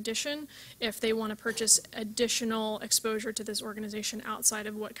pay in addition if they want to purchase additional exposure to this organization outside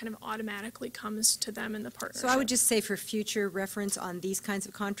of what kind of automatically comes to them in the partnership. So I would just say for future reference on these kinds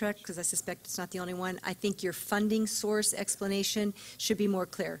of contracts, because I suspect it's not the only one, I think your funding source explanation should be more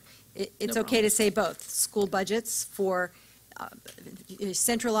clear. It's No okay to say both, school budgets for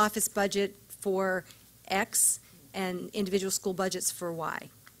central office budget for X and individual school budgets for Y.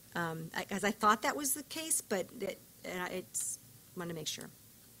 As I thought that was the case, but it's wanted to make sure.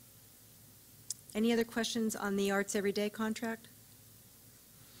 Any other questions on the Arts Every Day contract?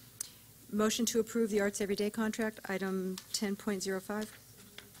 Motion to approve the Arts Every Day contract, item 10.05.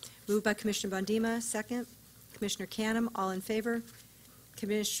 Moved by Commissioner Bondima, second. Commissioner Canham, all in favor.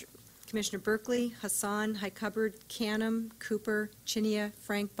 Commissioner Berkeley, Hassan, High Cupboard, Canham, Cooper, Chinia,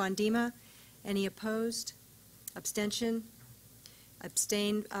 Frank, Bondima. Any opposed? Abstention?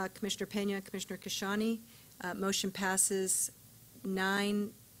 Abstained, Commissioner Pena, Commissioner Kashani. Motion passes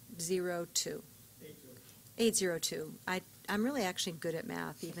 9-0-2. 8-0-2. I'm really actually good at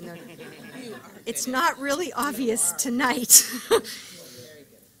math, even though it's not really obvious tonight.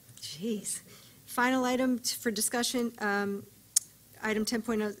 Jeez. Final item for discussion. Item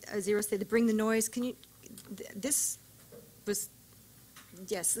 10.0, say the Bring the Noise. Can you, this was,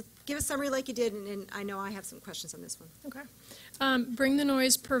 yes, give a summary like you did, and I know I have some questions on this one. Okay. Bring the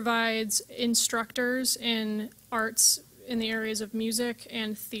Noise provides instructors in arts in the areas of music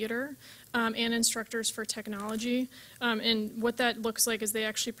and theater and instructors for technology. And what that looks like is they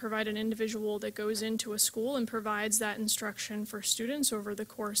actually provide an individual that goes into a school and provides that instruction for students over the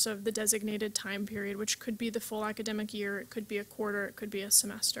course of the designated time period, which could be the full academic year, it could be a quarter, it could be a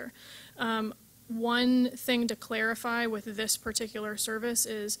semester. One thing to clarify with this particular service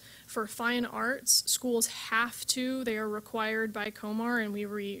is for fine arts, schools have to, they are required by COMAR, and we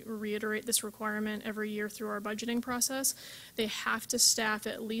reiterate this requirement every year through our budgeting process. They have to staff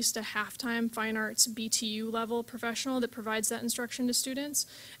at least a half-time fine arts BTU level professional that provides that instruction to students.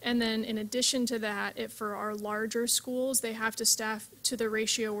 And then in addition to that, for our larger schools, they have to staff to the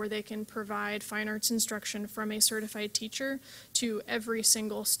ratio where they can provide fine arts instruction from a certified teacher to every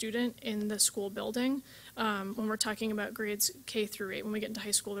single student in the school building. When we're talking about grades K through 8, when we get into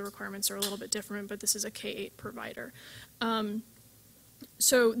high school, the requirements are a little bit different, but this is a K-8 provider.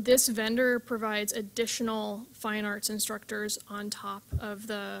 So this vendor provides additional fine arts instructors on top of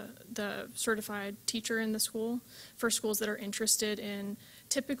the certified teacher in the school for schools that are interested in,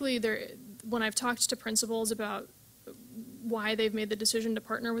 typically when I've talked to principals about why they've made the decision to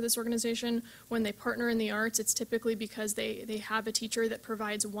partner with this organization, when they partner in the arts, it's typically because they have a teacher that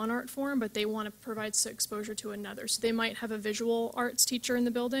provides one art form, but they want to provide exposure to another. So they might have a visual arts teacher in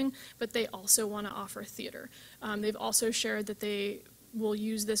the building, but they also want to offer theater. They've also shared that they will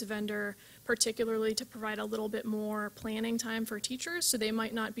use this vendor particularly to provide a little bit more planning time for teachers, so they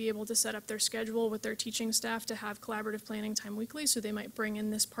might not be able to set up their schedule with their teaching staff to have collaborative planning time weekly, so they might bring in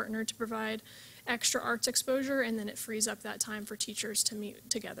this partner to provide extra arts exposure, and then it frees up that time for teachers to meet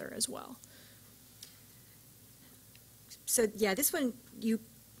together as well. So, yeah, this one,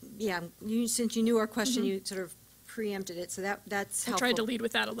 since you knew our question, you sort of preempted it, so that's helpful. I tried to lead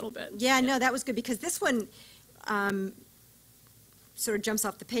with that a little bit. Yeah, no, that was good, because this one sort of jumps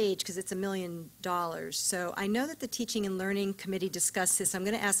off the page because it's $1 million. So I know that the Teaching and Learning Committee discussed this. I'm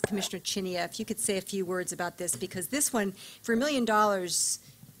going to ask Commissioner Chinia if you could say a few words about this, because this one, for $1 million,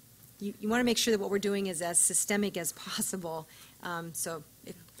 you want to make sure that what we're doing is as systemic as possible. No,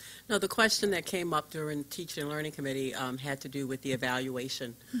 the question that came up during the Teaching and Learning Committee had to do with the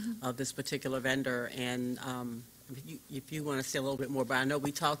evaluation of this particular vendor. And if you want to say a little bit more, but I know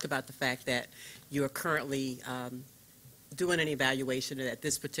we talked about the fact that you are currently doing an evaluation, and that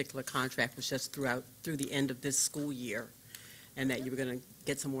this particular contract was just through the end of this school year, and that you were going to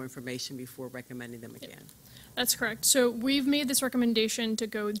get some more information before recommending them again. That's correct. So we've made this recommendation to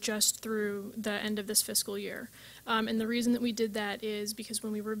go just through the end of this fiscal year. And the reason that we did that is because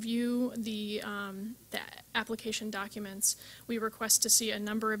when we review the application documents, we request to see a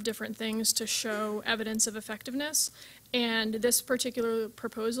number of different things to show evidence of effectiveness. And this particular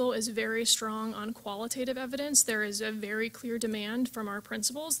proposal is very strong on qualitative evidence. There is a very clear demand from our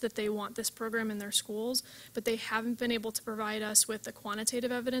principals that they want this program in their schools, but they haven't been able to provide us with the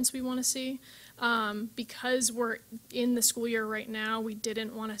quantitative evidence we want to see. Because we're in the school year right now, we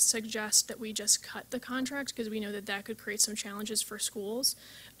didn't want to suggest that we just cut the contract, because we know that that could create some challenges for schools.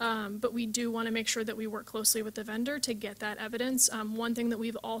 But we do want to make sure that we work closely with the vendor to get that evidence. One thing that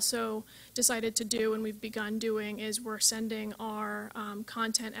we've also decided to do, and we've begun doing, is we're sending our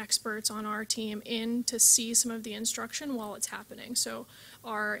content experts on our team in to see some of the instruction while it's happening. So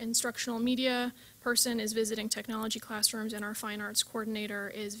our instructional media person is visiting technology classrooms, and our fine arts coordinator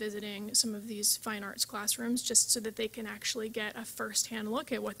is visiting some of these fine arts classrooms, just so that they can actually get a first-hand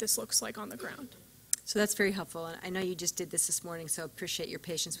look at what this looks like on the ground. So that's very helpful, and I know you just did this morning, so appreciate your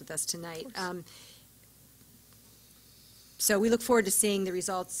patience with us tonight. So we look forward to seeing the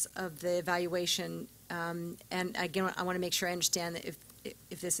results of the evaluation, and again, I want to make sure I understand that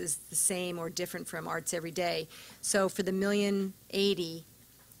if this is the same or different from Arts Every Day. So for the $1,080,000,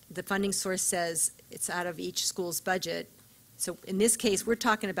 the funding source says it's out of each school's budget. So in this case, we're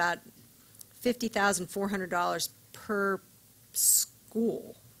talking about $50,400 per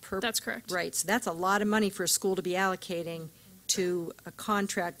school. That's correct. Right, so that's a lot of money for a school to be allocating to a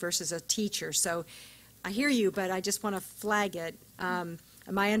contract versus a teacher. So I hear you, but I just want to flag it.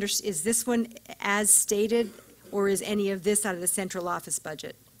 Is this one as stated, or is any of this out of the central office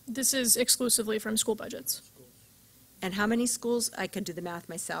budget? This is exclusively from school budgets. And how many schools? I could do the math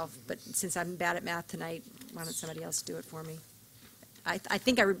myself, but since I'm bad at math tonight, why don't somebody else do it for me? I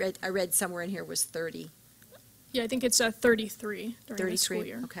think I read somewhere in here was 30. Yeah, I think it's 33 during the school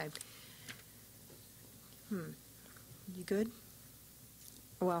year. Okay. You good?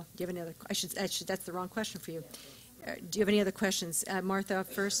 Well, do you have any other? That's the wrong question for you. Do you have any other questions? Martha,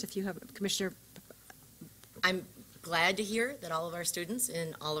 first, if you have, Commissioner. I'm glad to hear that all of our students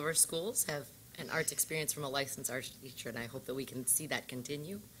in all of our schools have an arts experience from a licensed arts teacher, and I hope that we can see that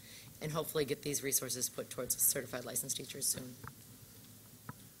continue and hopefully get these resources put towards certified licensed teachers soon.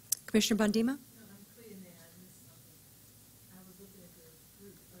 Commissioner Bondima?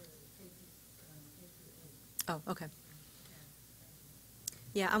 Oh, okay.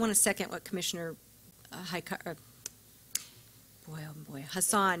 Yeah, I want to second what Commissioner Hassan,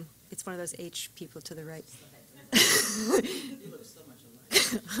 it's one of those H people to the right.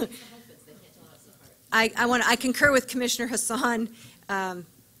 I concur with Commissioner Hassan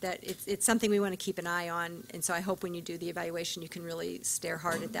that it's something we want to keep an eye on, and so I hope when you do the evaluation, you can really stare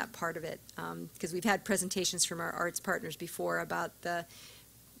hard at that part of it, because we've had presentations from our arts partners before about the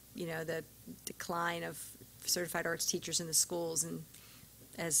decline of certified arts teachers in the schools, and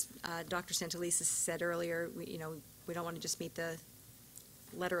as Dr. Santelises said earlier, we don't want to just meet the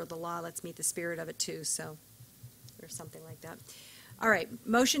letter of the law, let's meet the spirit of it too, so or something like that. All right,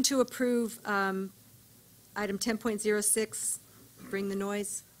 motion to approve item 10.06, bring the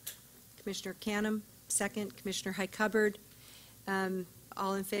noise. Commissioner Canham, second. Commissioner Highcupboard,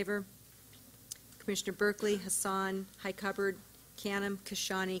 all in favor? Commissioner Berkeley, Hassan, Highcupboard, Canham,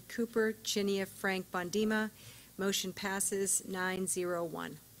 Kashani, Cooper, Chinia, Frank, Bondima. Motion passes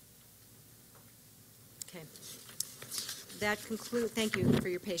 9-0-1. Okay. That concludes, thank you for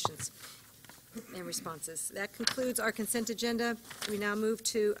your patience and responses. That concludes our consent agenda. We now move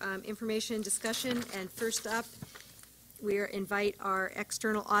to information discussion, and first up, we invite our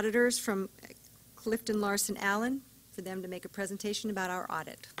external auditors from Clifton Larson Allen for them to make a presentation about our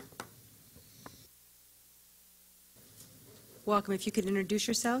audit. Welcome. If you could introduce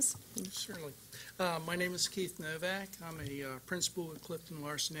yourselves. Certainly. My name is Keith Novak. I'm a principal at Clifton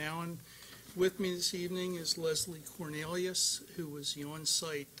Larson Allen. With me this evening is Leslie Cornelius, who was the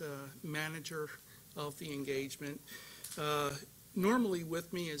on-site manager of the engagement. Normally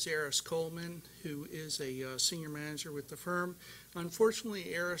with me is Eris Coleman, who is a senior manager with the firm.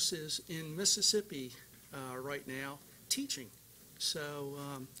 Unfortunately, Eris is in Mississippi right now teaching, so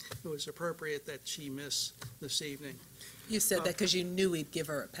it was appropriate that she miss this evening. You said that because you knew we'd give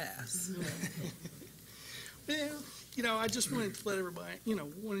her a pass. Well, I just wanted to let everybody,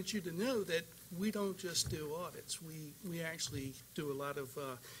 wanted you to know that we don't just do audits. We actually do a lot of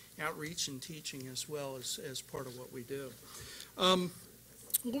outreach and teaching as well as part of what we do.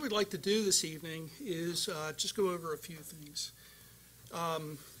 What we'd like to do this evening is just go over a few things.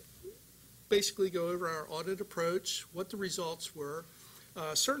 Basically go over our audit approach, what the results were,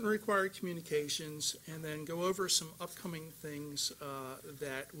 certain required communications, and then go over some upcoming things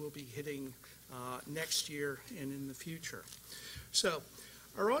that we'll be hitting next year and in the future. So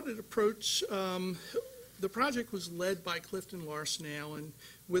our audit approach, the project was led by Clifton Larson Allen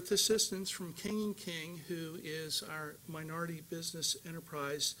with assistance from King & King, who is our minority business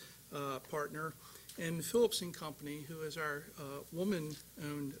enterprise partner, and Phillips & Company, who is our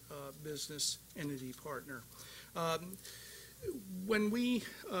woman-owned business entity partner. When we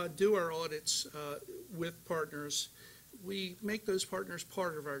do our audits with partners, we make those partners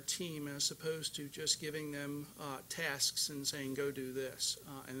part of our team as opposed to just giving them tasks and saying, go do this,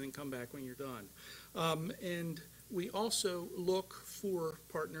 and then come back when you're done. And we also look for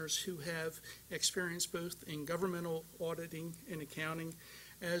partners who have experience both in governmental auditing and accounting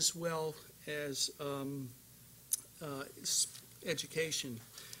as well as education.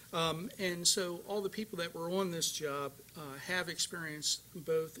 And so all the people that were on this job have experience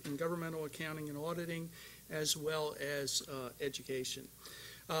both in governmental accounting and auditing as well as education.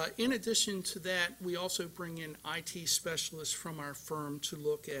 In addition to that, we also bring in IT specialists from our firm to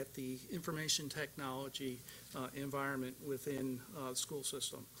look at the information technology environment within the school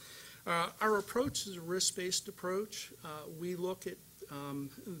system. Our approach is a risk-based approach. We look at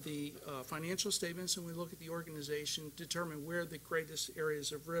the financial statements and we look at the organization, determine where the greatest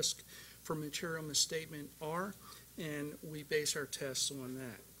areas of risk for material misstatement are, and we base our tests on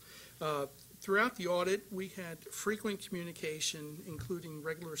that. Throughout the audit, we had frequent communication, including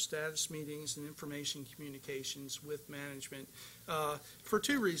regular status meetings and information communications with management for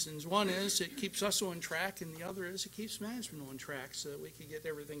two reasons. One is it keeps us on track, and the other is it keeps management on track so that we can get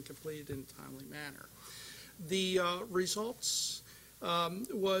everything completed in a timely manner. The results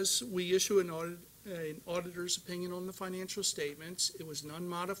was we issue an auditor's opinion on the financial statements. It was an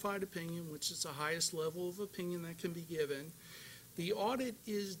unmodified opinion, which is the highest level of opinion that can be given. The audit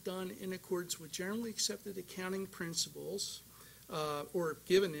is done in accordance with generally accepted accounting principles, or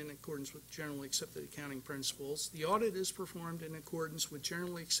given in accordance with generally accepted accounting principles. The audit is performed in accordance with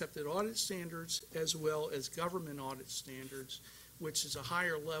generally accepted audit standards as well as government audit standards, which is a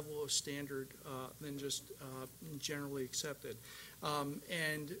higher level of standard than just generally accepted.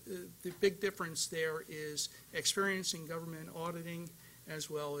 And the big difference there is experience in government auditing as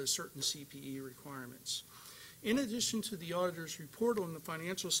well as certain CPE requirements. In addition to the auditor's report on the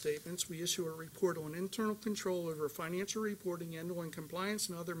financial statements, we issue a report on internal control over financial reporting and on compliance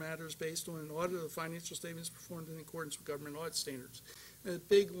and other matters based on an audit of the financial statements performed in accordance with government audit standards. A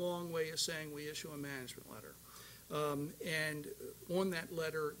big, long way of saying we issue a management letter. And on that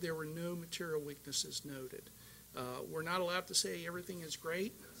letter, there were no material weaknesses noted. We're not allowed to say everything is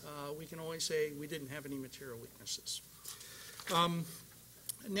great. We can only say we didn't have any material weaknesses.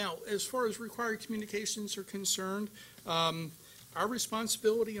 Now, as far as required communications are concerned, our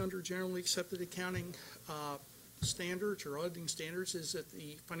responsibility under generally accepted accounting standards or auditing standards is that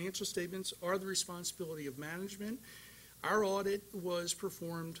the financial statements are the responsibility of management. Our audit was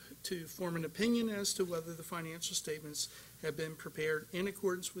performed to form an opinion as to whether the financial statements have been prepared in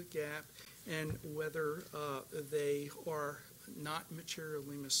accordance with GAAP and whether they are not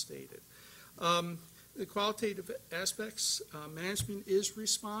materially misstated. The qualitative aspects, management is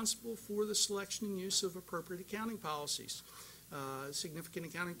responsible for the selection and use of appropriate accounting policies. Significant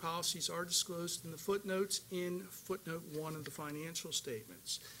accounting policies are disclosed in the footnotes in footnote 1 of the financial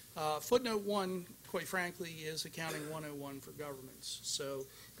statements. Footnote 1, quite frankly, is Accounting 101 for governments. So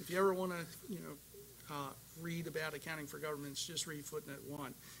if you ever want to, read about accounting for governments, just read footnote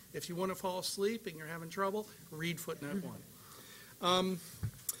 1. If you want to fall asleep and you're having trouble, read footnote 1.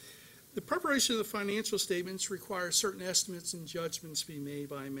 The preparation of the financial statements requires certain estimates and judgments be made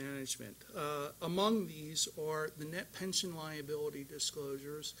by management. Among these are the net pension liability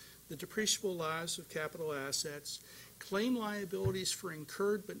disclosures, the depreciable lives of capital assets, claim liabilities for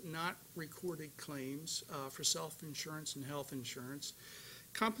incurred but not recorded claims for self-insurance and health insurance,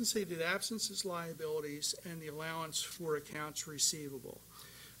 compensated absences liabilities, and the allowance for accounts receivable.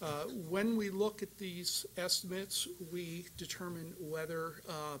 When we look at these estimates, we determine whether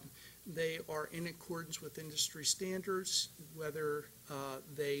they are in accordance with industry standards, whether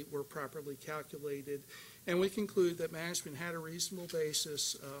they were properly calculated, and we conclude that management had a reasonable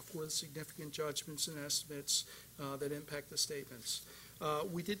basis for the significant judgments and estimates that impact the statements.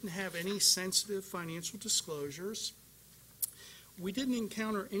 We didn't have any sensitive financial disclosures. We didn't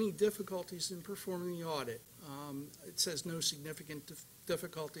encounter any difficulties in performing the audit. It says no significant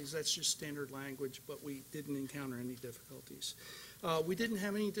difficulties. That's just standard language, but we didn't encounter any difficulties. We didn't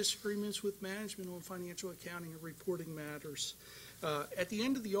have any disagreements with management on financial accounting or reporting matters. At the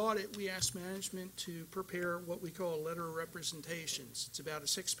end of the audit, we asked management to prepare what we call a letter of representations. It's about a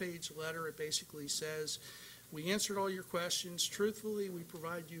 6-page letter. It basically says, we answered all your questions truthfully. We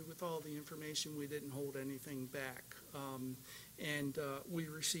provide you with all the information. We didn't hold anything back. And we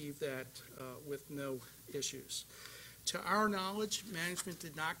received that with no issues. To our knowledge, management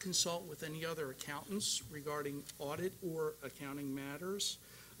did not consult with any other accountants regarding audit or accounting matters.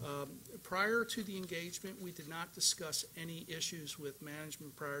 Prior to the engagement, we did not discuss any issues with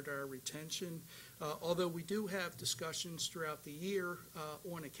management prior to our retention, although we do have discussions throughout the year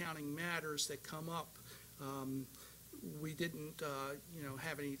on accounting matters that come up. We didn't,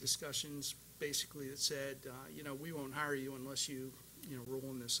 have any discussions basically that said, we won't hire you unless you, rule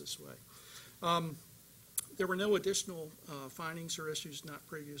on this way. There were no additional findings or issues not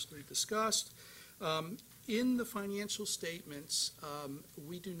previously discussed. In the financial statements,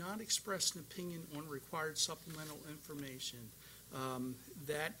 we do not express an opinion on required supplemental information.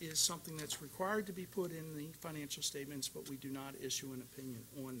 That is something that's required to be put in the financial statements, but we do not issue an opinion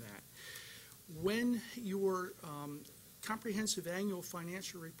on that. When your comprehensive annual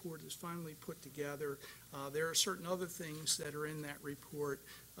financial report is finally put together, there are certain other things that are in that report,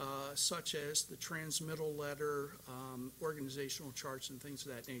 such as the transmittal letter, organizational charts, and things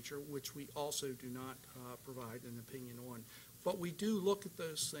of that nature, which we also do not provide an opinion on. But we do look at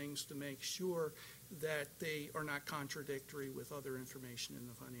those things to make sure that they are not contradictory with other information in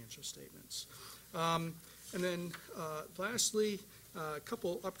the financial statements. And then lastly, a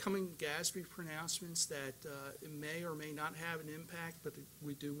couple upcoming GASB pronouncements that may or may not have an impact, but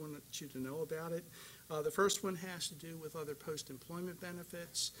we do want you to know about it. The first one has to do with other post-employment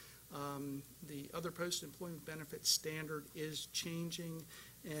benefits. The other post-employment benefit standard is changing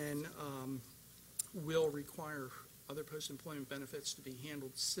and will require other post-employment benefits to be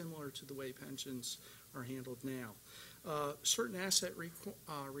handled similar to the way pensions are handled now. Certain asset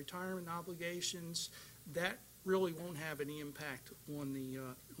retirement obligations, that really won't have any impact on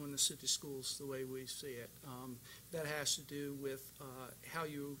the city schools the way we see it. That has to do with how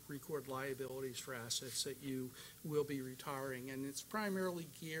you record liabilities for assets that you will be retiring, and it's primarily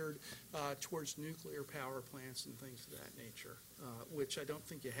geared towards nuclear power plants and things of that nature, which I don't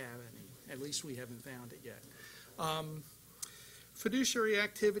think you have any. At least we haven't found it yet. Fiduciary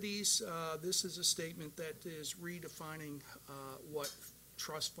activities, this is a statement that is redefining what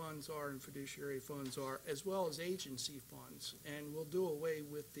trust funds are and fiduciary funds are, as well as agency funds. And we'll do away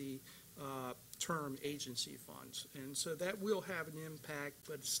with the term agency funds. And so that will have an impact,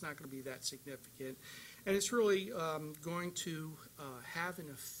 but it's not going to be that significant. And it's really going to have an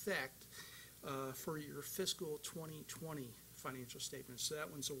effect for your fiscal 2020 financial statements. So that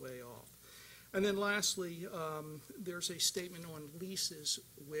one's a way off. And then lastly, there's a statement on leases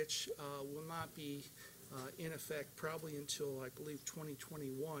which will not be in effect probably until, I believe,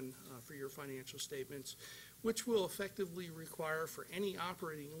 2021 for your financial statements, which will effectively require for any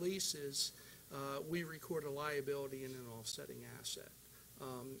operating leases, we record a liability and an offsetting asset.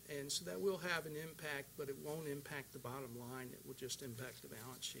 And so that will have an impact, but it won't impact the bottom line. It will just impact the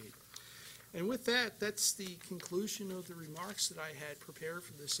balance sheet. And with that, that's the conclusion of the remarks that I had prepared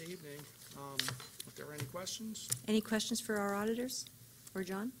for this evening. If there are any questions? Any questions for our auditors or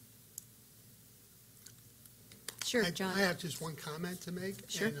John? Sure, John. I have just one comment to make.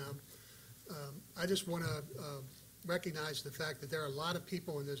 Sure. And I just want to recognize the fact that there are a lot of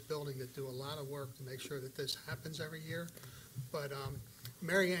people in this building that do a lot of work to make sure that this happens every year. But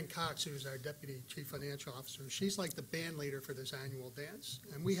Mary Ann Cox, who's our Deputy Chief Financial Officer, she's like the band leader for this annual dance.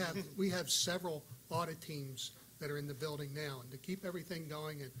 And we have several audit teams that are in the building now. And to keep everything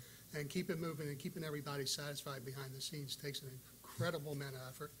going and keep it moving and keeping everybody satisfied behind the scenes takes an incredible amount of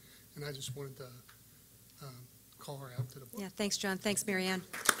effort. And I just wanted to call her out to the board. Yeah, thanks, John. Thanks, Mary Ann.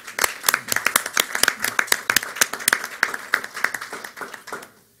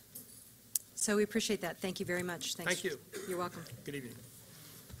 So we appreciate that. Thank you very much. Thanks. Thank you. You're welcome. Good evening.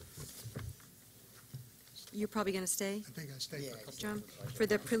 You're probably going to stay, I think I stayed for a couple John, for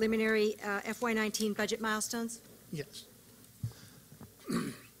the preliminary FY19 budget milestones? Yes.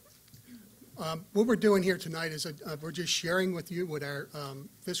 What we're doing here tonight is we're just sharing with you what our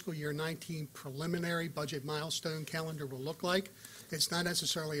fiscal year 19 preliminary budget milestone calendar will look like. It's not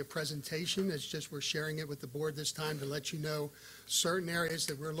necessarily a presentation. It's just we're sharing it with the board this time to let you know certain areas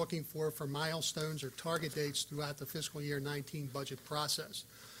that we're looking for milestones or target dates throughout the fiscal year 19 budget process.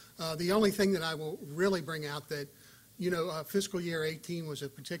 The only thing that I will really bring out that, fiscal year 18 was a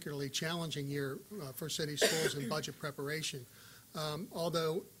particularly challenging year for city schools in budget preparation.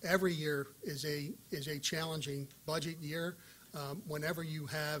 Although every year is a challenging budget year, whenever you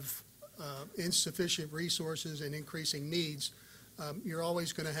have insufficient resources and increasing needs, you're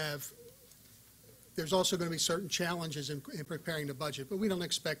always going to have, there's also going to be certain challenges in preparing the budget, but we don't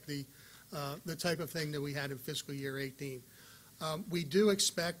expect the type of thing that we had in fiscal year 18. We do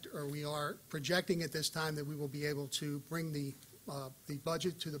expect, or we are projecting at this time, that we will be able to bring the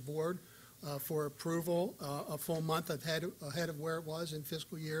budget to the board for approval a full month ahead of where it was in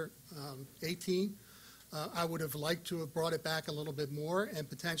fiscal year 18. I would have liked to have brought it back a little bit more, and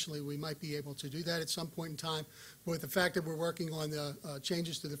potentially we might be able to do that at some point in time. But with the fact that we're working on the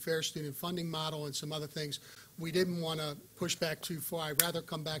changes to the Fair Student Funding Model and some other things, we didn't want to push back too far. I'd rather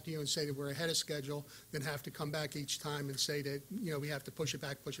come back to you and say that we're ahead of schedule than have to come back each time and say that, we have to push it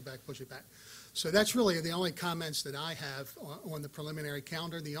back, push it back, push it back. So that's really the only comments that I have on the preliminary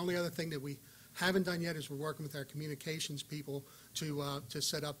calendar. The only other thing that we haven't done yet is we're working with our communications people to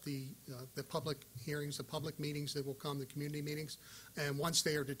set up the public hearings, the public meetings that will come, the community meetings. And once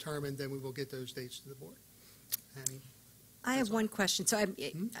they are determined, then we will get those dates to the board. And I have one question. So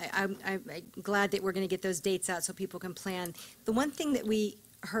I'm glad that we're going to get those dates out so people can plan. The one thing that we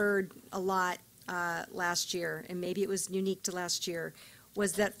heard a lot last year, and maybe it was unique to last year,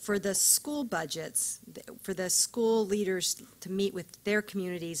 was that for the school budgets, for the school leaders to meet with their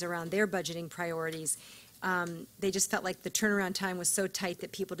communities around their budgeting priorities, they just felt like the turnaround time was so tight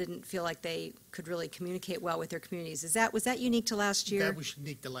that people didn't feel like they could really communicate well with their communities. Was that unique to last year? That was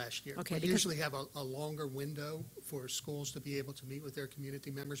unique to last year. Okay, we usually have a longer window for schools to be able to meet with their community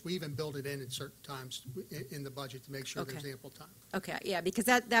members. We even build it in at certain times in the budget to make sure there's ample time. Okay, yeah, because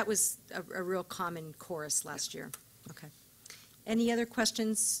that was a real common chorus last year. Okay. Any other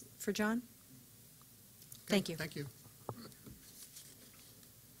questions for John? Okay, Thank you. Thank you.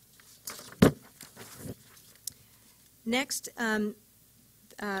 Next,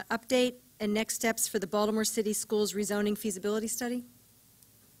 update and next steps for the Baltimore City Schools rezoning feasibility study.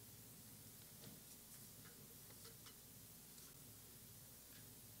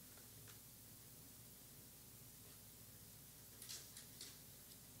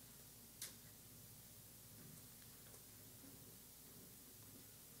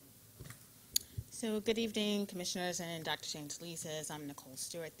 So good evening, Commissioners and Dr. Chantalisa. I'm Nicole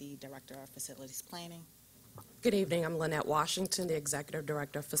Stewart, the Director of Facilities Planning. Good evening. I'm Lynette Washington, the Executive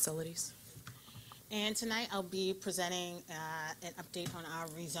Director of Facilities. And tonight I'll be presenting an update on our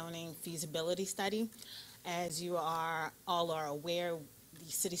rezoning feasibility study. As you all are aware,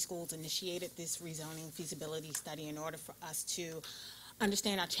 the city schools initiated this rezoning feasibility study in order for us to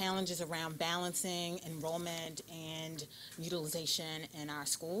understand our challenges around balancing enrollment and utilization in our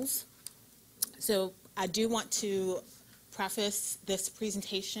schools. So I do want to preface this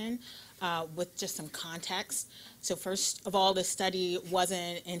presentation with just some context. So first of all, the study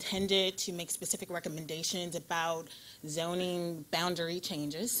wasn't intended to make specific recommendations about zoning boundary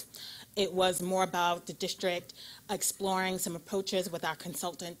changes. It was more about the district exploring some approaches with our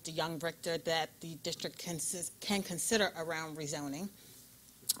consultant, DeYoung Richter, that the district can consider around rezoning.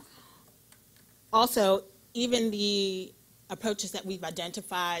 Also, even the approaches that we've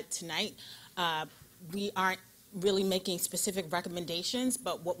identified tonight, we aren't really making specific recommendations,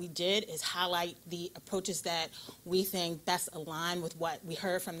 but what we did is highlight the approaches that we think best align with what we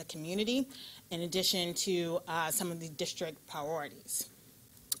heard from the community, in addition to some of the district priorities.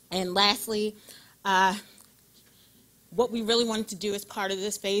 And lastly, what we really wanted to do as part of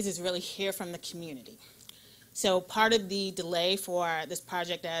this phase is really hear from the community. So part of the delay for this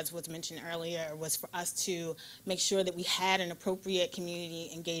project, as was mentioned earlier, was for us to make sure that we had an appropriate community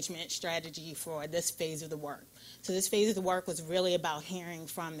engagement strategy for this phase of the work. So this phase of the work was really about hearing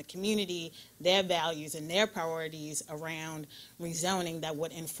from the community their values and their priorities around rezoning that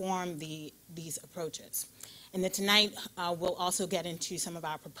would inform these approaches. And then tonight, we'll also get into some of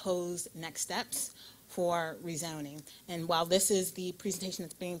our proposed next steps for rezoning. And while this is the presentation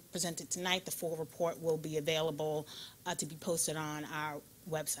that's being presented tonight, the full report will be available to be posted on our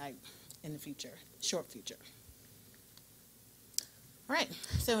website in the future, short future. All right,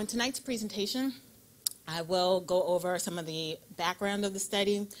 so in tonight's presentation, I will go over some of the background of the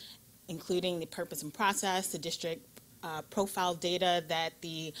study, including the purpose and process, the district profile data that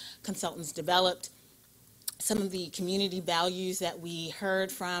the consultants developed, some of the community values that we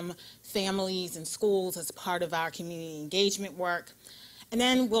heard from families and schools as part of our community engagement work. And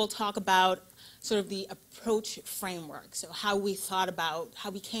then we'll talk about sort of the approach framework, so how we thought about, how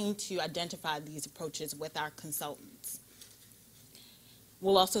we came to identify these approaches with our consultants.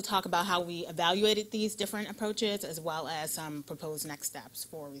 We'll also talk about how we evaluated these different approaches, as well as some proposed next steps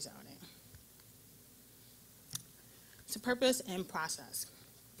for rezoning. So purpose and process.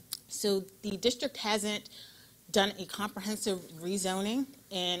 So the district hasn't done a comprehensive rezoning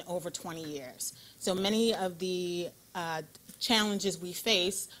in over 20 years. So many of the challenges we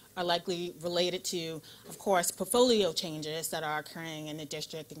face are likely related to, of course, portfolio changes that are occurring in the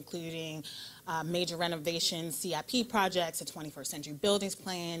district, including major renovations, CIP projects, a 21st century buildings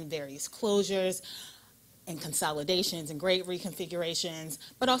plan, various closures and consolidations and grade reconfigurations,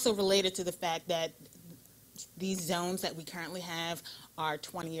 but also related to the fact that these zones that we currently have are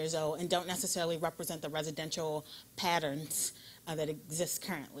 20 years old and don't necessarily represent the residential patterns that exist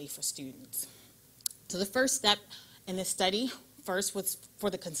currently for students. So the first step in this study first was for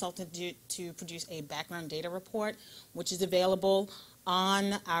the consultant to produce a background data report, which is available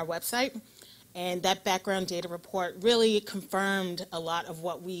on our website. And that background data report really confirmed a lot of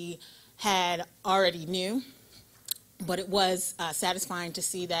what we had already knew, but it was satisfying to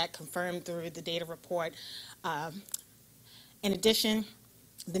see that confirmed through the data report. In addition,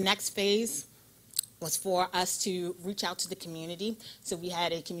 the next phase was for us to reach out to the community. So we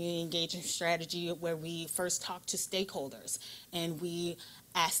had a community engagement strategy where we first talked to stakeholders and we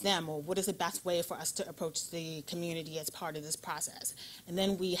asked them, well, what is the best way for us to approach the community as part of this process? And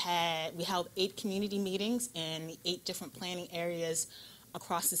then we held 8 community meetings in 8 different planning areas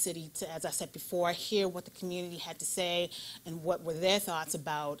across the city to, as I said before, hear what the community had to say and what were their thoughts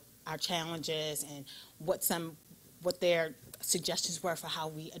about our challenges and what their suggestions were for how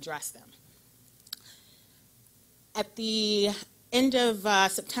we address them. At the end of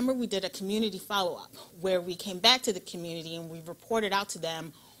September, we did a community follow-up where we came back to the community and we reported out to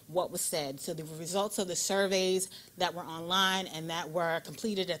them what was said. So the results of the surveys that were online and that were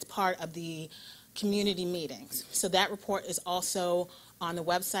completed as part of the community meetings. So that report is also on the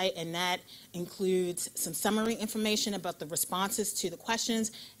website, and that includes some summary information about the responses to the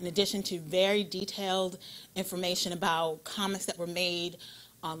questions, in addition to very detailed information about comments that were made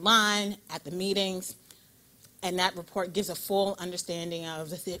online at the meetings. And that report gives a full understanding of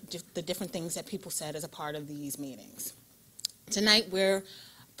the different things that people said as a part of these meetings. Tonight, we're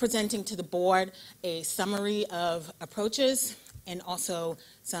presenting to the board a summary of approaches and also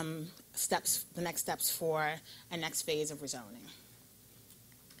some steps, the next steps for a next phase of rezoning.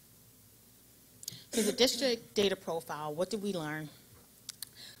 So the district data profile, what did we learn?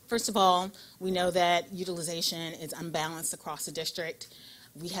 First of all, we know that utilization is unbalanced across the district.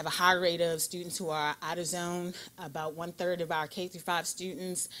 We have a high rate of students who are out of zone. About 1/3 of our K-5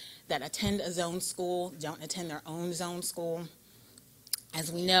 students that attend a zone school don't attend their own zone school.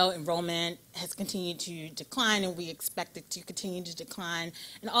 As we know, enrollment has continued to decline, and we expect it to continue to decline.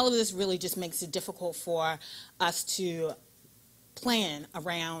 And all of this really just makes it difficult for us to plan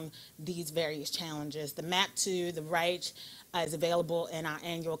around these various challenges. The map to the right is available in our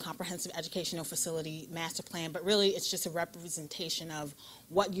annual comprehensive educational facility master plan, but really it's just a representation of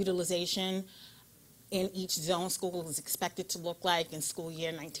what utilization in each zone school is expected to look like in school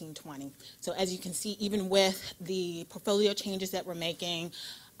year 1920. So as you can see, even with the portfolio changes that we're making,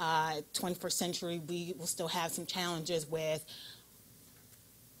 21st century, we will still have some challenges with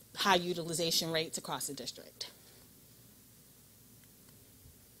high utilization rates across the district.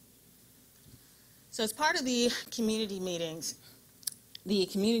 So as part of the community meetings, the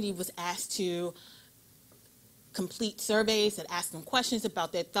community was asked to complete surveys that asked them questions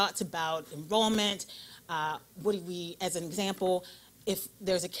about their thoughts about enrollment. What do we, as an example, if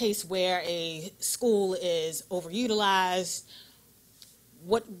there's a case where a school is overutilized,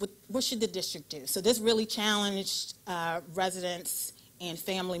 what should the district do? So this really challenged residents and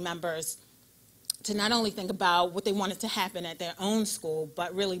family members to not only think about what they wanted to happen at their own school,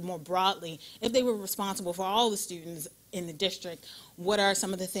 but really more broadly, if they were responsible for all the students in the district, what are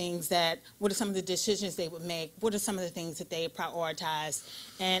some of the decisions they would make? What are some of the things that they prioritize?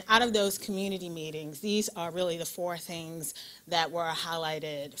 And out of those community meetings, these are really the 4 things that were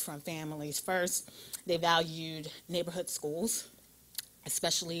highlighted from families. First, they valued neighborhood schools,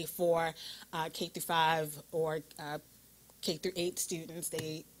 especially for K through 5 or K through 8 students.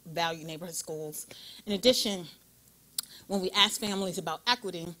 They value neighborhood schools. In addition, when we asked families about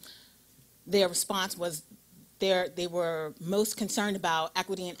equity, their response was they were most concerned about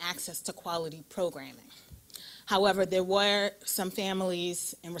equity and access to quality programming. However, there were some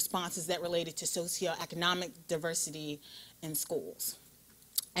families and responses that related to socioeconomic diversity in schools.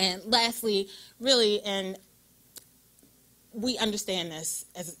 And lastly, really, and we understand this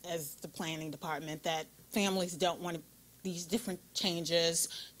as the planning department, that families don't want these different changes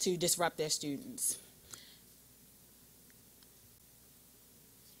to disrupt their students.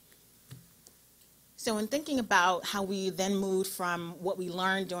 So in thinking about how we then moved from what we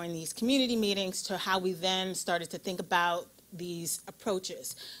learned during these community meetings to how we then started to think about these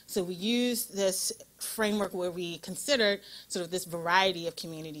approaches. So we used this framework where we considered sort of this variety of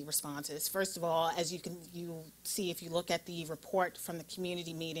community responses. First of all, as you see if you look at the report from the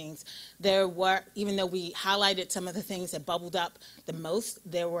community meetings, there were, even though we highlighted some of the things that bubbled up the most,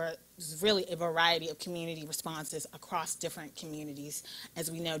 there were really a variety of community responses across different communities.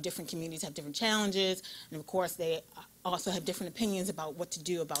 As we know, different communities have different challenges, and of course they also have different opinions about what to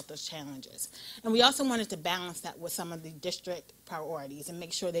do about those challenges. And we also wanted to balance that with some of the district priorities and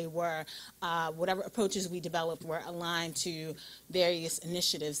make sure they were, whatever approaches we developed were aligned to various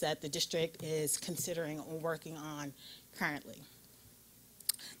initiatives that the district is considering or working on currently.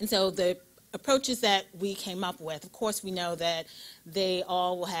 And so the approaches that we came up with, of course we know that they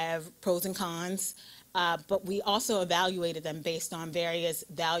all will have pros and cons, but we also evaluated them based on various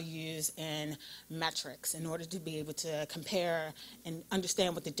values and metrics in order to be able to compare and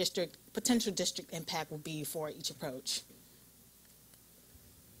understand what the potential district impact will be for each approach.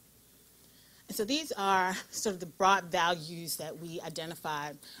 And so these are sort of the broad values that we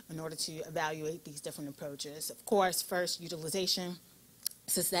identified in order to evaluate these different approaches. Of course, first, utilization.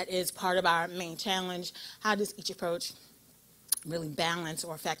 Since that is part of our main challenge, how does each approach really balance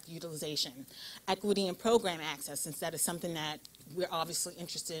or affect utilization? Equity and program access, since that is something that we're obviously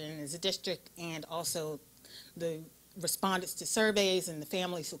interested in as a district, and also the respondents to surveys and the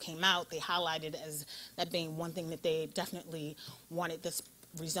families who came out, they highlighted as that being one thing that they definitely wanted this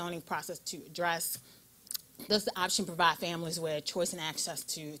rezoning process to address. Does the option provide families with choice and access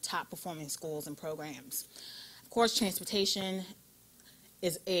to top performing schools and programs? Of course, transportation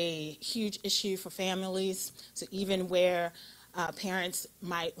is a huge issue for families. So even where parents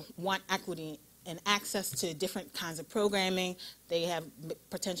might want equity and access to different kinds of programming, they have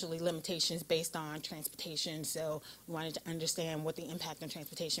potentially limitations based on transportation. So we wanted to understand what the impact on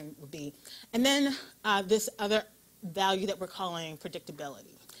transportation would be. And then this other value that we're calling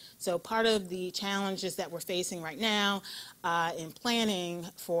predictability. So part of the challenges that we're facing right now in planning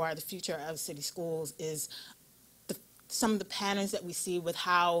for the future of city schools is some of the patterns that we see with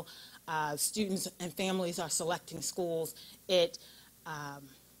how students and families are selecting schools. It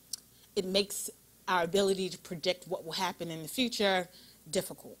makes our ability to predict what will happen in the future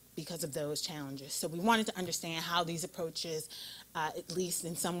difficult because of those challenges. So we wanted to understand how these approaches, at least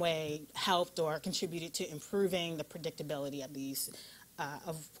in some way, helped or contributed to improving the predictability of these,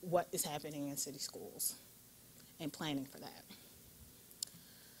 of what is happening in city schools and planning for that.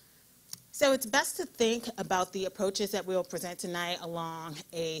 So it's best to think about the approaches that we'll present tonight along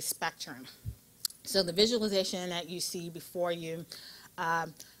a spectrum. So the visualization that you see before you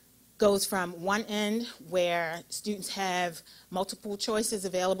goes from one end where students have multiple choices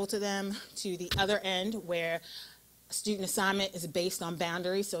available to them to the other end where student assignment is based on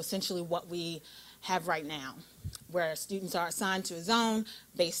boundaries, so essentially what we have right now, where students are assigned to a zone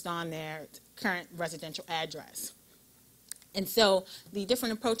based on their current residential address. And so the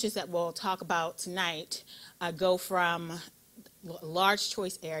different approaches that we'll talk about tonight go from a large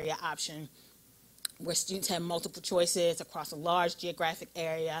choice area option, where students have multiple choices across a large geographic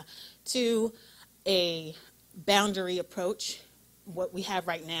area, to a boundary approach, what we have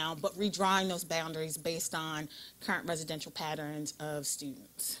right now, but redrawing those boundaries based on current residential patterns of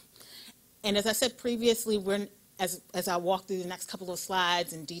students. And as I said previously, as I walk through the next couple of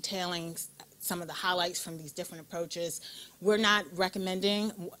slides and detailing some of the highlights from these different approaches, we're not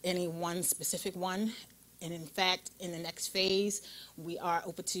recommending any one specific one. And in fact, in the next phase, we are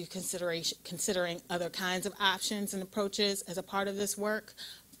open to considering other kinds of options and approaches as a part of this work.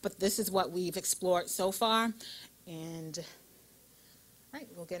 But this is what we've explored so far. And right,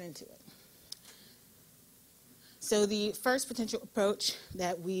 we'll get into it. So the first potential approach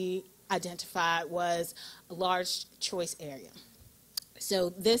that we identified was a large choice area.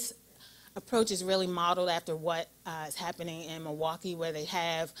 So this approach is really modeled after what is happening in Milwaukee, where they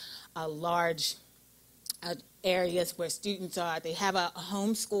have a large areas where students they have a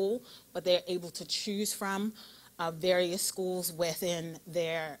home school, but they're able to choose from various schools within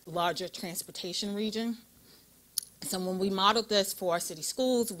their larger transportation region. So when we modeled this for city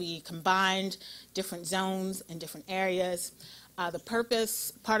schools, we combined different zones and different areas. The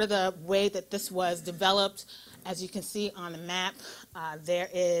purpose, part of the way that this was developed, as you can see on the map, there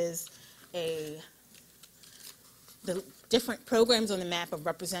is the different programs on the map are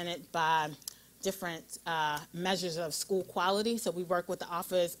represented by different measures of school quality. So we work with the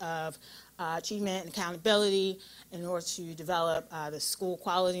Office of Achievement and Accountability in order to develop the school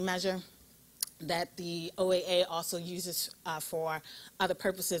quality measure that the OAA also uses for other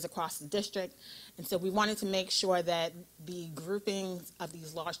purposes across the district. And so we wanted to make sure that the groupings of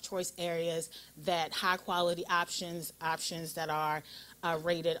these large choice areas, that high quality options that are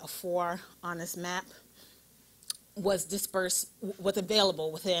rated a 4 on this map, was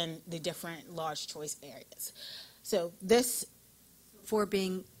available within the different large choice areas. So this 4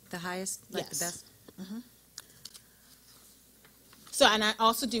 being the highest, like yes. the best? Mm-hmm. So, and I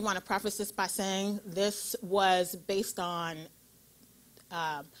also do want to preface this by saying this was based on,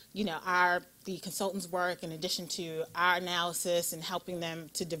 the consultants' work in addition to our analysis and helping them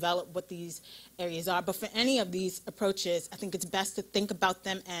to develop what these areas are. But for any of these approaches, I think it's best to think about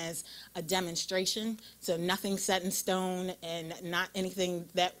them as a demonstration. So nothing set in stone and not anything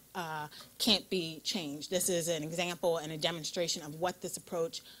that can't be changed. This is an example and a demonstration of what this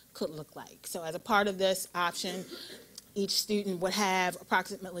approach could look like. So as a part of this option, each student would have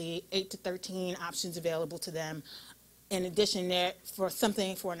approximately 8 to 13 options available to them. In addition, for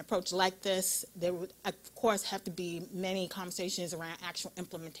an approach like this, there would, of course, have to be many conversations around actual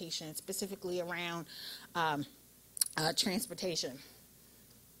implementation, specifically around transportation.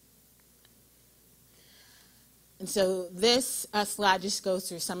 And so this slide just goes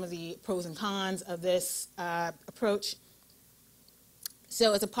through some of the pros and cons of this approach.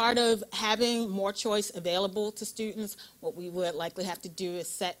 So as a part of having more choice available to students, what we would likely have to do is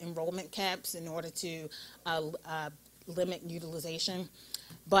set enrollment caps in order to limit utilization.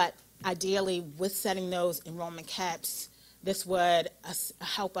 But ideally, with setting those enrollment caps, this would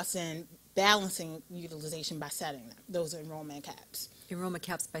help us in balancing utilization by setting those enrollment caps. Enrollment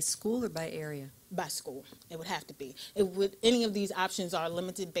caps by school or by area? By school, it would have to be. Any of these options are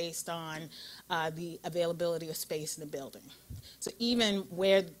limited based on the availability of space in the building. So even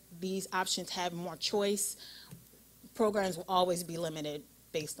where these options have more choice, programs will always be limited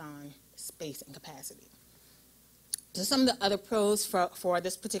based on space and capacity. So some of the other pros for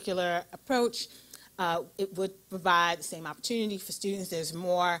this particular approach, it would provide the same opportunity for students. There's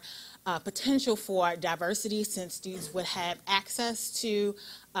more potential for diversity since students would have access to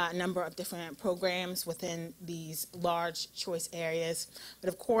a number of different programs within these large choice areas. But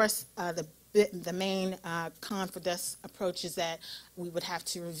of course, the main con for this approach is that we would have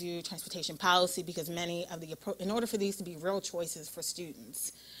to review transportation policy because in order for these to be real choices for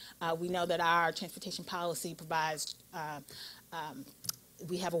students, we know that our transportation policy provides,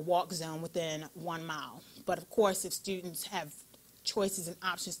 we have a walk zone within 1 mile. But of course, if students have choices and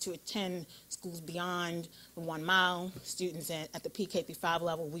options to attend schools beyond the 1 mile, students at the PK through 5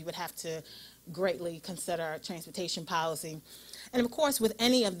 level, we would have to greatly consider transportation policy. And of course, with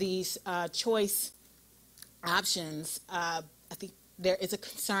any of these choice options, I think there is a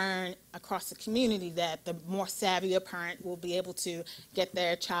concern across the community that the more savvy a parent will be able to get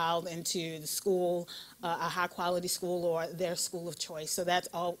their child into the school, a high-quality school or their school of choice. So that's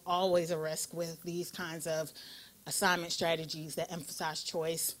always a risk with these kinds of assignment strategies that emphasize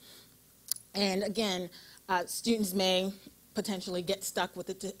choice. And again, students may potentially get stuck with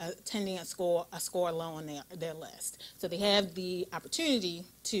attending a score low on their list. So they have the opportunity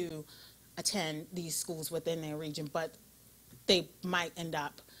to attend these schools within their region, but they might end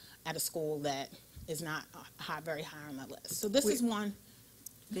up at a school that is not very high on the list. So this is one.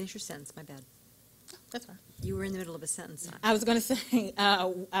 Finish your sentence, my bad. That's fine. You were in the middle of a sentence. I was going to say,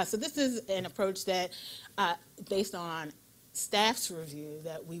 so this is an approach that, based on staff's review,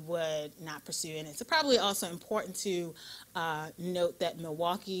 that we would not pursue. And it's probably also important to note that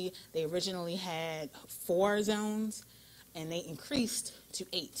Milwaukee, they originally had 4 zones, and they increased to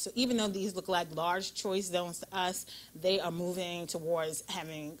 8. So even though these look like large choice zones to us, they are moving towards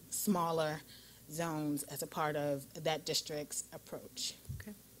having smaller zones as a part of that district's approach.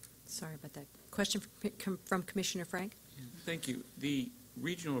 Okay. Sorry about that. Question from Commissioner Frank? Thank you. The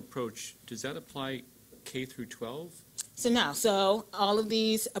regional approach, does that apply K through 12? So no, so all of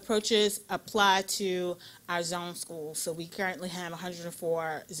these approaches apply to our zone schools. So we currently have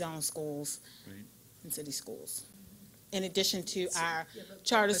 104 zone schools and city schools, in addition to our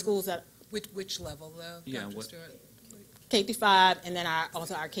charter schools that. Which level though? Yeah, Dr. what? Stewart? K through 5, and then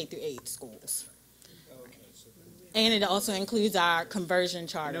also our K through 8 schools. And it also includes our conversion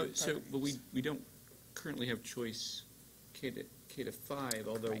charter. No, so, but we don't currently have choice K to 5,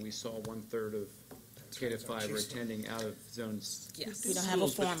 although we saw 1/3 of K to 5 are attending out of zones. Yes. We don't have a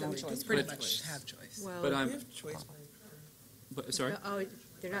formal choice. Pretty much have choice. Well, But sorry? Oh,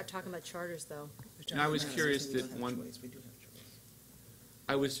 they're not talking about charters, though. And I was curious that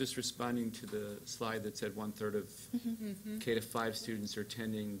I was just responding to the slide that said 1/3 of K to 5 students are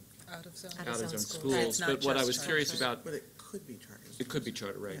attending out of zone schools. But what I was curious about. But it could be charters. It could be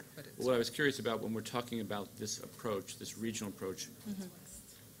charter, right. Yeah, But what I was curious about when we're talking about this approach, this regional approach,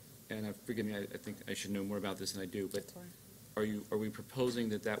 and forgive me, I think I should know more about this than I do, but are we proposing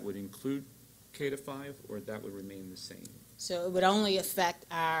that would include K to 5, or that would remain the same? So it would only affect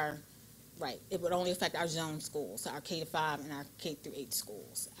it would only affect our zone schools, our K to 5 and our K through 8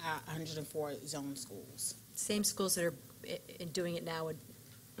 schools, our 104 zone schools. Same schools that are doing it now would.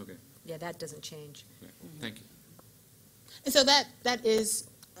 Okay. Yeah, that doesn't change. Okay. Thank you. And so that is,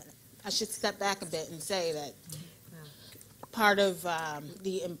 I should step back a bit and say that part of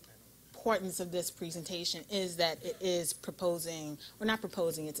the importance of this presentation is that it is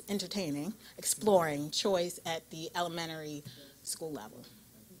it's entertaining, exploring choice at the elementary school level.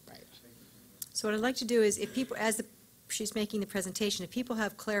 Right. So what I'd like to do is, if people, she's making the presentation, if people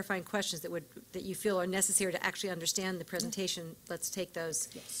have clarifying questions that you feel are necessary to actually understand the presentation, let's take those.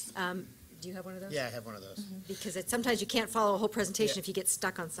 Yes. Do you have one of those? Yeah, I have one of those. Because sometimes you can't follow a whole presentation if you get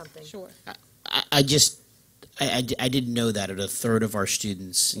stuck on something. Sure. I didn't know that 1/3 of our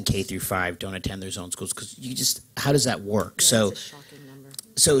students in K through 5 don't attend their zone schools, because how does that work? Yeah, So, that's a shocking number.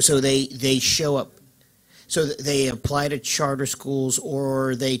 so they show up, so they apply to charter schools,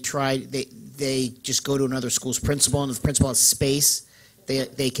 or they just go to another school's principal, and if the principal has space,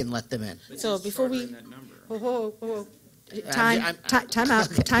 they can let them in. So before we, Whoa. Time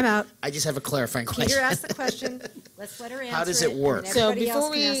out. I just have a clarifying question. Peter asked the question. Let's let her answer. How does it work? and So everybody else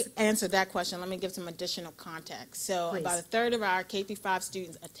before can we ask- answer that question, let me give some additional context. So Please. about 1/3 of our K through 5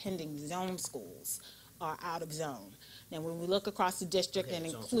 students attending zone schools are out of zone. Now, when we look across the district and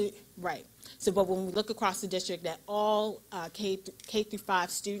include, right. So, but when we look across the district, that all K through 5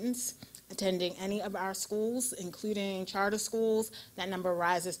 students attending any of our schools, including charter schools, that number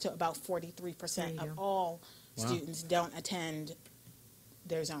rises to about 43% of all students don't attend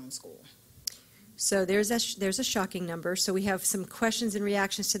their zone school. So there's a shocking number. So we have some questions and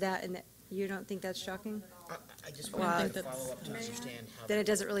reactions to that, and you don't think that's shocking? I just Well, wanted to follow up to understand how. Then it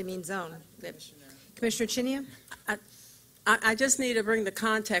doesn't really mean zone. Commissioner Chinia? I just need to bring the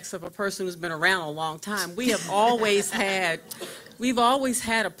context of a person who's been around a long time. We've always had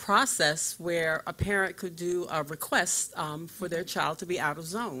a process where a parent could do a request for their child to be out of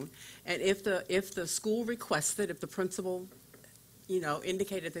zone. And if the school requested, if the principal,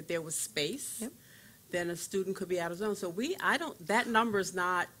 indicated that there was space, then a student could be out of zone. So that number is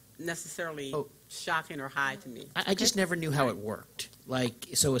not necessarily shocking or high to me. I just never knew how it worked.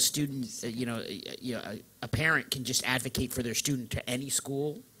 So a student, a parent can just advocate for their student to any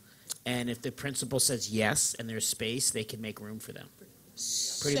school, and if the principal says yes and there's space, they can make room for them.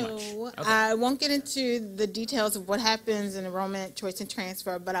 Pretty much. So Okay. I won't get into the details of what happens in enrollment, choice, and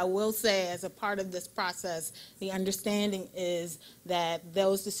transfer, but I will say as a part of this process, the understanding is that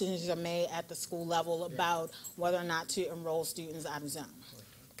those decisions are made at the school level about whether or not to enroll students out of zone.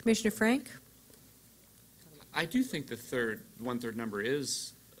 Commissioner Frank? I do think the one-third number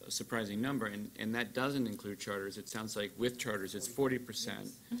is a surprising number, and that doesn't include charters. It sounds like with charters, it's 40%.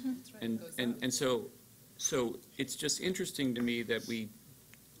 And so it's just interesting to me that we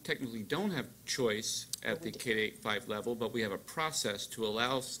technically don't have choice at the K-5 level, but we have a process to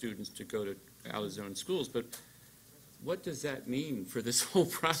allow students to go to out-of-zone schools. But what does that mean for this whole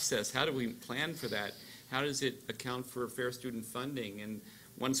process? How do we plan for that? How does it account for fair student funding and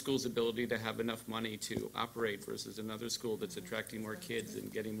one school's ability to have enough money to operate versus another school that's attracting more kids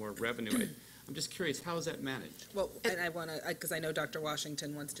and getting more revenue? I'm just curious, how is that managed? Well, and I want to, because I know Dr.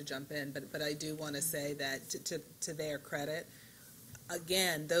 Washington wants to jump in, but I do want to say that to their credit,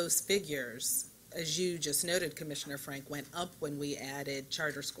 again, those figures, as you just noted, Commissioner Frank, went up when we added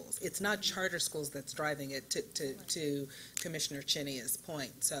charter schools. It's not charter schools that's driving it, to Commissioner Chinia's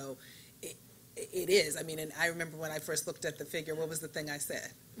point. So it is. I mean, and I remember when I first looked at the figure, what was the thing I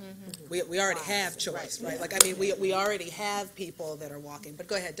said? We already have choice, right? Like, I mean, we already have people that are walking. But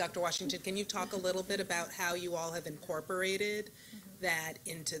go ahead, Dr. Washington, can you talk a little bit about how you all have incorporated that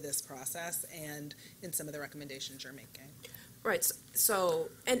into this process and in some of the recommendations you're making? Right, so,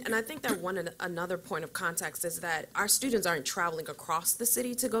 and I think that another point of context is that our students aren't traveling across the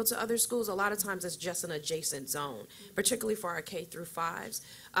city to go to other schools. A lot of times it's just an adjacent zone, particularly for our K through 5s.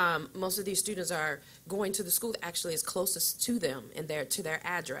 Most of these students are going to the school that actually is closest to them and to their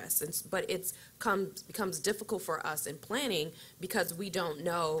address. But it becomes difficult for us in planning because we don't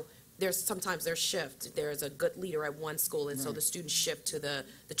know. Sometimes there's shift. There's a good leader at one school, and so the students shift to the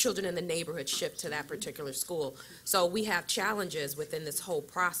children in the neighborhood shift to that particular school. So we have challenges within this whole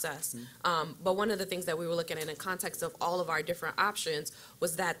process. But one of the things that we were looking at in the context of all of our different options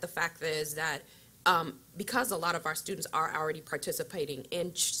was that the fact is that because a lot of our students are already participating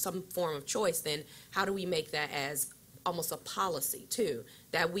in some form of choice, then how do we make that as almost a policy too,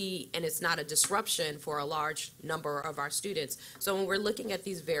 and it's not a disruption for a large number of our students. So when we're looking at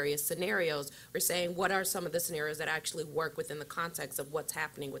these various scenarios, we're saying what are some of the scenarios that actually work within the context of what's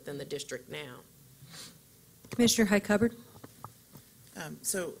happening within the district now? Commissioner Highcupboard?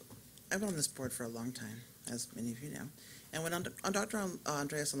 So I've been on this board for a long time, as many of you know. And when Dr.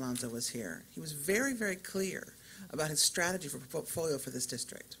 Andreas Alonso was here, he was very, very clear about his strategy for portfolio for this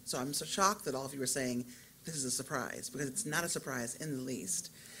district. So I'm so shocked that all of you were saying this is a surprise, because it's not a surprise in the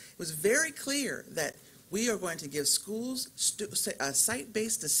least. It was very clear that we are going to give schools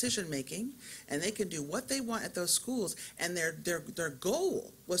site-based decision-making, and they can do what they want at those schools, and their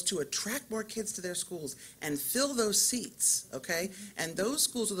goal was to attract more kids to their schools and fill those seats, okay? And those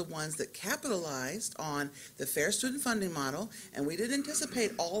schools are the ones that capitalized on the fair student funding model, and we didn't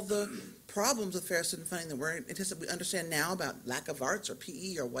anticipate all the problems with fair student funding that we understand now about lack of arts or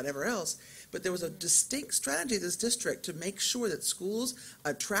PE or whatever else. But there was a distinct strategy of this district to make sure that schools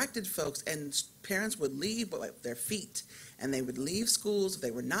attracted folks and parents would leave with their feet, and they would leave schools if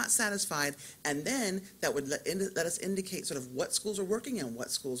they were not satisfied, and then that would let us indicate sort of what schools were working and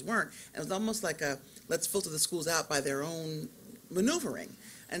what schools weren't. And it was almost like let's filter the schools out by their own maneuvering.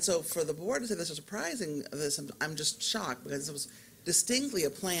 And so for the board to say this was surprising, I'm just shocked, because it was distinctly a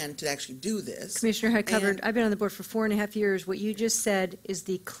plan to actually do this. Commissioner Highcupboard, And- I've been on the board for 4.5 years. What you just said is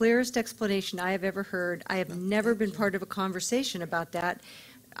the clearest explanation I have ever heard. I have never been part of a conversation about that.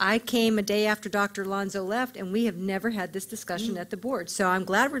 I came a day after Dr. Alonso left, and we have never had this discussion at the board. So I'm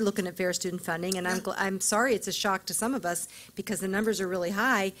glad we're looking at fair student funding, and I'm sorry it's a shock to some of us because the numbers are really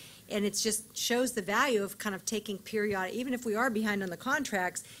high, and it just shows the value of kind of taking periodic, even if we are behind on the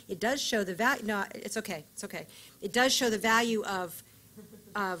contracts, it does show the value, no, it's okay. It does show the value of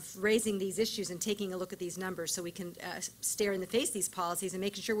raising these issues and taking a look at these numbers so we can stare in the face these policies and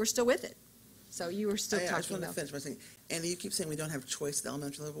making sure we're still with it. So you were still I just talking want to about. finish by saying, Andy, you keep saying we don't have choice at the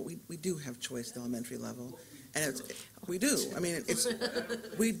elementary level. We do have choice at the elementary level. And we do. I mean,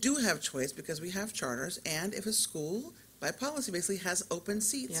 we do have choice because we have charters, and if a school, by policy, basically has open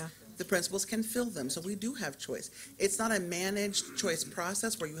seats, the principals can fill them. So we do have choice. It's not a managed choice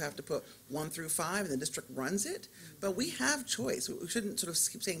process where you have to put 1 through 5 and the district runs it, but we have choice. We shouldn't sort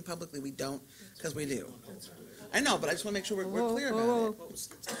of keep saying publicly we don't, because we do. I know, but I just want to make sure we're clear about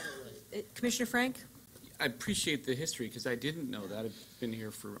it. Commissioner Frank? I appreciate the history, because I didn't know that. I've been here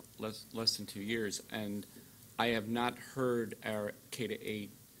for less than 2 years, and I have not heard our K-8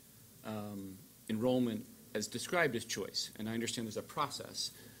 enrollment as described as choice, and I understand there's a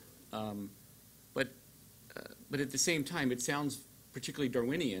process. But at the same time, it sounds particularly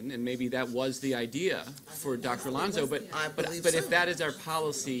Darwinian, and maybe that was the idea for Dr. Alonso, but believe but so. if that is our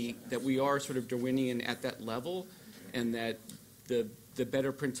policy, that we are sort of Darwinian at that level, and that the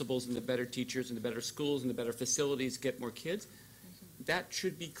better principals and the better teachers and the better schools and the better facilities get more kids, that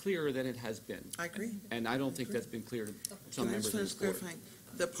should be clearer than it has been. I agree. And I don't think that's been clear to some Can I members just of this finish board. clarifying?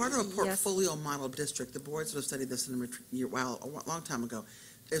 The part of a portfolio model district, the board sort of studied this in a long time ago,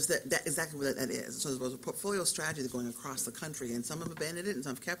 is that exactly what that is. So there was a portfolio strategy that's going across the country, and some have abandoned it and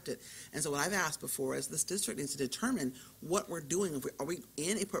some have kept it. And so what I've asked before is this district needs to determine what we're doing. Are we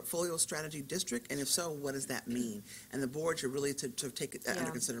in a portfolio strategy district? And if so, what does that mean? And the board should really to take that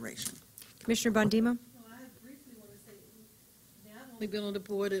under consideration. Commissioner Bondima? Only been on the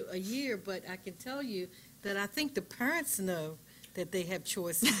board a year, but I can tell you that I think the parents know that they have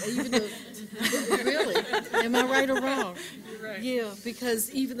choices, even though, really, am I right or wrong? Right. Yeah, because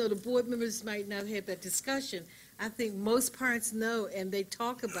even though the board members might not have that discussion, I think most parents know, and they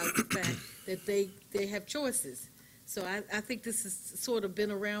talk about the fact that they have choices. So I think this has sort of been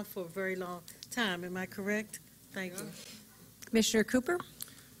around for a very long time. Am I correct? Thank you. Commissioner Cooper?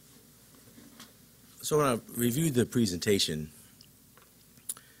 So when I reviewed the presentation,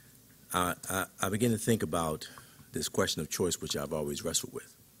 I began to think about this question of choice, which I've always wrestled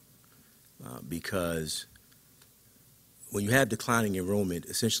with. Because when you have declining enrollment,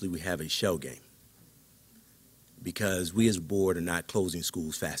 essentially we have a shell game. Because we as a board are not closing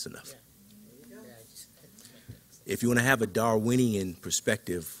schools fast enough. If you want to have a Darwinian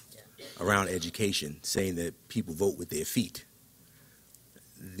perspective around education, saying that people vote with their feet,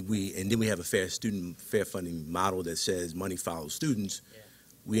 and then we have a fair funding model that says money follows students,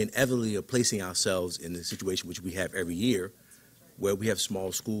 we inevitably are placing ourselves in the situation which we have every year, where we have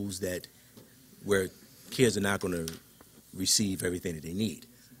small schools where kids are not going to receive everything that they need.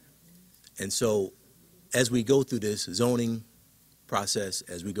 And so as we go through this zoning process,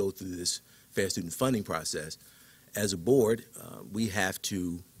 as we go through this fair student funding process, as a board, we have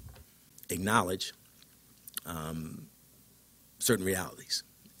to acknowledge certain realities.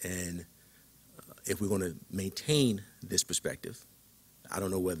 And if we're going to maintain this perspective, I don't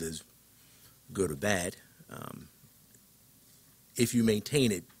know whether it's good or bad. If you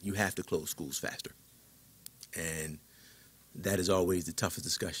maintain it, you have to close schools faster. And that is always the toughest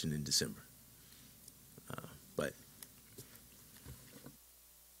discussion in December. But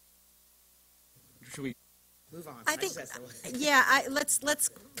should we move on? I think, let's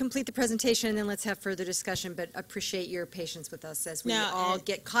complete the presentation and then let's have further discussion, but appreciate your patience with us as we Now, all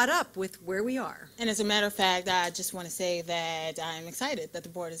get caught up with where we are. And as a matter of fact, I just want to say that I'm excited that the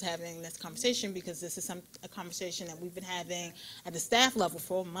board is having this conversation, because this is a conversation that we've been having at the staff level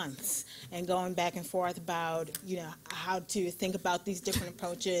for months, and going back and forth about, how to think about these different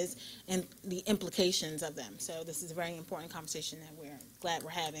approaches and the implications of them. So this is a very important conversation that we're glad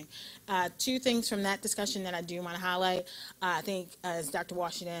we're having. Two things from that discussion that I do want to highlight. I think, as Dr.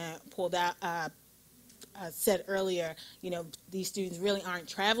 Washington said earlier, these students really aren't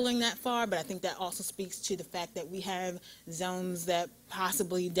traveling that far, but I think that also speaks to the fact that we have zones that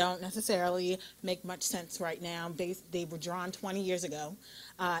possibly don't necessarily make much sense right now. They were drawn 20 years ago.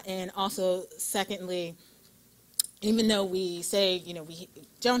 And also, secondly, even though we say, we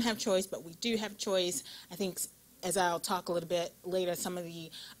don't have choice, but we do have choice, I think, as I'll talk a little bit later, some of the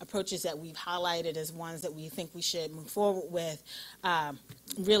approaches that we've highlighted as ones that we think we should move forward with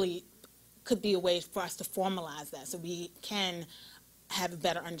really could be a way for us to formalize that, so we can have a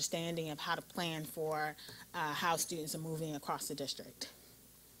better understanding of how to plan for how students are moving across the district.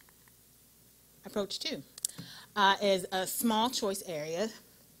 Approach 2 is a small choice area.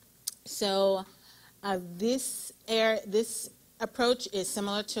 So this approach is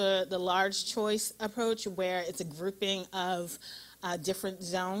similar to the large choice approach, where it's a grouping of different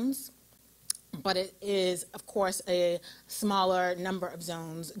zones, but it is, of course, a smaller number of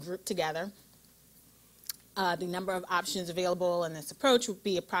zones grouped together. The number of options available in this approach would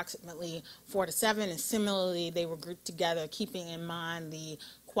be approximately 4 to 7, and similarly, they were grouped together, keeping in mind the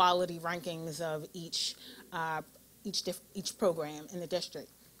quality rankings of each program in the district.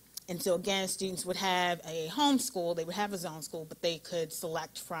 And so again, students would have a home school, they would have a zone school, but they could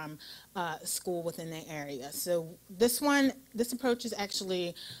select from a school within their area. So this approach is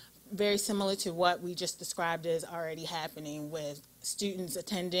actually very similar to what we just described as already happening with students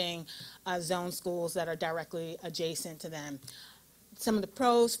attending zone schools that are directly adjacent to them. Some of the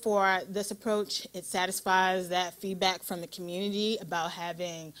pros for this approach: it satisfies that feedback from the community about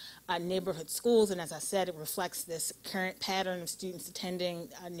having neighborhood schools, and as I said, it reflects this current pattern of students attending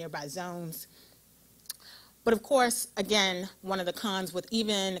nearby zones. But of course, again, one of the cons with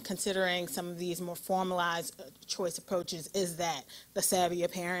even considering some of these more formalized choice approaches is that the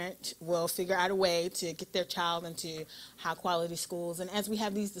savvier parent will figure out a way to get their child into high-quality schools. And as we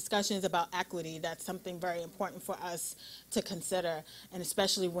have these discussions about equity, that's something very important for us to consider, and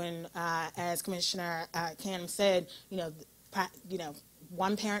especially when, as Commissioner Canham said,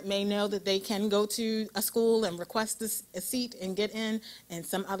 one parent may know that they can go to a school and request a seat and get in, and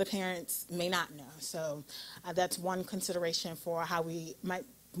some other parents may not know. So that's one consideration for how we might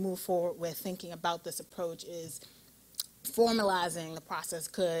move forward with thinking about this approach, is formalizing the process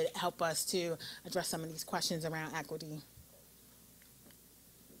could help us to address some of these questions around equity.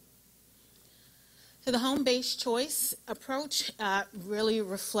 So the home-based choice approach really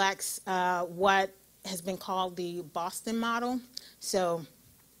reflects what has been called the Boston model. So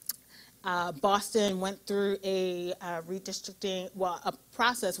Boston went through a redistricting, a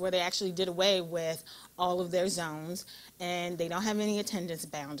process where they actually did away with all of their zones, and they don't have any attendance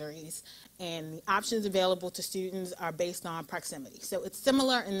boundaries, and the options available to students are based on proximity. So it's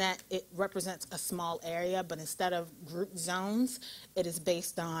similar in that it represents a small area, but instead of group zones, it is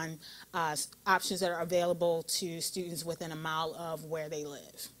based on options that are available to students within a mile of where they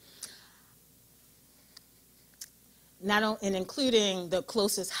live. And including the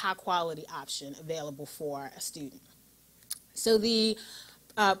closest high-quality option available for a student. So the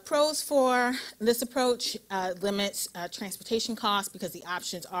pros for this approach limits transportation costs because the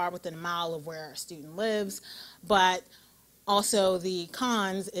options are within a mile of where a student lives, but also the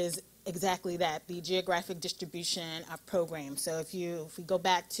cons is exactly that, the geographic distribution of programs. So if we go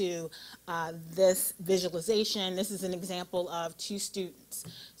back to this visualization, this is an example of two students.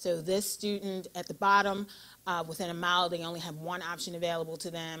 So this student at the bottom, within a mile, they only have one option available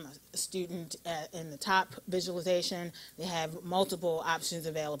to them. A student in the top visualization, they have multiple options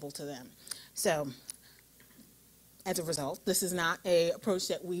available to them. So as a result, this is not an approach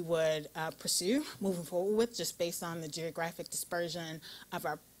that we would pursue moving forward with, just based on the geographic dispersion of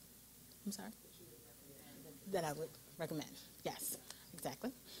our, I'm sorry? That I would recommend. Yes,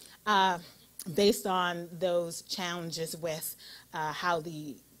 exactly. Based on those challenges with how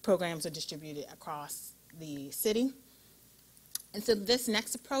the programs are distributed across the city. And so this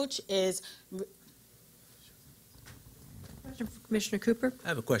next approach is... Question for Commissioner Cooper? I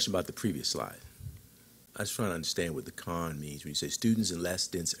have a question about the previous slide. I was trying to understand what the con means when you say students in less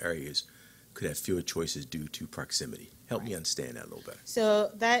dense areas could have fewer choices due to proximity. Help me understand that a little better.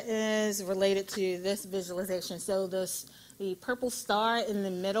 So that is related to this visualization. So the purple star in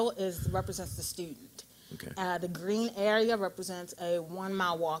the middle represents the student. Okay. The green area represents a 1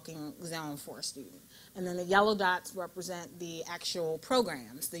 mile walking zone for a student. And then the yellow dots represent the actual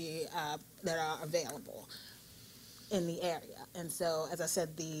programs that are available in the area. And so, as I said,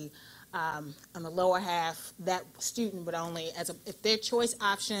 on the lower half, that student would only, if their choice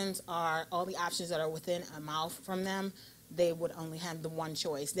options are all the options that are within a mile from them, they would only have the one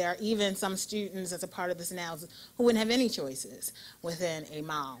choice. There are even some students, as a part of this analysis, who wouldn't have any choices within a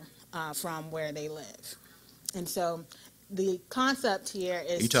mile from where they live. And so the concept here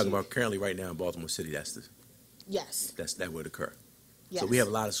is... You're talking about currently right now in Baltimore City, Yes. That would occur. Yes. So we have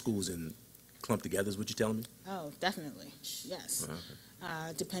a lot of schools clumped together, is what you're telling me? Oh, definitely, yes. Oh,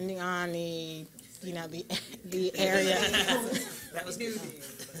 okay. Depending on the area. That was good.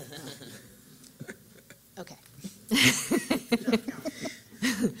 Okay.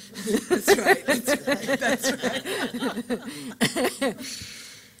 That's right. That's right.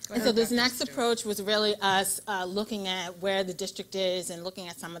 And so this next approach was really us looking at where the district is and looking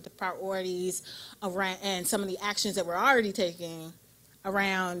at some of the priorities around and some of the actions that we're already taking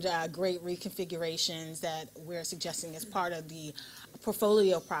around great reconfigurations that we're suggesting as part of the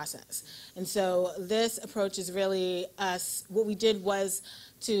portfolio process. And so this approach is really us, what we did was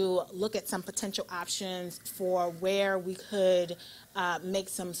to look at some potential options for where we could make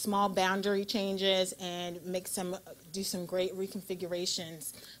some small boundary changes and do some great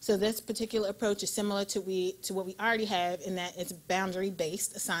reconfigurations. So this particular approach is similar to what we already have, in that it's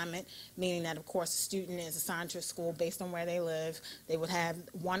boundary-based assignment, meaning that, of course, a student is assigned to a school based on where they live. They would have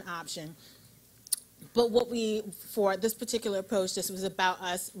one option. But for this particular approach, this was about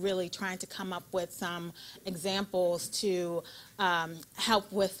us really trying to come up with some examples to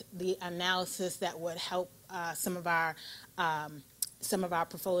help with the analysis that would help some of our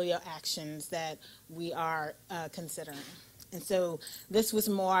portfolio actions that we are considering. And so this was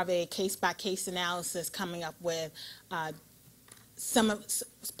more of a case-by-case analysis, coming up with some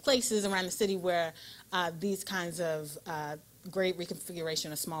places around the city where these kinds of great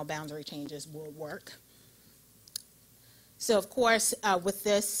reconfiguration of small boundary changes will work. So of course, with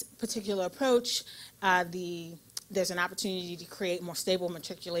this particular approach, there's an opportunity to create more stable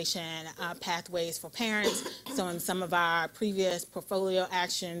matriculation pathways for parents. So in some of our previous portfolio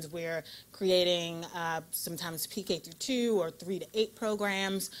actions, we're creating sometimes PK through 2 or 3 to 8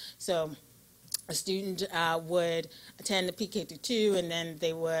 programs. So a student would attend the PK through 2, and then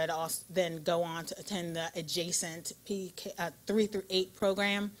they would also then go on to attend the adjacent PK 3 through 8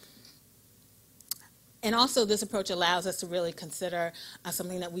 program. And also this approach allows us to really consider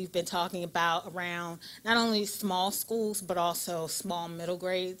something that we've been talking about around not only small schools, but also small middle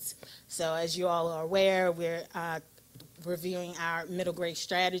grades. So as you all are aware, we're reviewing our middle grade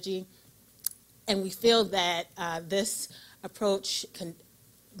strategy. And we feel that this approach,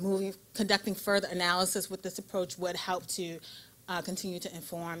 conducting further analysis with this approach would help to continue to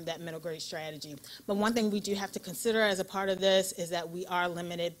inform that middle grade strategy. But one thing we do have to consider as a part of this is that we are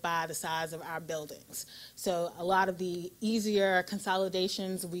limited by the size of our buildings. So a lot of the easier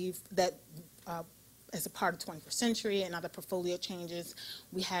consolidations as a part of 21st Century and other portfolio changes,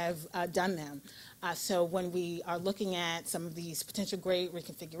 we have done them. So when we are looking at some of these potential grade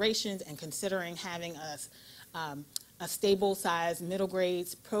reconfigurations and considering having a stable size middle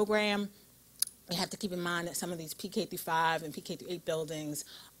grades program, we have to keep in mind that some of these PK through 5 and PK through 8 buildings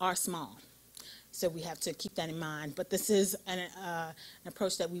are small. So we have to keep that in mind. But this is an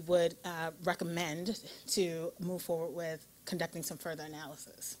approach that we would recommend to move forward with conducting some further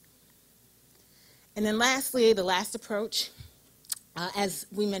analysis. And then lastly, the last approach, as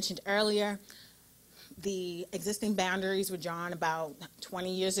we mentioned earlier, the existing boundaries were drawn about 20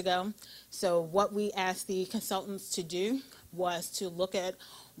 years ago. So what we asked the consultants to do was to look at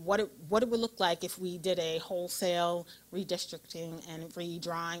what it would look like if we did a wholesale redistricting and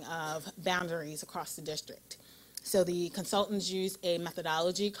redrawing of boundaries across the district. So the consultants used a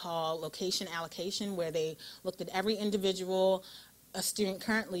methodology called location allocation, where they looked at every individual a student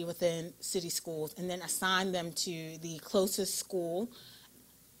currently within city schools and then assigned them to the closest school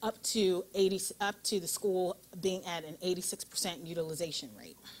up to the school being at an 86% utilization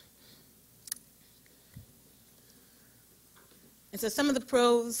rate. And so some of the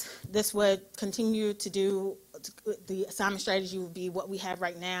pros, this would continue to do, the assignment strategy would be what we have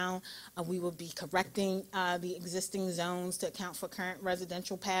right now. We will be correcting the existing zones to account for current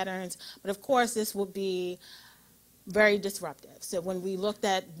residential patterns. But of course, this will be very disruptive. So when we looked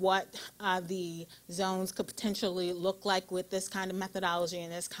at what the zones could potentially look like with this kind of methodology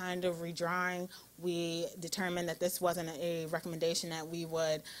and this kind of redrawing, we determined that this wasn't a recommendation that we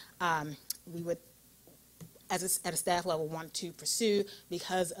would at a staff level want to pursue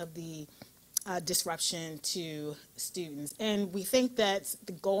because of the disruption to students. And we think that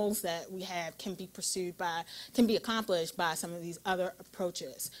the goals that we have can be accomplished by some of these other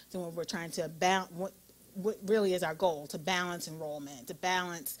approaches. So when we're trying to balance, what really is our goal, to balance enrollment, to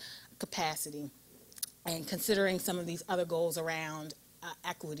balance capacity, and considering some of these other goals around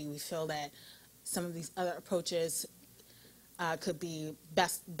equity, we feel that some of these other approaches could be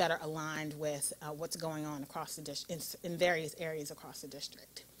better aligned with what's going on across the district, in various areas across the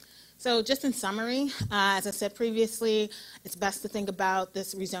district. So just in summary, as I said previously, it's best to think about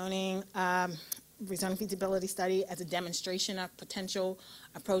this rezoning feasibility study as a demonstration of potential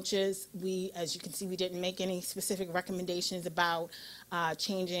approaches. As you can see, we didn't make any specific recommendations about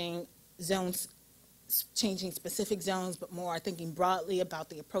changing specific zones, but more thinking broadly about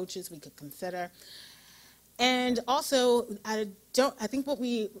the approaches we could consider. And also, I think what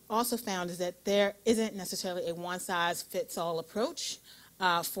we also found is that there isn't necessarily a one-size-fits-all approach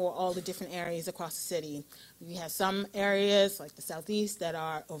for all the different areas across the city. We have some areas like the Southeast that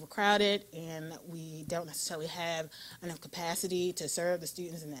are overcrowded and we don't necessarily have enough capacity to serve the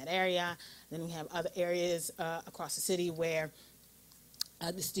students in that area. Then we have other areas across the city where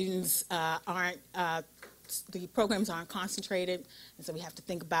the students the programs aren't concentrated, and so we have to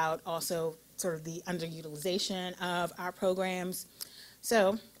think about also sort of the underutilization of our programs.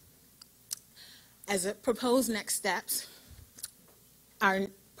 So as a proposed next steps, our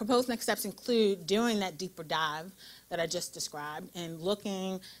proposed next steps include doing that deeper dive that I just described and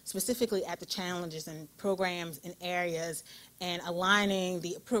looking specifically at the challenges and programs and areas and aligning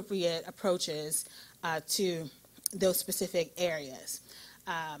the appropriate approaches to those specific areas.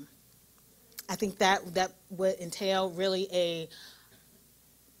 I think that would entail really a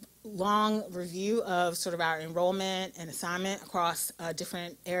long review of sort of our enrollment and assignment across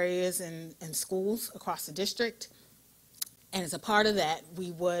different areas and schools across the district. And as a part of that,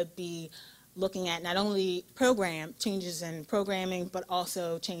 we would be looking at not only changes in programming, but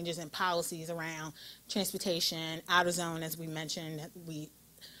also changes in policies around transportation, out of zone, as we mentioned. We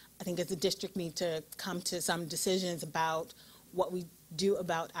I think as a district need to come to some decisions about what we do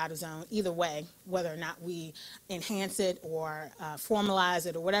about out of zone, either way, whether or not we enhance it or formalize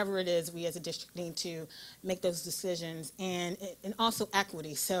it or whatever it is, we as a district need to make those decisions, and also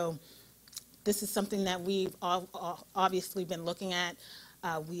equity. So this is something that we've obviously been looking at.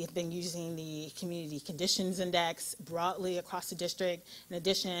 We have been using the Community Conditions Index broadly across the district. In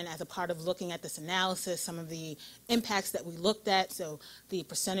addition, as a part of looking at this analysis, some of the impacts that we looked at, so the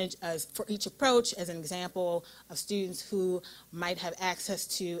percentage for each approach, as an example of students who might have access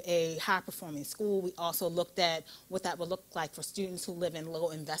to a high-performing school. We also looked at what that would look like for students who live in low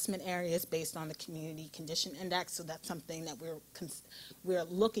investment areas based on the Community Condition Index. So that's something that we're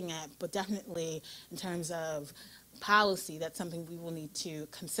looking at, but definitely in terms of policy, that's something we will need to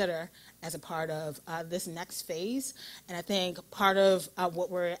consider as a part of this next phase. And I think part of what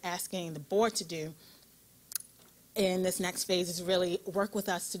we're asking the board to do in this next phase is really work with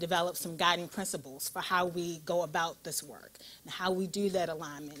us to develop some guiding principles for how we go about this work and how we do that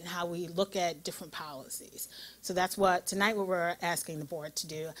alignment and how we look at different policies. So that's what we're asking the board to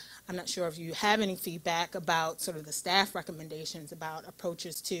do. I'm not sure if you have any feedback about sort of the staff recommendations about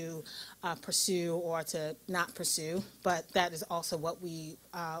approaches to pursue or to not pursue, but that is also what we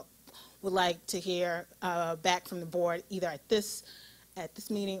would like to hear back from the board either at this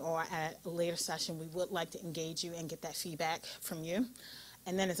meeting or at a later session. We would like to engage you and get that feedback from you.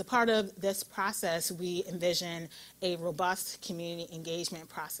 And then as a part of this process, we envision a robust community engagement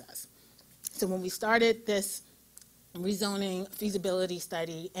process. So when we started this rezoning feasibility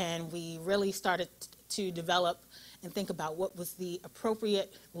study and we really started to develop and think about what was the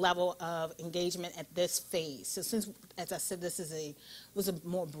appropriate level of engagement at this phase. So since, as I said, this was a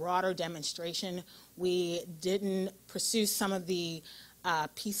more broader demonstration, we didn't pursue some of the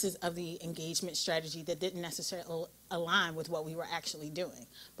pieces of the engagement strategy that didn't necessarily align with what we were actually doing.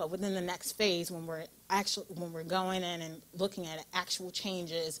 But within the next phase, when we're going in and looking at actual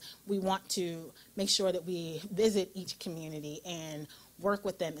changes, we want to make sure that we visit each community and work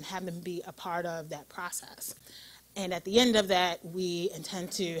with them and have them be a part of that process. And at the end of that, we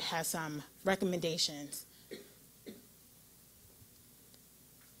intend to have some recommendations.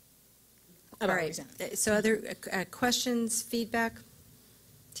 All right. So other questions, feedback?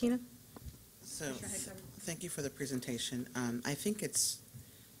 Tina? So, thank you for the presentation. I think it's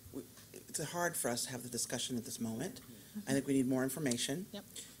hard for us to have the discussion at this moment. I think we need more information. Yep.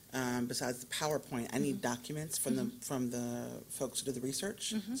 Besides the PowerPoint, I need documents from the folks who do the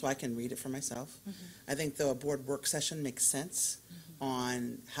research, so I can read it for myself. I think a board work session makes sense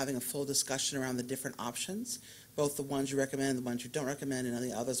on having a full discussion around the different options, both the ones you recommend, the ones you don't recommend, and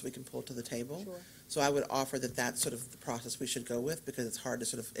the others we can pull to the table. Sure. So I would offer that that's sort of the process we should go with, because it's hard to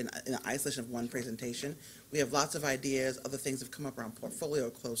sort of, in isolation of one presentation, we have lots of ideas, other things have come up around portfolio,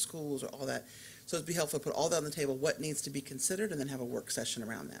 closed schools, or all that. So it'd be helpful to put all that on the table, what needs to be considered, and then have a work session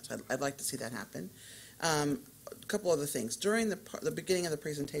around that. So I'd like to see that happen. A couple other things. During the beginning of the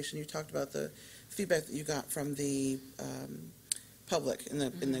presentation, you talked about the feedback that you got from the public in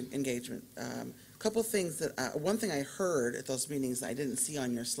the engagement. Couple things one thing I heard at those meetings that I didn't see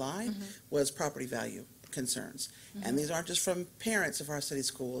on your slide was property value concerns. And these aren't just from parents of our city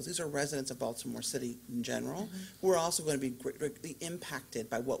schools, these are residents of Baltimore City in general, who are also going to be greatly impacted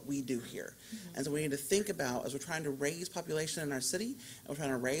by what we do here. And so we need to think about, as we're trying to raise population in our city, and we're trying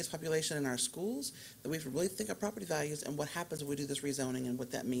to raise population in our schools, that we have to really think of property values and what happens if we do this rezoning and what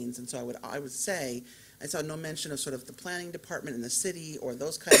that means. And so I would say, I saw no mention of sort of the planning department in the city or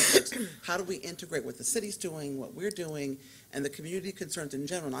those kinds of things. How do we integrate what the city's doing, what we're doing, and the community concerns in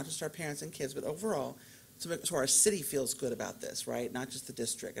general, not just our parents and kids, but overall, so our city feels good about this, right? Not just the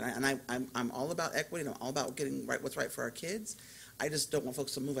district. And I'm all about equity, and I'm all about getting what's right for our kids. I just don't want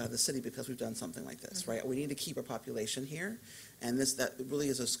folks to move out of the city because we've done something like this, right? We need to keep our population here, and that really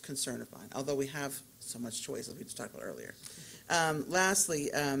is a concern of mine, although we have so much choice, as we just talked about earlier.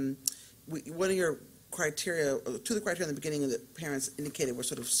 Lastly, one of your criteria, two of the criteria in the beginning that parents indicated were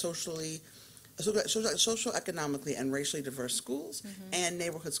sort of social, economically, and racially diverse schools and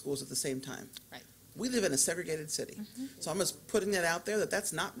neighborhood schools at the same time. Right. We live in a segregated city. So I'm just putting that out there that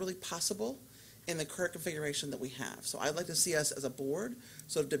that's not really possible in the current configuration that we have. So I'd like to see us as a board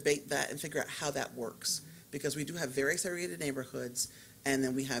sort of debate that and figure out how that works, because we do have very segregated neighborhoods, and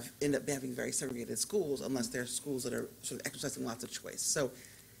then we end up having very segregated schools unless they're schools that are sort of exercising lots of choice. So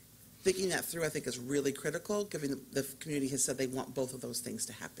thinking that through, I think, is really critical, given the community has said they want both of those things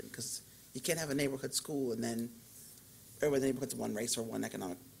to happen, because you can't have a neighborhood school and then every neighborhood's one race or one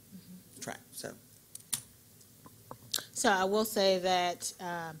economic track. So I will say that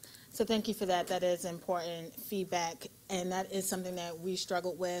So thank you for that. That is important feedback, and that is something that we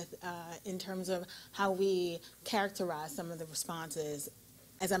struggled with in terms of how we characterize some of the responses.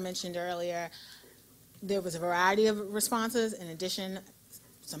 As I mentioned earlier, there was a variety of responses. In addition,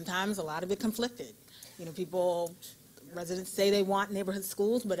 sometimes a lot of it conflicted. You know, residents say they want neighborhood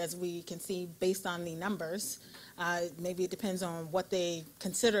schools, but as we can see based on the numbers, maybe it depends on what they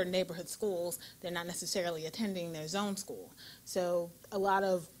consider neighborhood schools. They're not necessarily attending their zone school. So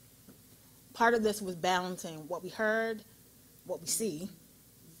part of this was balancing what we heard, what we see,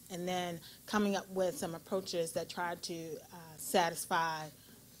 and then coming up with some approaches that tried to satisfy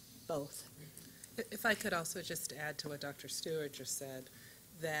both. If I could also just add to what Dr. Stewart just said,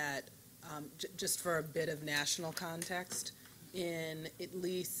 that just for a bit of national context, in at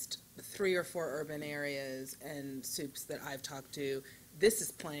least 3 or 4 urban areas and SUPs that I've talked to, this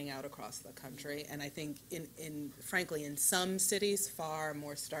is playing out across the country, and I think frankly in some cities far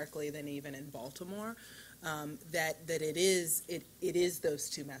more starkly than even in Baltimore, that it is those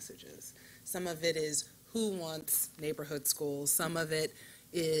two messages. Some of it is who wants neighborhood schools. Some of it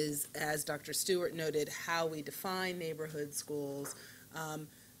is, as Dr. Stewart noted, how we define neighborhood schools.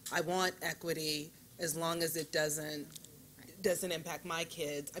 I want equity as long as it doesn't impact my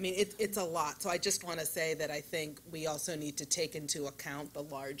kids. I mean, it's a lot. So I just want to say that I think we also need to take into account the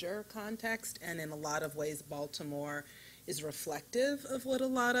larger context, and in a lot of ways Baltimore is reflective of what a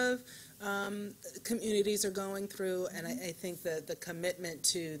lot of communities are going through, and I think that the commitment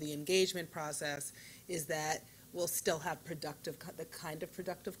to the engagement process is that we'll still have the kind of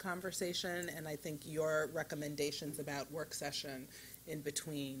productive conversation, and I think your recommendations about work session in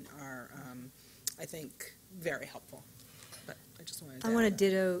between are, I think, very helpful. But I just wanted to I want to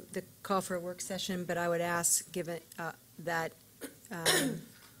ditto the call for a work session, but I would ask, given that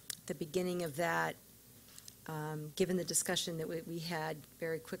the beginning of that, given the discussion that we had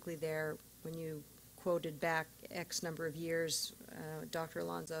very quickly there, when you quoted back X number of years, Dr.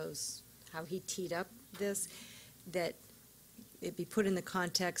 Alonso's, how he teed up this, that it be put in the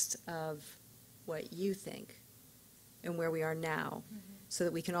context of what you think and where we are now, so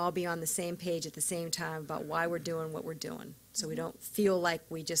that we can all be on the same page at the same time about why we're doing what we're doing. So we don't feel like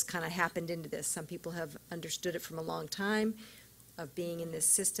we just kind of happened into this. Some people have understood it from a long time of being in this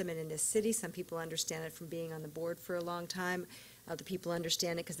system and in this city. Some people understand it from being on the board for a long time. Other people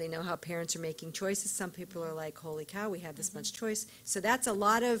understand it because they know how parents are making choices. Some people are like, holy cow, we have this much choice. So that's a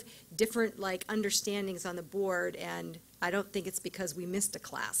lot of different understandings on the board, and I don't think it's because we missed a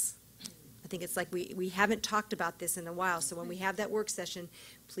class. I think it's like we haven't talked about this in a while, so when we have that work session,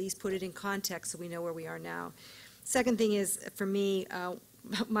 please put it in context so we know where we are now. Second thing is, for me,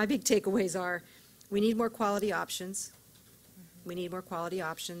 my big takeaways are, we need more quality options, we need more quality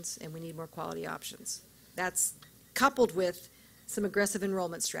options, and we need more quality options. That's coupled with some aggressive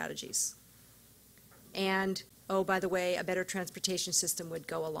enrollment strategies. And, oh, by the way, a better transportation system would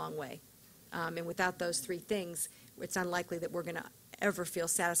go a long way. And without those 3 things, it's unlikely that we're going to ever feel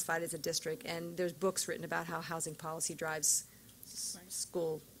satisfied as a district. And there's books written about how housing policy drives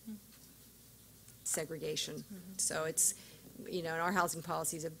school segregation. So it's, in our housing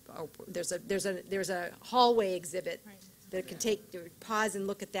policies, there's a hallway exhibit that can pause and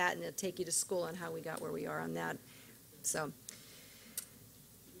look at that, and it'll take you to school on how we got where we are on that. So,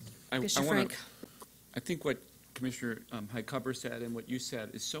 Commissioner Frank. I think what Commissioner Highcover said and what you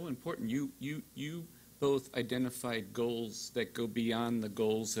said is so important. You both identified goals that go beyond the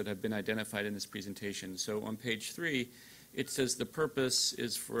goals that have been identified in this presentation. So on page 3, it says the purpose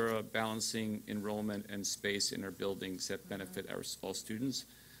is for balancing enrollment and space in our buildings that benefit all students.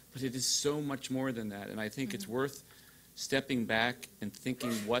 But it is so much more than that, and I think it's worth stepping back and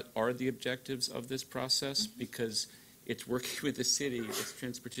thinking what are the objectives of this process, because it's working with the city, it's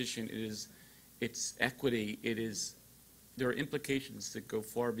transportation, it's equity, there are implications that go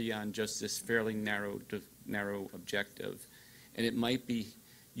far beyond just this fairly narrow objective. And it might be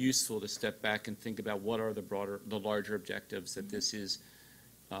useful to step back and think about what are the larger objectives that this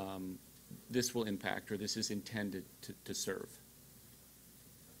will impact, or this is intended to serve.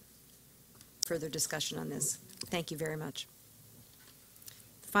 Further discussion on this. Thank you very much.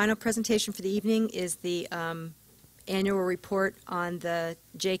 The final presentation for the evening is the annual report on the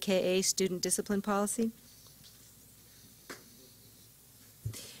JKA student discipline policy.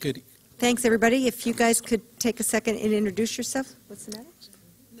 Good. Thanks, everybody. If you guys could take a second and introduce yourself. What's the matter?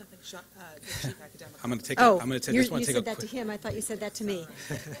 Nothing. Chief academic. I'm going to take. Oh, I'm going to you take said a that to him. I thought you said that to me.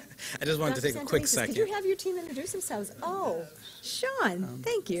 I just wanted to take a quick Santonasis, second. Could you have your team introduce themselves? Oh, Sean,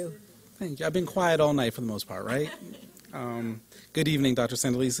 thank you. Thank you. I've been quiet all night for the most part, right? Good evening, Dr.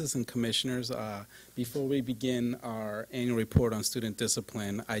 Santelises and Commissioners. Before we begin our annual report on student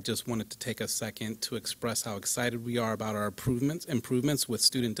discipline, I just wanted to take a second to express how excited we are about our improvements with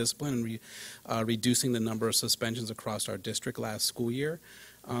student discipline and reducing the number of suspensions across our district last school year.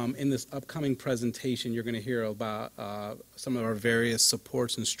 In this upcoming presentation, you're going to hear about some of our various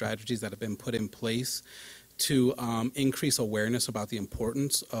supports and strategies that have been put in place to increase awareness about the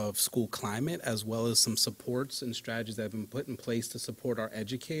importance of school climate, as well as some supports and strategies that have been put in place to support our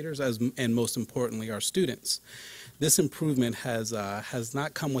educators and most importantly our students. This improvement has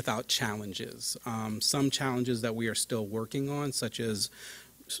not come without challenges. Some challenges that we are still working on, such as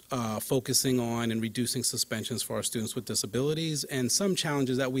focusing on and reducing suspensions for our students with disabilities, and some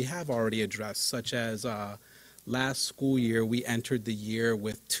challenges that we have already addressed, such as last school year, we entered the year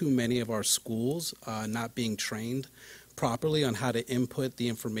with too many of our schools not being trained properly on how to input the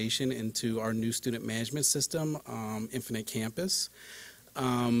information into our new student management system, Infinite Campus.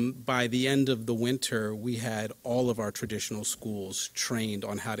 By the end of the winter, we had all of our traditional schools trained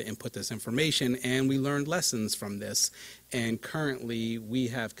on how to input this information, and we learned lessons from this. And currently, we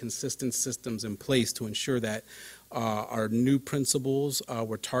have consistent systems in place to ensure that our new principals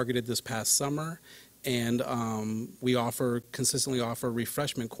were targeted this past summer. And we consistently offer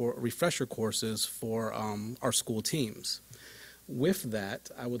refresher courses for our school teams. With that,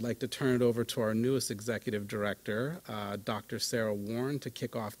 I would like to turn it over to our newest executive director, Dr. Sarah Warren, to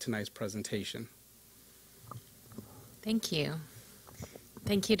kick off tonight's presentation. Thank you.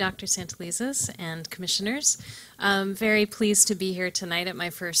 Thank you, Dr. Santelises and commissioners. I'm very pleased to be here tonight at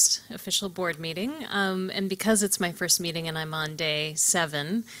my first official board meeting. And because it's my first meeting and I'm on day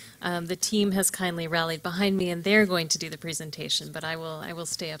 7, the team has kindly rallied behind me and they're going to do the presentation, but I will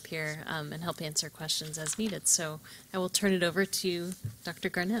stay up here and help answer questions as needed. So I will turn it over to Dr.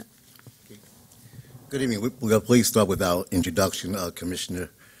 Garnett. Good evening. We're going to please start with our introduction,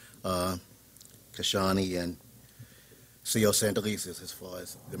 Commissioner Kashani and CEO Santelises, as far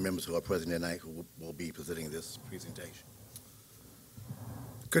as the members who are present tonight who will be presenting this presentation.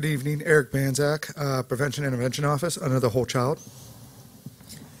 Good evening, Eric Banzak, Prevention Intervention Office under the Whole Child.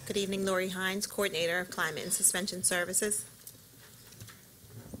 Good evening, Lori Hines, Coordinator of Climate and Suspension Services.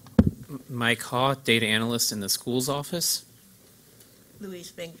 Mike Haw, Data Analyst in the Schools Office.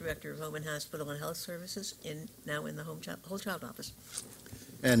 Louise Fink, Director of Home and Hospital and Health Services, now in the Whole Child Office.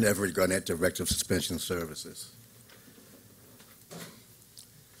 And Everett Garnett, Director of Suspension Services.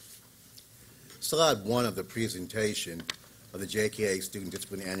 Slide 1 of the presentation of the JKA Student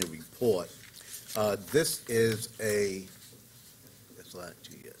Discipline Annual Report. This is slide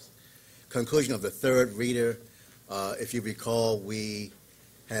 2, yes. Conclusion of the third reader. If you recall, we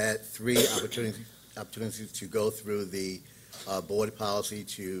had 3 opportunities to go through the board policy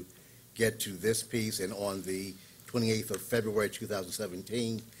to get to this piece, and on the 28th of February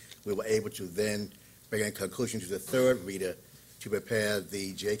 2017, we were able to then bring a conclusion to the third reader to prepare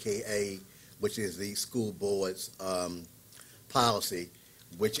the JKA, which is the school board's policy,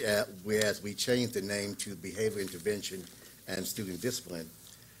 whereas we changed the name to Behavior Intervention and Student Discipline.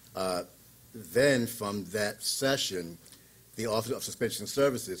 Then from that session, the Office of Suspension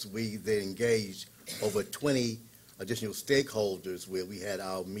Services, we then engaged over 20 additional stakeholders where we had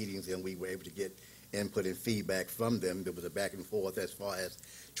our meetings and we were able to get input and feedback from them. There was a back and forth as far as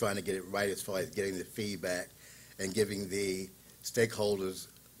trying to get it right, as far as getting the feedback and giving the stakeholders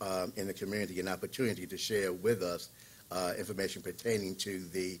in the community an opportunity to share with us information pertaining to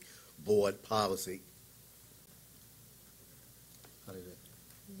the board policy.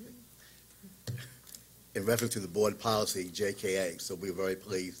 In reference to the board policy, JKA, so we're very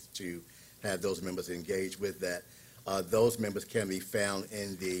pleased to have those members engage with that. Those members can be found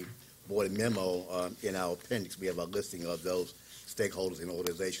in the board memo in our appendix. We have a listing of those stakeholders and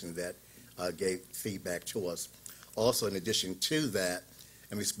organizations that gave feedback to us. Also, in addition to that,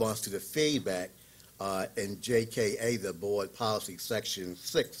 in response to the feedback, in JKA, the board policy section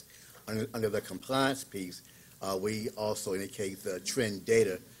 6, under the compliance piece, we also indicate the trend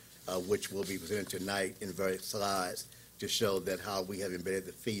data, which will be presented tonight in various slides to show that how we have embedded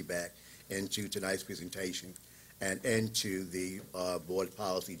the feedback into tonight's presentation and into the board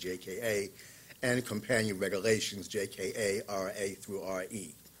policy JKA and companion regulations JKA, RA through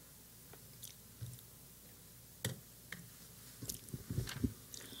RE.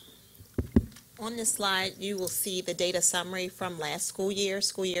 On this slide, you will see the data summary from last school year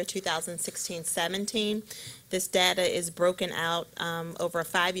 2016-17. This data is broken out over a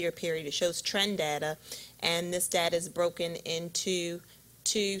 5-year period. It shows trend data, and this data is broken into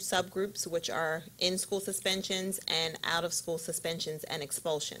 2 subgroups, which are in-school suspensions and out-of-school suspensions and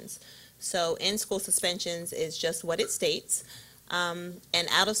expulsions. So in-school suspensions is just what it states. And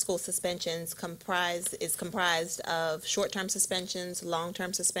out-of-school suspensions is comprised of short-term suspensions,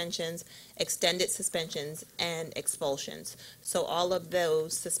 long-term suspensions, extended suspensions, and expulsions. So all of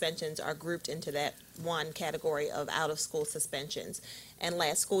those suspensions are grouped into that one category of out-of-school suspensions. And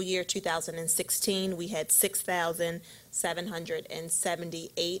last school year, 2016, we had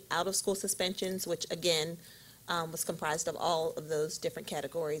 6,778 out-of-school suspensions, which again was comprised of all of those different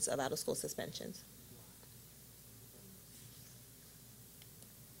categories of out-of-school suspensions.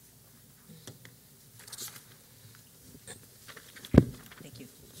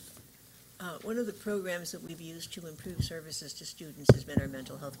 One of the programs that we've used to improve services to students has been our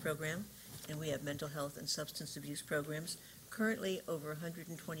mental health program, and we have mental health and substance abuse programs. Currently, over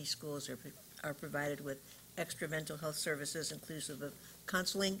 120 schools are provided with extra mental health services inclusive of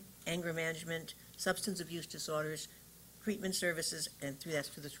counseling, anger management, substance abuse disorders, treatment services, and that's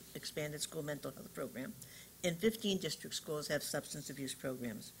through the expanded school mental health program. And 15 district schools have substance abuse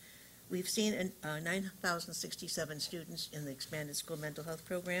programs. We've seen 9,067 students in the expanded school mental health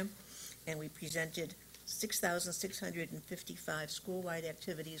program, and we presented 6,655 school-wide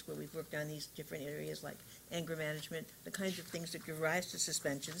activities where we've worked on these different areas like anger management, the kinds of things that give rise to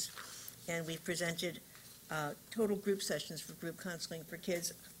suspensions. And we've presented total group sessions for group counseling for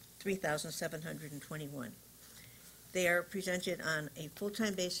kids, 3,721. They are presented on a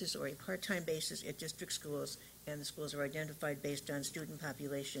full-time basis or a part-time basis at district schools, and the schools are identified based on student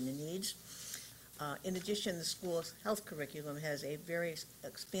population and needs. In addition, the school's health curriculum has a very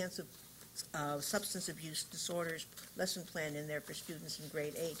expansive substance abuse disorders lesson plan in there for students in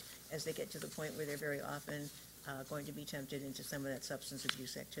grade 8 as they get to the point where they're very often going to be tempted into some of that substance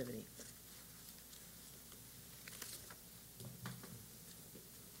abuse activity.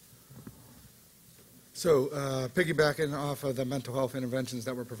 So piggybacking off of the mental health interventions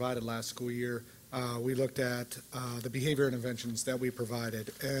that were provided last school year, we looked at the behavior interventions that we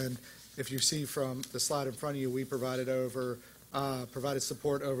provided. And if you see from the slide in front of you, we provided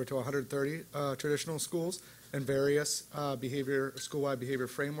support over to 130 traditional schools and various school-wide behavior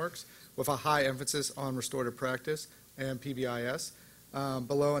frameworks with a high emphasis on restorative practice and PBIS.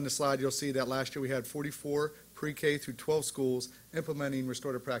 Below on the slide, you'll see that last year we had 44 pre-K through 12 schools implementing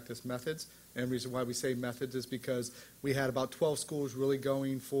restorative practice methods. And the reason why we say methods is because we had about 12 schools really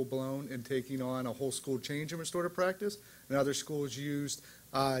going full-blown and taking on a whole school change in restorative practice, and other schools used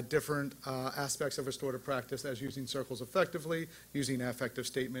different aspects of restorative practice as using circles effectively, using affective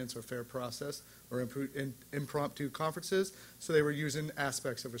statements or fair process or impromptu conferences. So they were using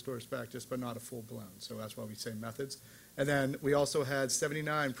aspects of restorative practice, but not a full-blown. So that's why we say methods. And then we also had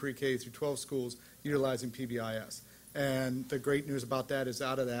 79 pre-K through 12 schools utilizing PBIS. And the great news about that is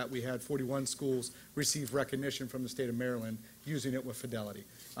out of that, we had 41 schools receive recognition from the state of Maryland using it with fidelity.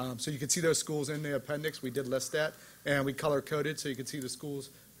 So you can see those schools in the appendix. We did list that, and we color-coded so you can see the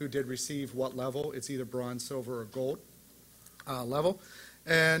schools who did receive what level. It's either bronze, silver, or gold level.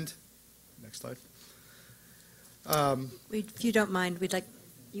 And next slide. If you don't mind,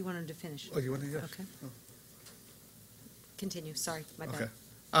 you wanted to finish. Oh, you want to? Yeah. Okay. Oh. Continue. Sorry, my bad.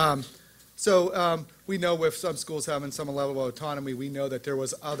 Okay. So we know with some schools having some level of autonomy, we know that there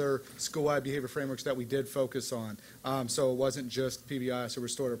was other school-wide behavior frameworks that we did focus on. So it wasn't just PBIS or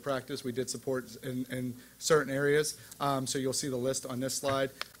restorative practice. We did support in certain areas. So you'll see the list on this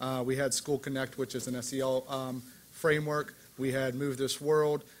slide. We had School Connect, which is an SEL framework. We had Move This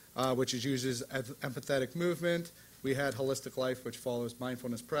World, which uses empathetic movement. We had Holistic Life, which follows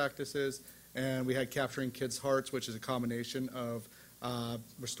mindfulness practices. And we had Capturing Kids' Hearts, which is a combination of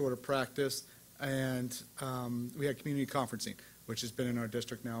restorative practice, and we had community conferencing, which has been in our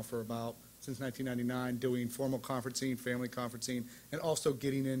district now for since 1999, doing formal conferencing, family conferencing, and also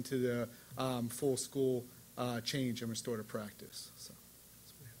getting into the full school change in restorative practice. So.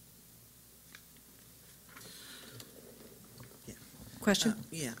 Question?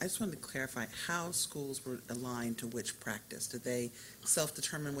 Yeah, I just wanted to clarify how schools were aligned to which practice. Did they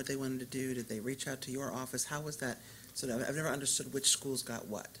self-determine what they wanted to do? Did they reach out to your office? How was that? So I've never understood which schools got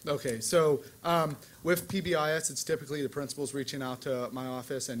what. Okay, so with PBIS, it's typically the principals reaching out to my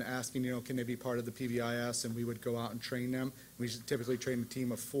office and asking, can they be part of the PBIS, and we would go out and train them. We typically train a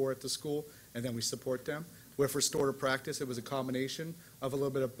team of 4 at the school, and then we support them. With restorative practice, it was a combination of a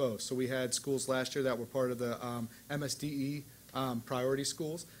little bit of both. So we had schools last year that were part of the MSDE priority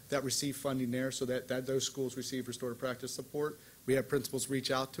schools that received funding there, so that those schools received restorative practice support. We had principals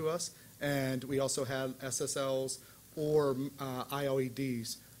reach out to us, and we also had SSLs or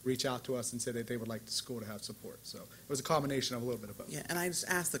ILEDs reach out to us and say that they would like the school to have support. So it was a combination of a little bit of both. Yeah, and I just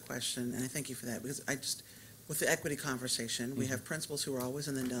asked the question, and I thank you for that, because with the equity conversation. We have principals who are always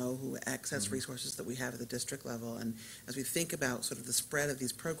in the know, who access resources that we have at the district level. And as we think about sort of the spread of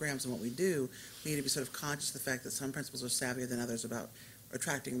these programs and what we do, we need to be sort of conscious of the fact that some principals are savvier than others about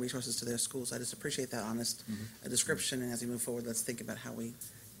attracting resources to their schools. I just appreciate that honest description. And as we move forward, let's think about how we.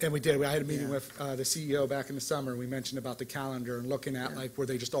 And we did. I had a meeting with the CEO back in the summer. We mentioned about the calendar and looking at like were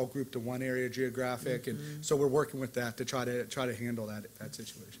they just all grouped to one area geographic, and so we're working with that to try to handle that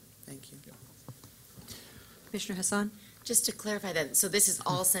situation. Thank you. Commissioner Hassan? Just to clarify that, so this is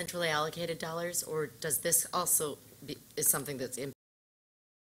all centrally allocated dollars, or does this also is something that's in?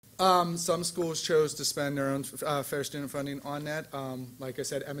 Some schools chose to spend their own fair student funding on that. Like I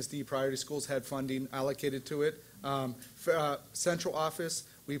said, MSD priority schools had funding allocated to it. For, central office,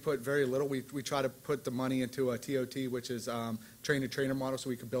 we put very little. We try to put the money into a TOT, which is train-to-trainer model, so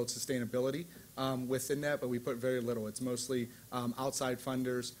we could build sustainability within that, but we put very little. It's mostly outside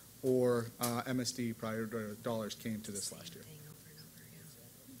funders or MSD priority dollars came to this last year.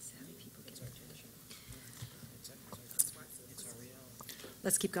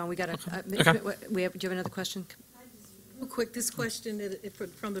 Let's keep going. We got a, do you have another question? Real quick, this question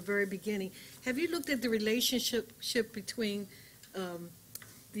from the very beginning. Have you looked at the relationship between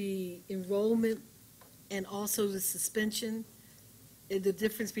the enrollment and also the suspension? The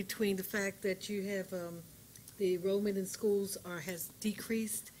difference between the fact that you have the enrollment in schools has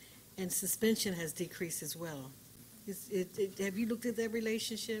decreased and suspension has decreased as well. Have you looked at that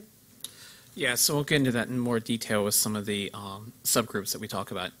relationship? Yeah, so we'll get into that in more detail with some of the subgroups that we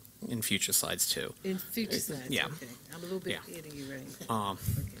talk about in future slides too. In future slides, yeah. Okay. I'm a little bit ahead of you, right?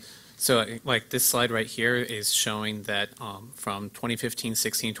 Okay. So like this slide right here is showing that from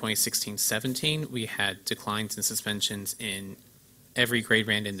 2015-16, 2016-17, we had declines in suspensions in every grade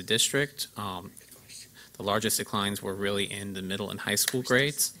band in the district. The largest declines were really in the middle and high school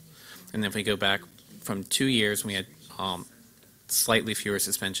grades. And then if we go back from 2 years, we had slightly fewer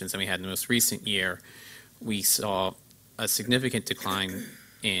suspensions than we had in the most recent year. We saw a significant decline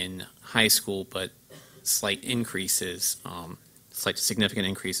in high school, but slight increases, slight to significant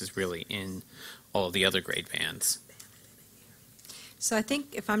increases really in all of the other grade bands. So I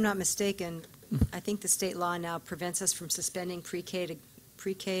think, if I'm not mistaken, I think the state law now prevents us from suspending pre-K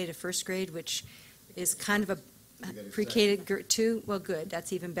to first grade, which is kind of a pre-K to 2. Well, good.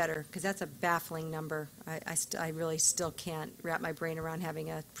 That's even better, because that's a baffling number. I really still can't wrap my brain around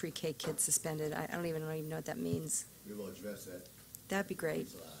having a pre-K kid suspended. I don't even know what that means. We will address that. That'd be great.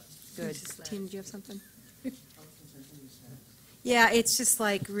 Good. Tina, do you have something? Yeah, it's just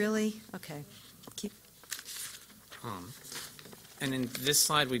like, really? Okay. Keep. And in this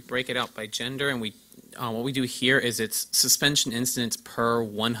slide, we break it out by gender, and we what we do here is it's suspension incidents per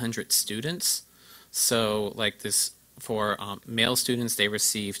 100 students. So like this, for male students, they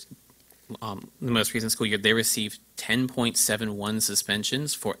received, the most recent school year, they received 10.71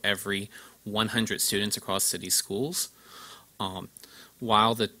 suspensions for every 100 students across city schools,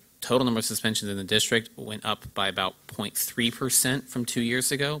 while the total number of suspensions in the district went up by about 0.3% from 2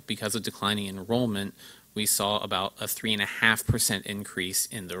 years ago. Because of declining enrollment, we saw about a 3.5% increase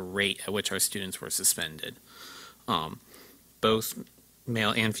in the rate at which our students were suspended. Both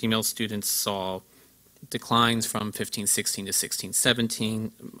male and female students saw declines from 15-16 to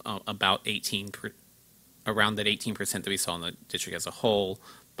 16-17, about around that 18% that we saw in the district as a whole,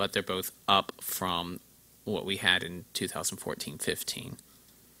 but they're both up from what we had in 2014-15.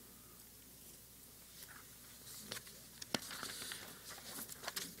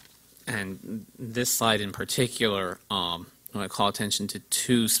 And this slide in particular, I want to call attention to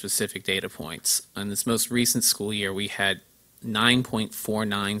 2 specific data points. In this most recent school year, we had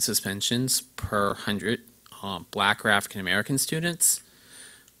 9.49 suspensions per 100 Black or African American students,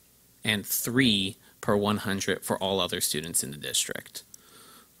 and 3 per 100 for all other students in the district.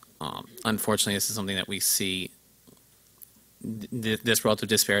 Unfortunately, this is something that we see. This relative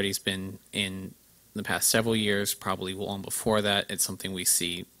disparity has been in the past several years, probably long before that. It's something we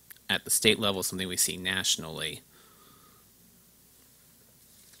see at the state level, something we see nationally.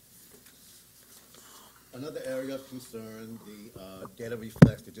 Another area of concern, the data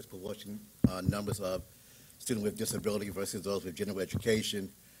reflects the disproportionate numbers of students with disability versus those with general education.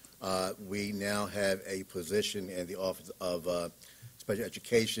 We now have a position in the Office of Special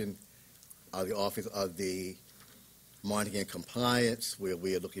Education, the Office of the Monitoring and Compliance, where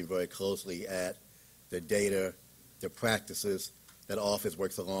we are looking very closely at the data, the practices. That office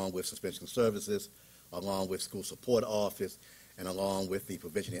works along with suspension services, along with school support office, and along with the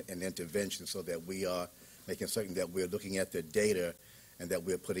prevention and intervention, so that we are making certain that we're looking at the data and that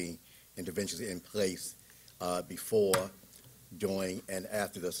we're putting interventions in place before during and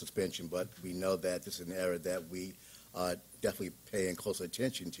after the suspension, but we know that this is an area that we are definitely paying close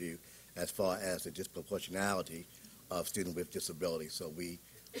attention to as far as the disproportionality of students with disabilities. So we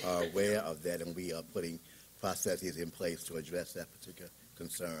are aware of that, and we are putting processes in place to address that particular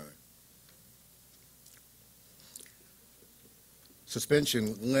concern.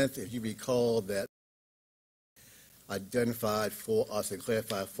 Suspension length, if you recall, that identified for us and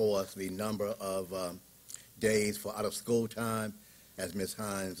clarified for us the number of days for out-of-school time, as Ms.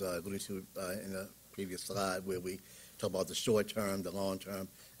 Hines alluded to in the previous slide, where we talk about the short-term, the long-term,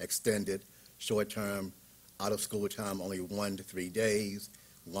 extended, short-term, out-of-school time only 1 to 3 days,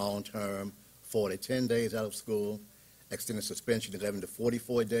 long-term 4 to 10 days out of school, extended suspension 11 to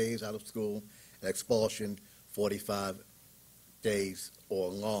 44 days out of school, and expulsion 45 days or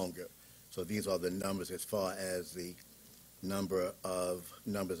longer. So these are the numbers as far as the numbers of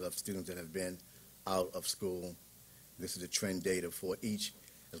students that have been out of school. This is the trend data for each,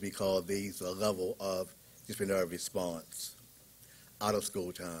 as we call these, the level of disciplinary response, out of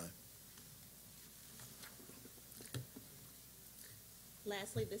school time.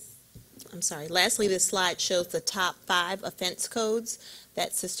 Lastly, this slide shows the top 5 offense codes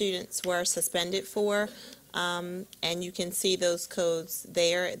that the students were suspended for. And you can see those codes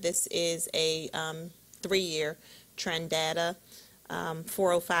there. This is a 3-year trend data.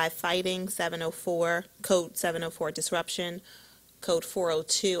 405 fighting, 704, code 704 disruption, code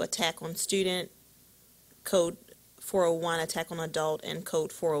 402 attack on student, code 401 attack on adult, and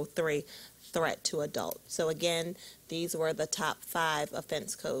code 403 threat to adult. So again, these were the top 5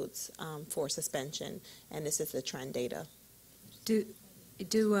 offense codes for suspension, and this is the trend data. Do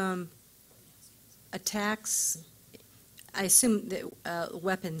attacks, I assume that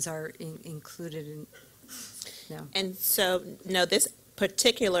weapons are included in, no? And so, no, this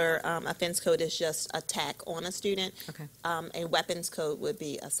particular offense code is just attack on a student. Okay. A weapons code would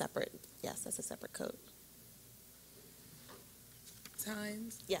be a separate, yes, that's a separate code.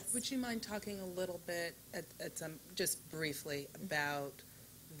 Times? Yes. Would you mind talking a little bit, just briefly, about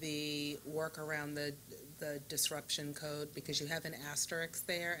the work around the disruption code, because you have an asterisk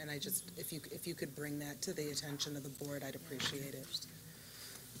there, and I just, if you could bring that to the attention of the board, I'd appreciate it.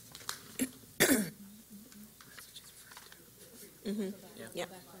 Mm-hmm. Yeah. Yep.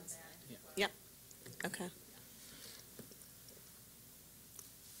 Yep. Okay.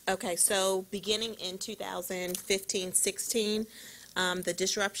 Okay, so beginning in 2015-16, the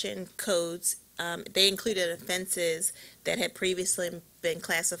disruption codes, they included offenses that had previously been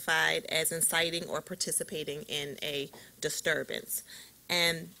classified as inciting or participating in a disturbance.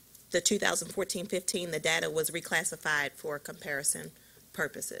 And the 2014-15, the data was reclassified for comparison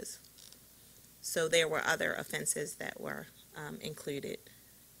purposes. So there were other offenses that were included.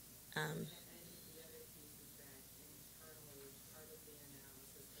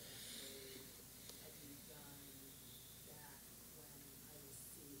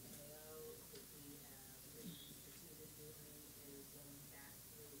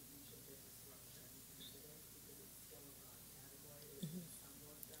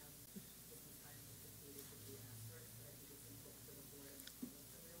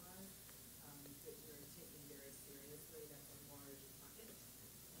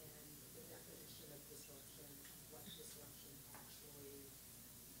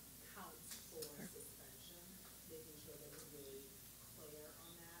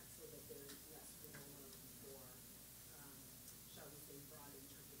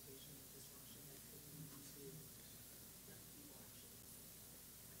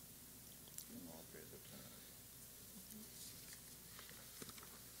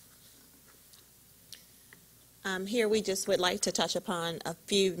 Here we just would like to touch upon a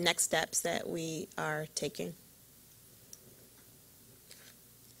few next steps that we are taking.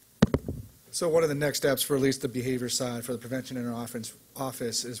 So one of the next steps for at least the behavior side for the Prevention in our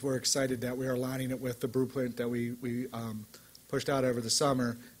office is we're excited that we are aligning it with the blueprint that we pushed out over the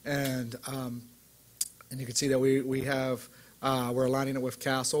summer. And you can see that we're aligning it with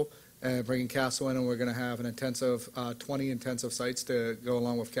CASEL and bringing CASEL in, and we're going to have an intensive, 20 intensive sites to go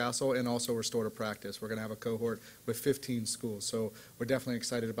along with CASEL, and also restorative practice. We're going to have a cohort with 15 schools. So we're definitely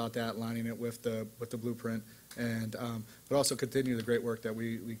excited about that, aligning it with the blueprint, and but also continue the great work that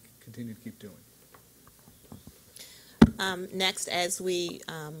we continue to keep doing. Next, as we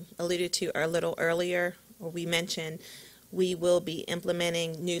alluded to a little earlier, or we mentioned, we will be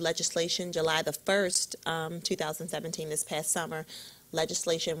implementing new legislation July the 1st, 2017, this past summer.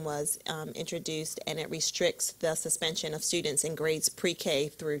 Legislation was introduced, and it restricts the suspension of students in grades pre-K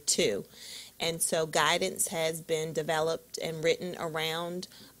through 2. And so guidance has been developed and written around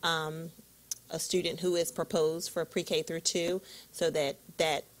a student who is proposed for pre-K through 2, so that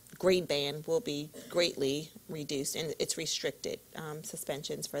that grade band will be greatly reduced, and it's restricted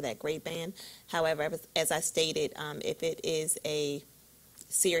suspensions for that grade band. However, as I stated, if it is a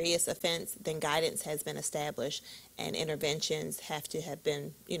serious offense, then guidance has been established and interventions have to have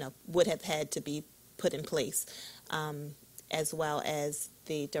been, would have had to be put in place, as well as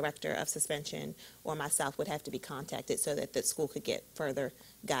the director of suspension or myself would have to be contacted so that the school could get further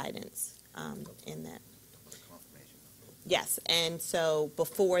guidance in that. Yes, and so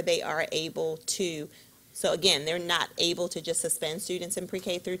before they are able to, so again, they're not able to just suspend students in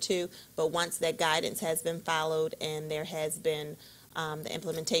pre-K through 2, but once that guidance has been followed and there has been the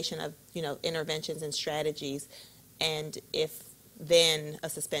implementation of, interventions and strategies, and if then a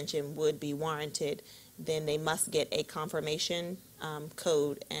suspension would be warranted, then they must get a confirmation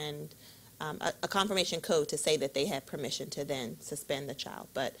code and a confirmation code to say that they have permission to then suspend the child.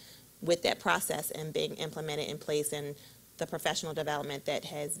 But with that process and being implemented in place and the professional development that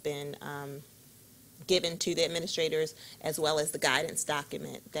has been given to the administrators, as well as the guidance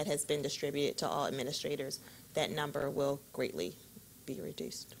document that has been distributed to all administrators, that number will greatly be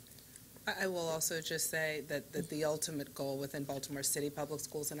reduced. I will also just say that the ultimate goal within Baltimore City Public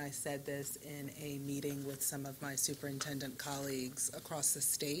Schools, and I said this in a meeting with some of my superintendent colleagues across the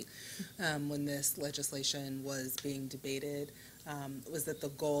state when this legislation was being debated, was that the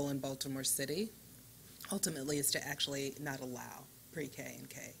goal in Baltimore City ultimately is to actually not allow pre-K and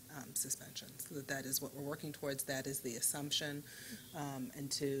K suspensions. That is what we're working towards. That is the assumption. And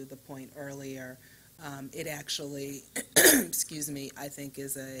to the point earlier, it actually, excuse me, I think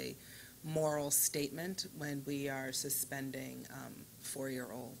is a moral statement when we are suspending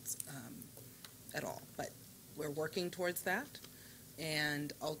 4-year-olds at all. But we're working towards that,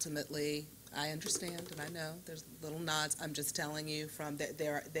 and ultimately, I understand, and I know there's little nods. I'm just telling you from that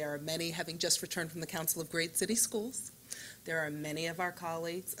there are many, having just returned from the Council of Great City Schools, there are many of our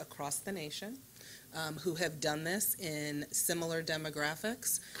colleagues across the nation who have done this in similar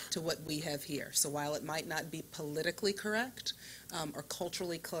demographics to what we have here. So while it might not be politically correct or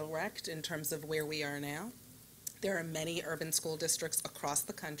culturally correct in terms of where we are now, there are many urban school districts across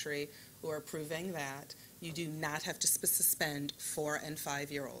the country who are proving that you do not have to suspend 4- and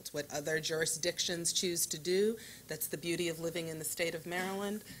 5-year-olds. What other jurisdictions choose to do, that's the beauty of living in the state of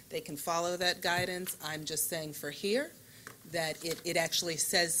Maryland. They can follow that guidance. I'm just saying for here that it actually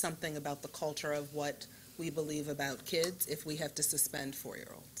says something about the culture of what we believe about kids if we have to suspend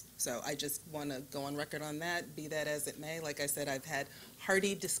 4-year-olds. So I just want to go on record on that, be that as it may. Like I said, I've had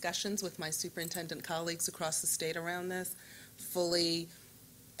hearty discussions with my superintendent colleagues across the state around this, fully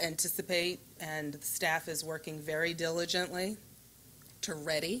anticipate, and the staff is working very diligently to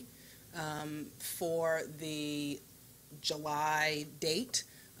ready for the July date.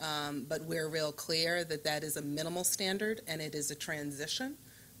 But we're real clear that that is a minimal standard and it is a transition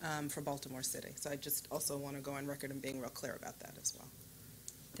for Baltimore City. So I just also want to go on record and being real clear about that as well.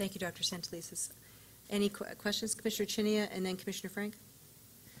 Thank you, Dr. Santelises. Any questions, Commissioner Chinia and then Commissioner Frank?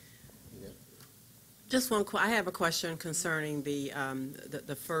 Just one, I have a question concerning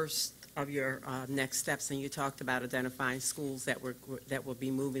the first of your next steps, and you talked about identifying schools that will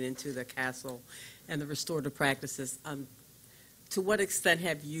be moving into the castle and the restorative practices. To what extent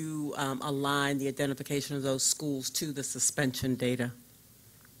have you aligned the identification of those schools to the suspension data?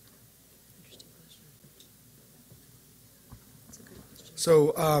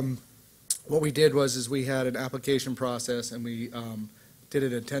 So what we did was we had an application process, and we did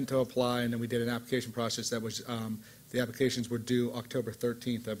an intent to apply, and then we did an application process that was, the applications were due October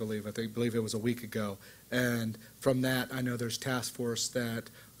 13th, I believe. I believe it was a week ago. And from that, I know there's task force that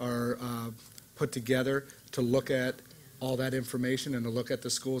are put together to look at all that information and to look at the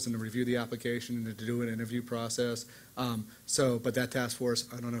schools and to review the application and to do an interview process. But that task force,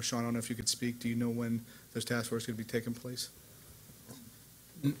 I don't know, Sean, I don't know if you could speak. Do you know when those task force could be taking place?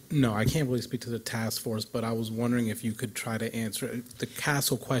 No, I can't really speak to the task force, but I was wondering if you could try to answer the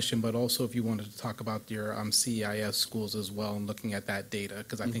castle question, but also if you wanted to talk about your CEIS schools as well and looking at that data,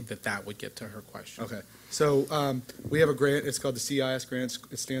 because I think that would get to her question. Okay. So we have a grant. It's called the CEIS grant.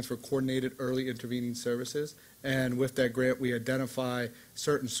 It stands for Coordinated Early Intervening Services. And with that grant, we identify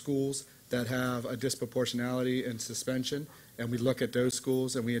certain schools that have a disproportionality in suspension, and we look at those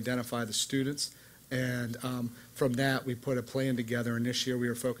schools and we identify the students. And from that, we put a plan together, and this year we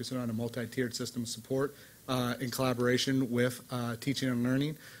are focusing on a multi-tiered system of support in collaboration with teaching and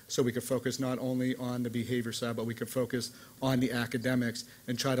learning, so we could focus not only on the behavior side, but we could focus on the academics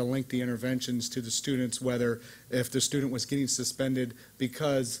and try to link the interventions to the students, whether if the student was getting suspended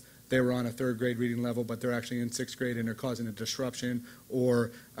because they were on a 3rd grade reading level, but they're actually in 6th grade and they're causing a disruption,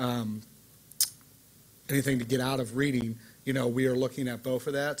 or anything to get out of reading, we are looking at both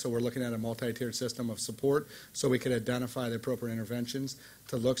of that. So we're looking at a multi-tiered system of support so we could identify the appropriate interventions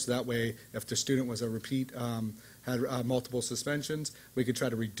to look. So that way, if the student was a repeat, had multiple suspensions, we could try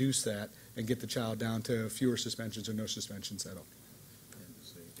to reduce that and get the child down to fewer suspensions or no suspensions at all.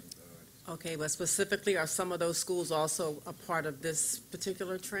 Okay, but specifically, are some of those schools also a part of this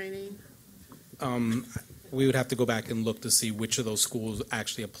particular training? We would have to go back and look to see which of those schools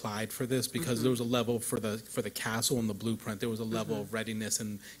actually applied for this, because Mhm. there was a level for the castle and the blueprint. There was a level of readiness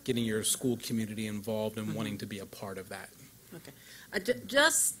and getting your school community involved and wanting to be a part of that. Okay,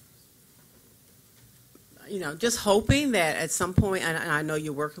 just hoping that at some point, and I know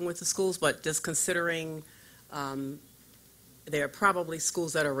you're working with the schools, but just considering there are probably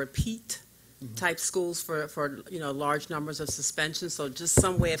schools that are repeat type schools for large numbers of suspensions, so just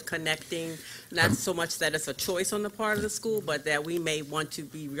some way of connecting, not so much that it's a choice on the part of the school, but that we may want to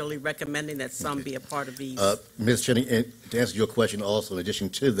be really recommending that some be a part of these. Ms. Cheney, and to answer your question also, in addition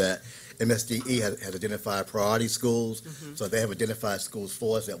to that, MSDE has identified priority schools, so they have identified schools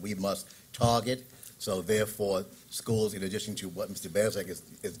for us that we must target. So therefore, schools, in addition to what Mr. Banzak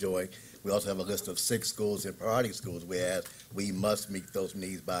is doing, we also have a list of 6 schools in priority schools, whereas we must meet those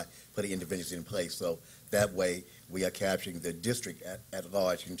needs by putting interventions in place. So that way, we are capturing the district at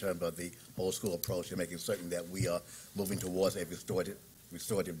large in terms of the whole school approach and making certain that we are moving towards a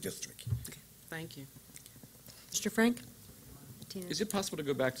restorative district. Okay, thank you. Mr. Frank? Is it possible to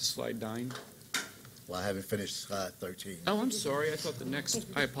go back to slide 9? Well, I haven't finished slide 13. Oh, I'm sorry. I thought the next,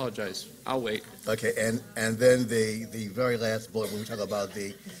 I apologize. I'll wait. Okay, and then the very last bullet, when we talk about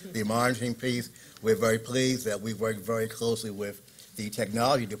the monitoring piece, we're very pleased that we work very closely with the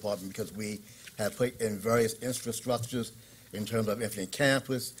technology department because we have put in various infrastructures in terms of Infinite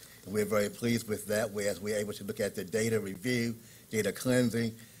Campus, and we're very pleased with that, whereas we're able to look at the data review, data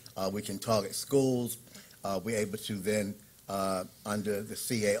cleansing, we can target schools, we're able to then, under the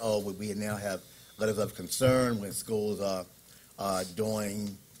CAO, where we now have letters of concern when schools are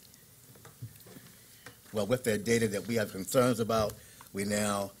doing, well, with their data that we have concerns about. We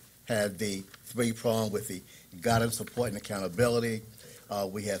now have the 3-prong with the guidance, support, and accountability.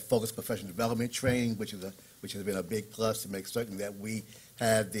 We have focused professional development training, which has been a big plus to make certain that we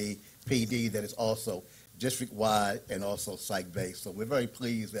have the PD that is also district-wide and also site-based. So we're very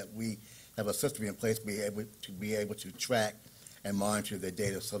pleased that we have a system in place to be able to track and monitor the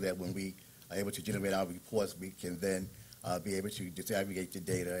data so that when we are able to generate our reports, we can then be able to disaggregate the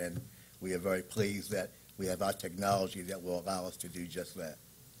data, and we are very pleased that we have our technology that will allow us to do just that.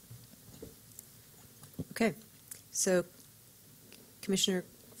 Okay, so Commissioner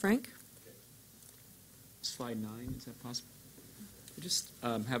Frank? Slide 9, is that possible? I just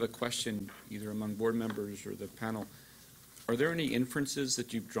have a question either among board members or the panel. Are there any inferences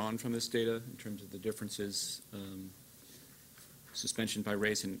that you've drawn from this data in terms of the differences, suspension by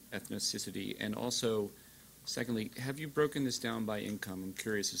race and ethnicity? And also, secondly, have you broken this down by income? I'm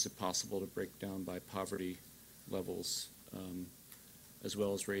curious, is it possible to break down by poverty levels as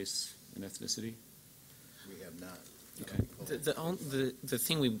well as race and ethnicity? We have not. Okay. The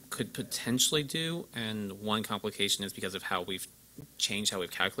thing we could potentially do, and one complication is because of how we've changed how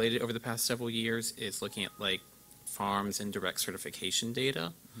we've calculated over the past several years, is looking at like farms and direct certification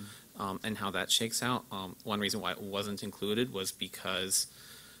data and how that shakes out. One reason why it wasn't included was because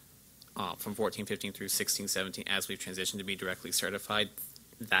from 14-15 through 16-17, as we've transitioned to be directly certified,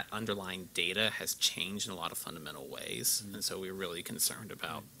 that underlying data has changed in a lot of fundamental ways, and so we're really concerned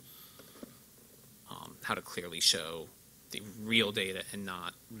about how to clearly show the real data and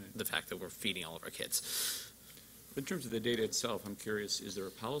not the fact that we're feeding all of our kids. In terms of the data itself, I'm curious, is there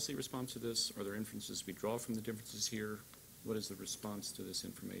a policy response to this? Are there inferences we draw from the differences here? What is the response to this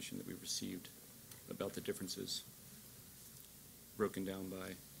information that we received about the differences broken down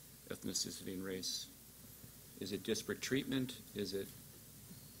by ethnicity and race? Is it disparate treatment? Do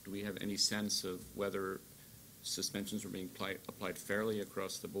we have any sense of whether suspensions are being applied fairly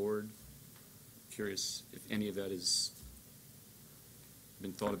across the board? Curious if any of that has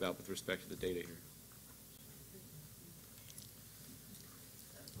been thought about with respect to the data here.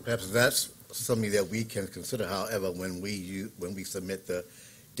 Perhaps that's something that we can consider. However, when we submit the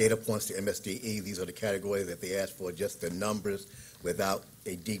data points to MSDE, these are the categories that they ask for, just the numbers without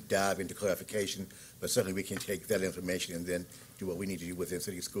a deep dive into clarification. But certainly we can take that information and then do what we need to do within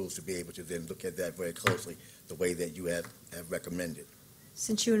city schools to be able to then look at that very closely the way that you have recommended.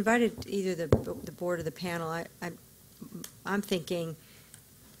 Since you invited either the board or the panel, I'm thinking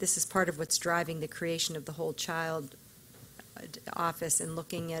this is part of what's driving the creation of the whole child office and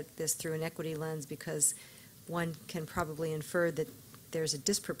looking at this through an equity lens, because one can probably infer that there's a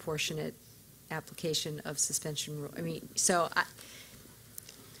disproportionate application of suspension rule. I mean,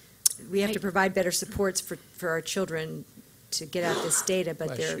 we have to provide better supports for our children to get at this data,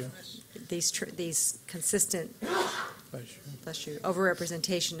 but these consistent, bless you,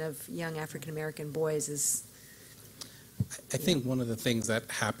 overrepresentation of young African-American boys is. I think one of the things that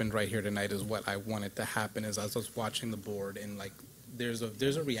happened right here tonight is what I wanted to happen is as I was watching the board and like there's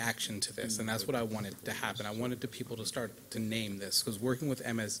a reaction to this, and that's what I wanted to happen. I wanted the people to start to name this, because working with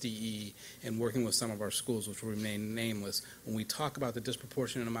MSDE and working with some of our schools, which will remain nameless, when we talk about the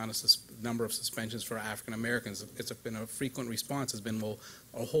disproportionate amount of number of suspensions for African Americans, it's been a frequent response has been, well,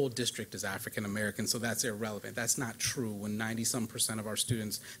 our whole district is African American, so that's irrelevant. That's not true when 90-some% of our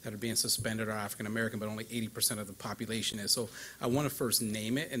students that are being suspended are African American, but only 80% of the population is. So I want to first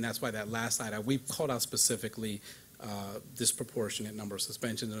name it, and that's why that last slide, we've called out specifically disproportionate number of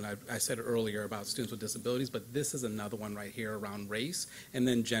suspensions, and I said earlier about students with disabilities, but this is another one right here around race and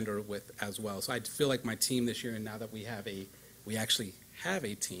then gender width as well. So I feel like my team this year, and now that we actually have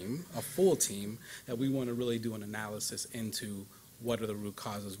a team, a full team, that we want to really do an analysis into what are the root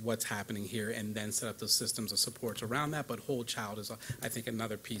causes, what's happening here, and then set up the systems of supports around that. But Whole Child is, I think,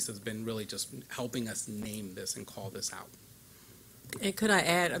 another piece has been really just helping us name this and call this out. And could I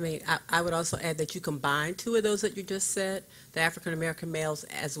add, I would also add that you combine two of those that you just said, the African-American males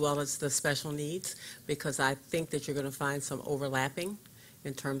as well as the special needs, because I think that you're going to find some overlapping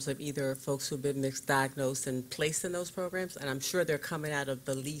in terms of either folks who've been misdiagnosed and placed in those programs, and I'm sure they're coming out of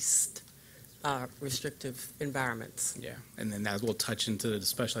the least restrictive environments. Yeah, and then that will touch into the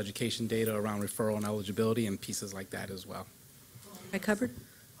special education data around referral and eligibility and pieces like that as well. I covered?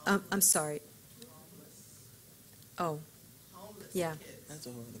 I'm sorry. Oh. Yeah. That's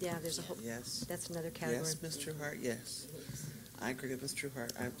a whole other Yeah, there's a whole, yes. that's another category. Yes, Ms. Trueheart, yes. I agree with Ms.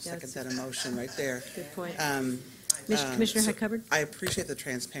 Trueheart. I second that emotion right there. Good point. Commissioner Hyde Hubbard? I appreciate the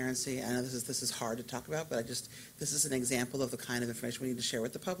transparency. I know this is hard to talk about, but this is an example of the kind of information we need to share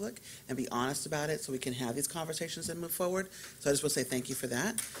with the public and be honest about it so we can have these conversations and move forward. So I just want to say thank you for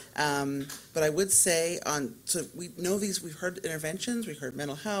that. But I would say so we know we've heard interventions, we heard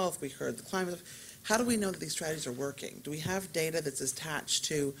mental health, we heard the climate. How do we know that these strategies are working? Do we have data that's attached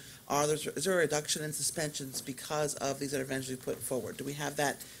to, is there a reduction in suspensions because of these interventions we put forward? Do we have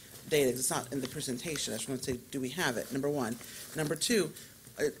that data? It's not in the presentation. I just want to say, do we have it? Number one. Number two,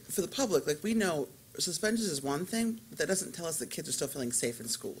 for the public, like we know suspensions is one thing, but that doesn't tell us that kids are still feeling safe in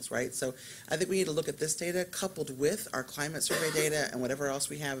schools, right? So I think we need to look at this data coupled with our climate survey data and whatever else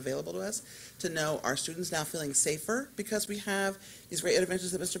we have available to us to know, are students now feeling safer because we have these great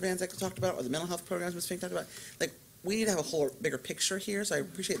interventions that Mr. Banczak talked about, or the mental health programs Ms. Fink talked about? Like, we need to have a whole bigger picture here, so I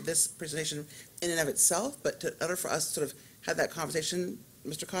appreciate this presentation in and of itself, but in order for us to sort of have that conversation,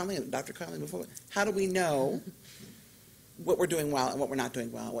 Mr. Conley and Dr. Conley, move forward, how do we know what we're doing well and what we're not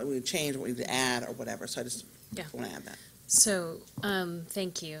doing well, what we need to change, what we need to add, or whatever? So I just want to add that. So,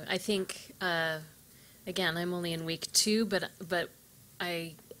 thank you. I think, again, I'm only in week 2, but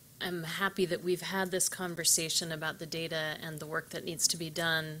I'm happy that we've had this conversation about the data and the work that needs to be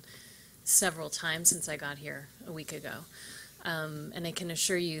done several times since I got here a week ago. And I can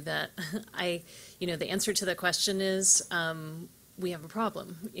assure you that the answer to the question is, we have a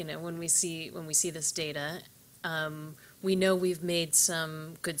problem. When we see this data, we know we've made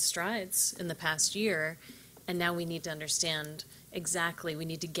some good strides in the past year, and now we need to understand exactly, we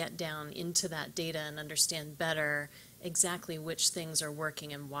need to get down into that data and understand better exactly which things are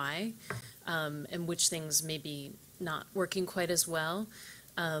working and why, and which things may be not working quite as well.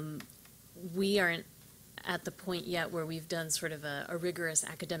 We aren't at the point yet where we've done sort of a rigorous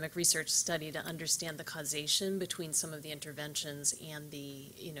academic research study to understand the causation between some of the interventions and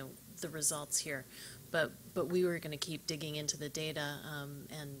the results here. But we were going to keep digging into the data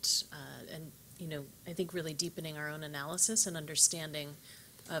and I think really deepening our own analysis and understanding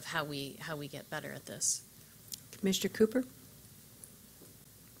of how we get better at this. Commissioner Cooper?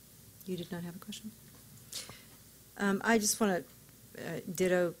 You did not have a question? I just want to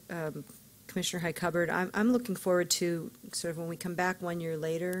ditto Commissioner Hyde Hubbard. I'm looking forward to sort of when we come back 1 year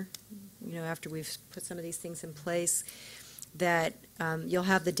later, after we've put some of these things in place, that you'll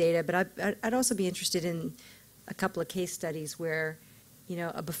have the data, but I'd also be interested in a couple of case studies where,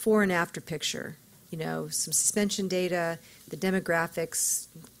 a before and after picture, some suspension data, the demographics,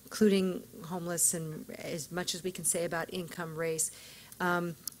 including homeless and as much as we can say about income, race.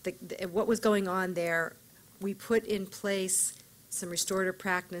 What was going on there, we put in place some restorative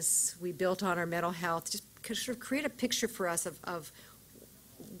practice, we built on our mental health, just sort of create a picture for us of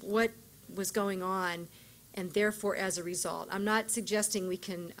what was going on. And therefore, as a result, I'm not suggesting we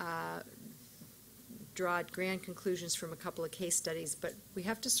can draw grand conclusions from a couple of case studies, but we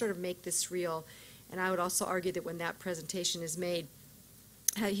have to sort of make this real. And I would also argue that when that presentation is made,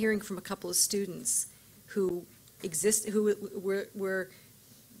 hearing from a couple of students who were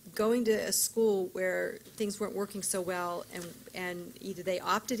going to a school where things weren't working so well, and either they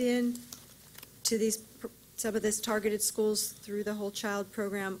opted in to some of this targeted schools through the Whole Child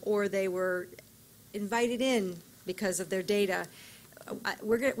program, or they were invited in because of their data.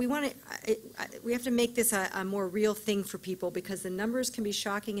 We have to make this a more real thing for people, because the numbers can be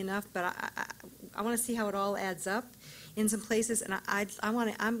shocking enough, but I want to see how it all adds up in some places, and I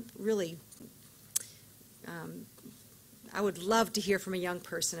would love to hear from a young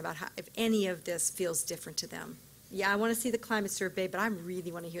person about if any of this feels different to them. Yeah, I want to see the climate survey, but I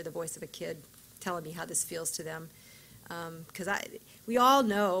really want to hear the voice of a kid telling me how this feels to them. Because we all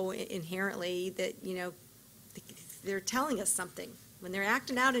know inherently that, they're telling us something. When they're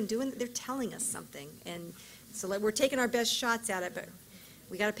acting out and doing it, they're telling us something. And so we're taking our best shots at it, but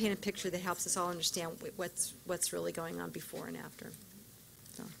we got to paint a picture that helps us all understand what's really going on before and after.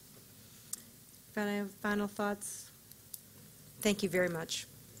 So, final thoughts? Thank you very much.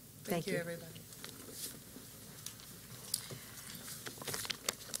 Thank you, everybody.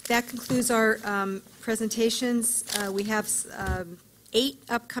 That concludes our presentations. We have 8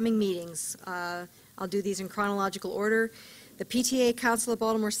 upcoming meetings. I'll do these in chronological order. The PTA Council of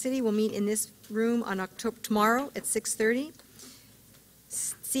Baltimore City will meet in this room on tomorrow at 6:30.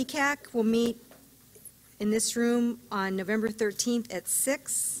 CCAC will meet in this room on November 13th at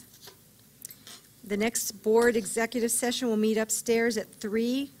 6. The next board executive session will meet upstairs at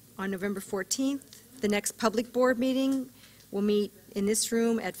 3 on November 14th. The next public board meeting will meet in this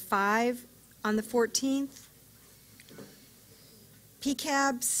room at 5 on the 14th.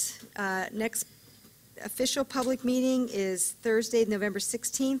 PCAB's next official public meeting is Thursday, November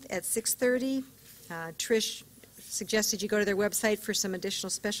 16th at 6:30. Trish suggested you go to their website for some additional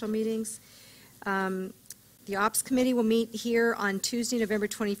special meetings. The Ops Committee will meet here on Tuesday, November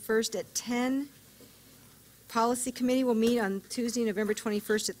 21st at 10. Policy Committee will meet on Tuesday, November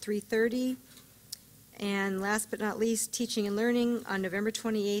 21st at 3:30. And last but not least, Teaching and Learning on November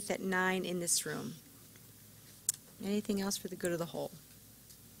 28th at 9 in this room. Anything else for the good of the whole?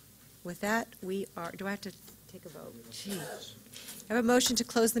 With that, do I have to take a vote? Gee. I have a motion to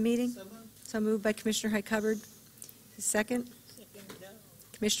close the meeting? So moved by Commissioner Hyde Hubbard. Second?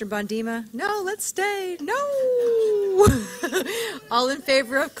 Commissioner Bondima? No, let's stay. No! All in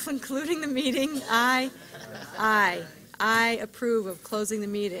favor of concluding the meeting? Aye. Aye. I approve of closing the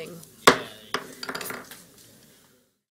meeting.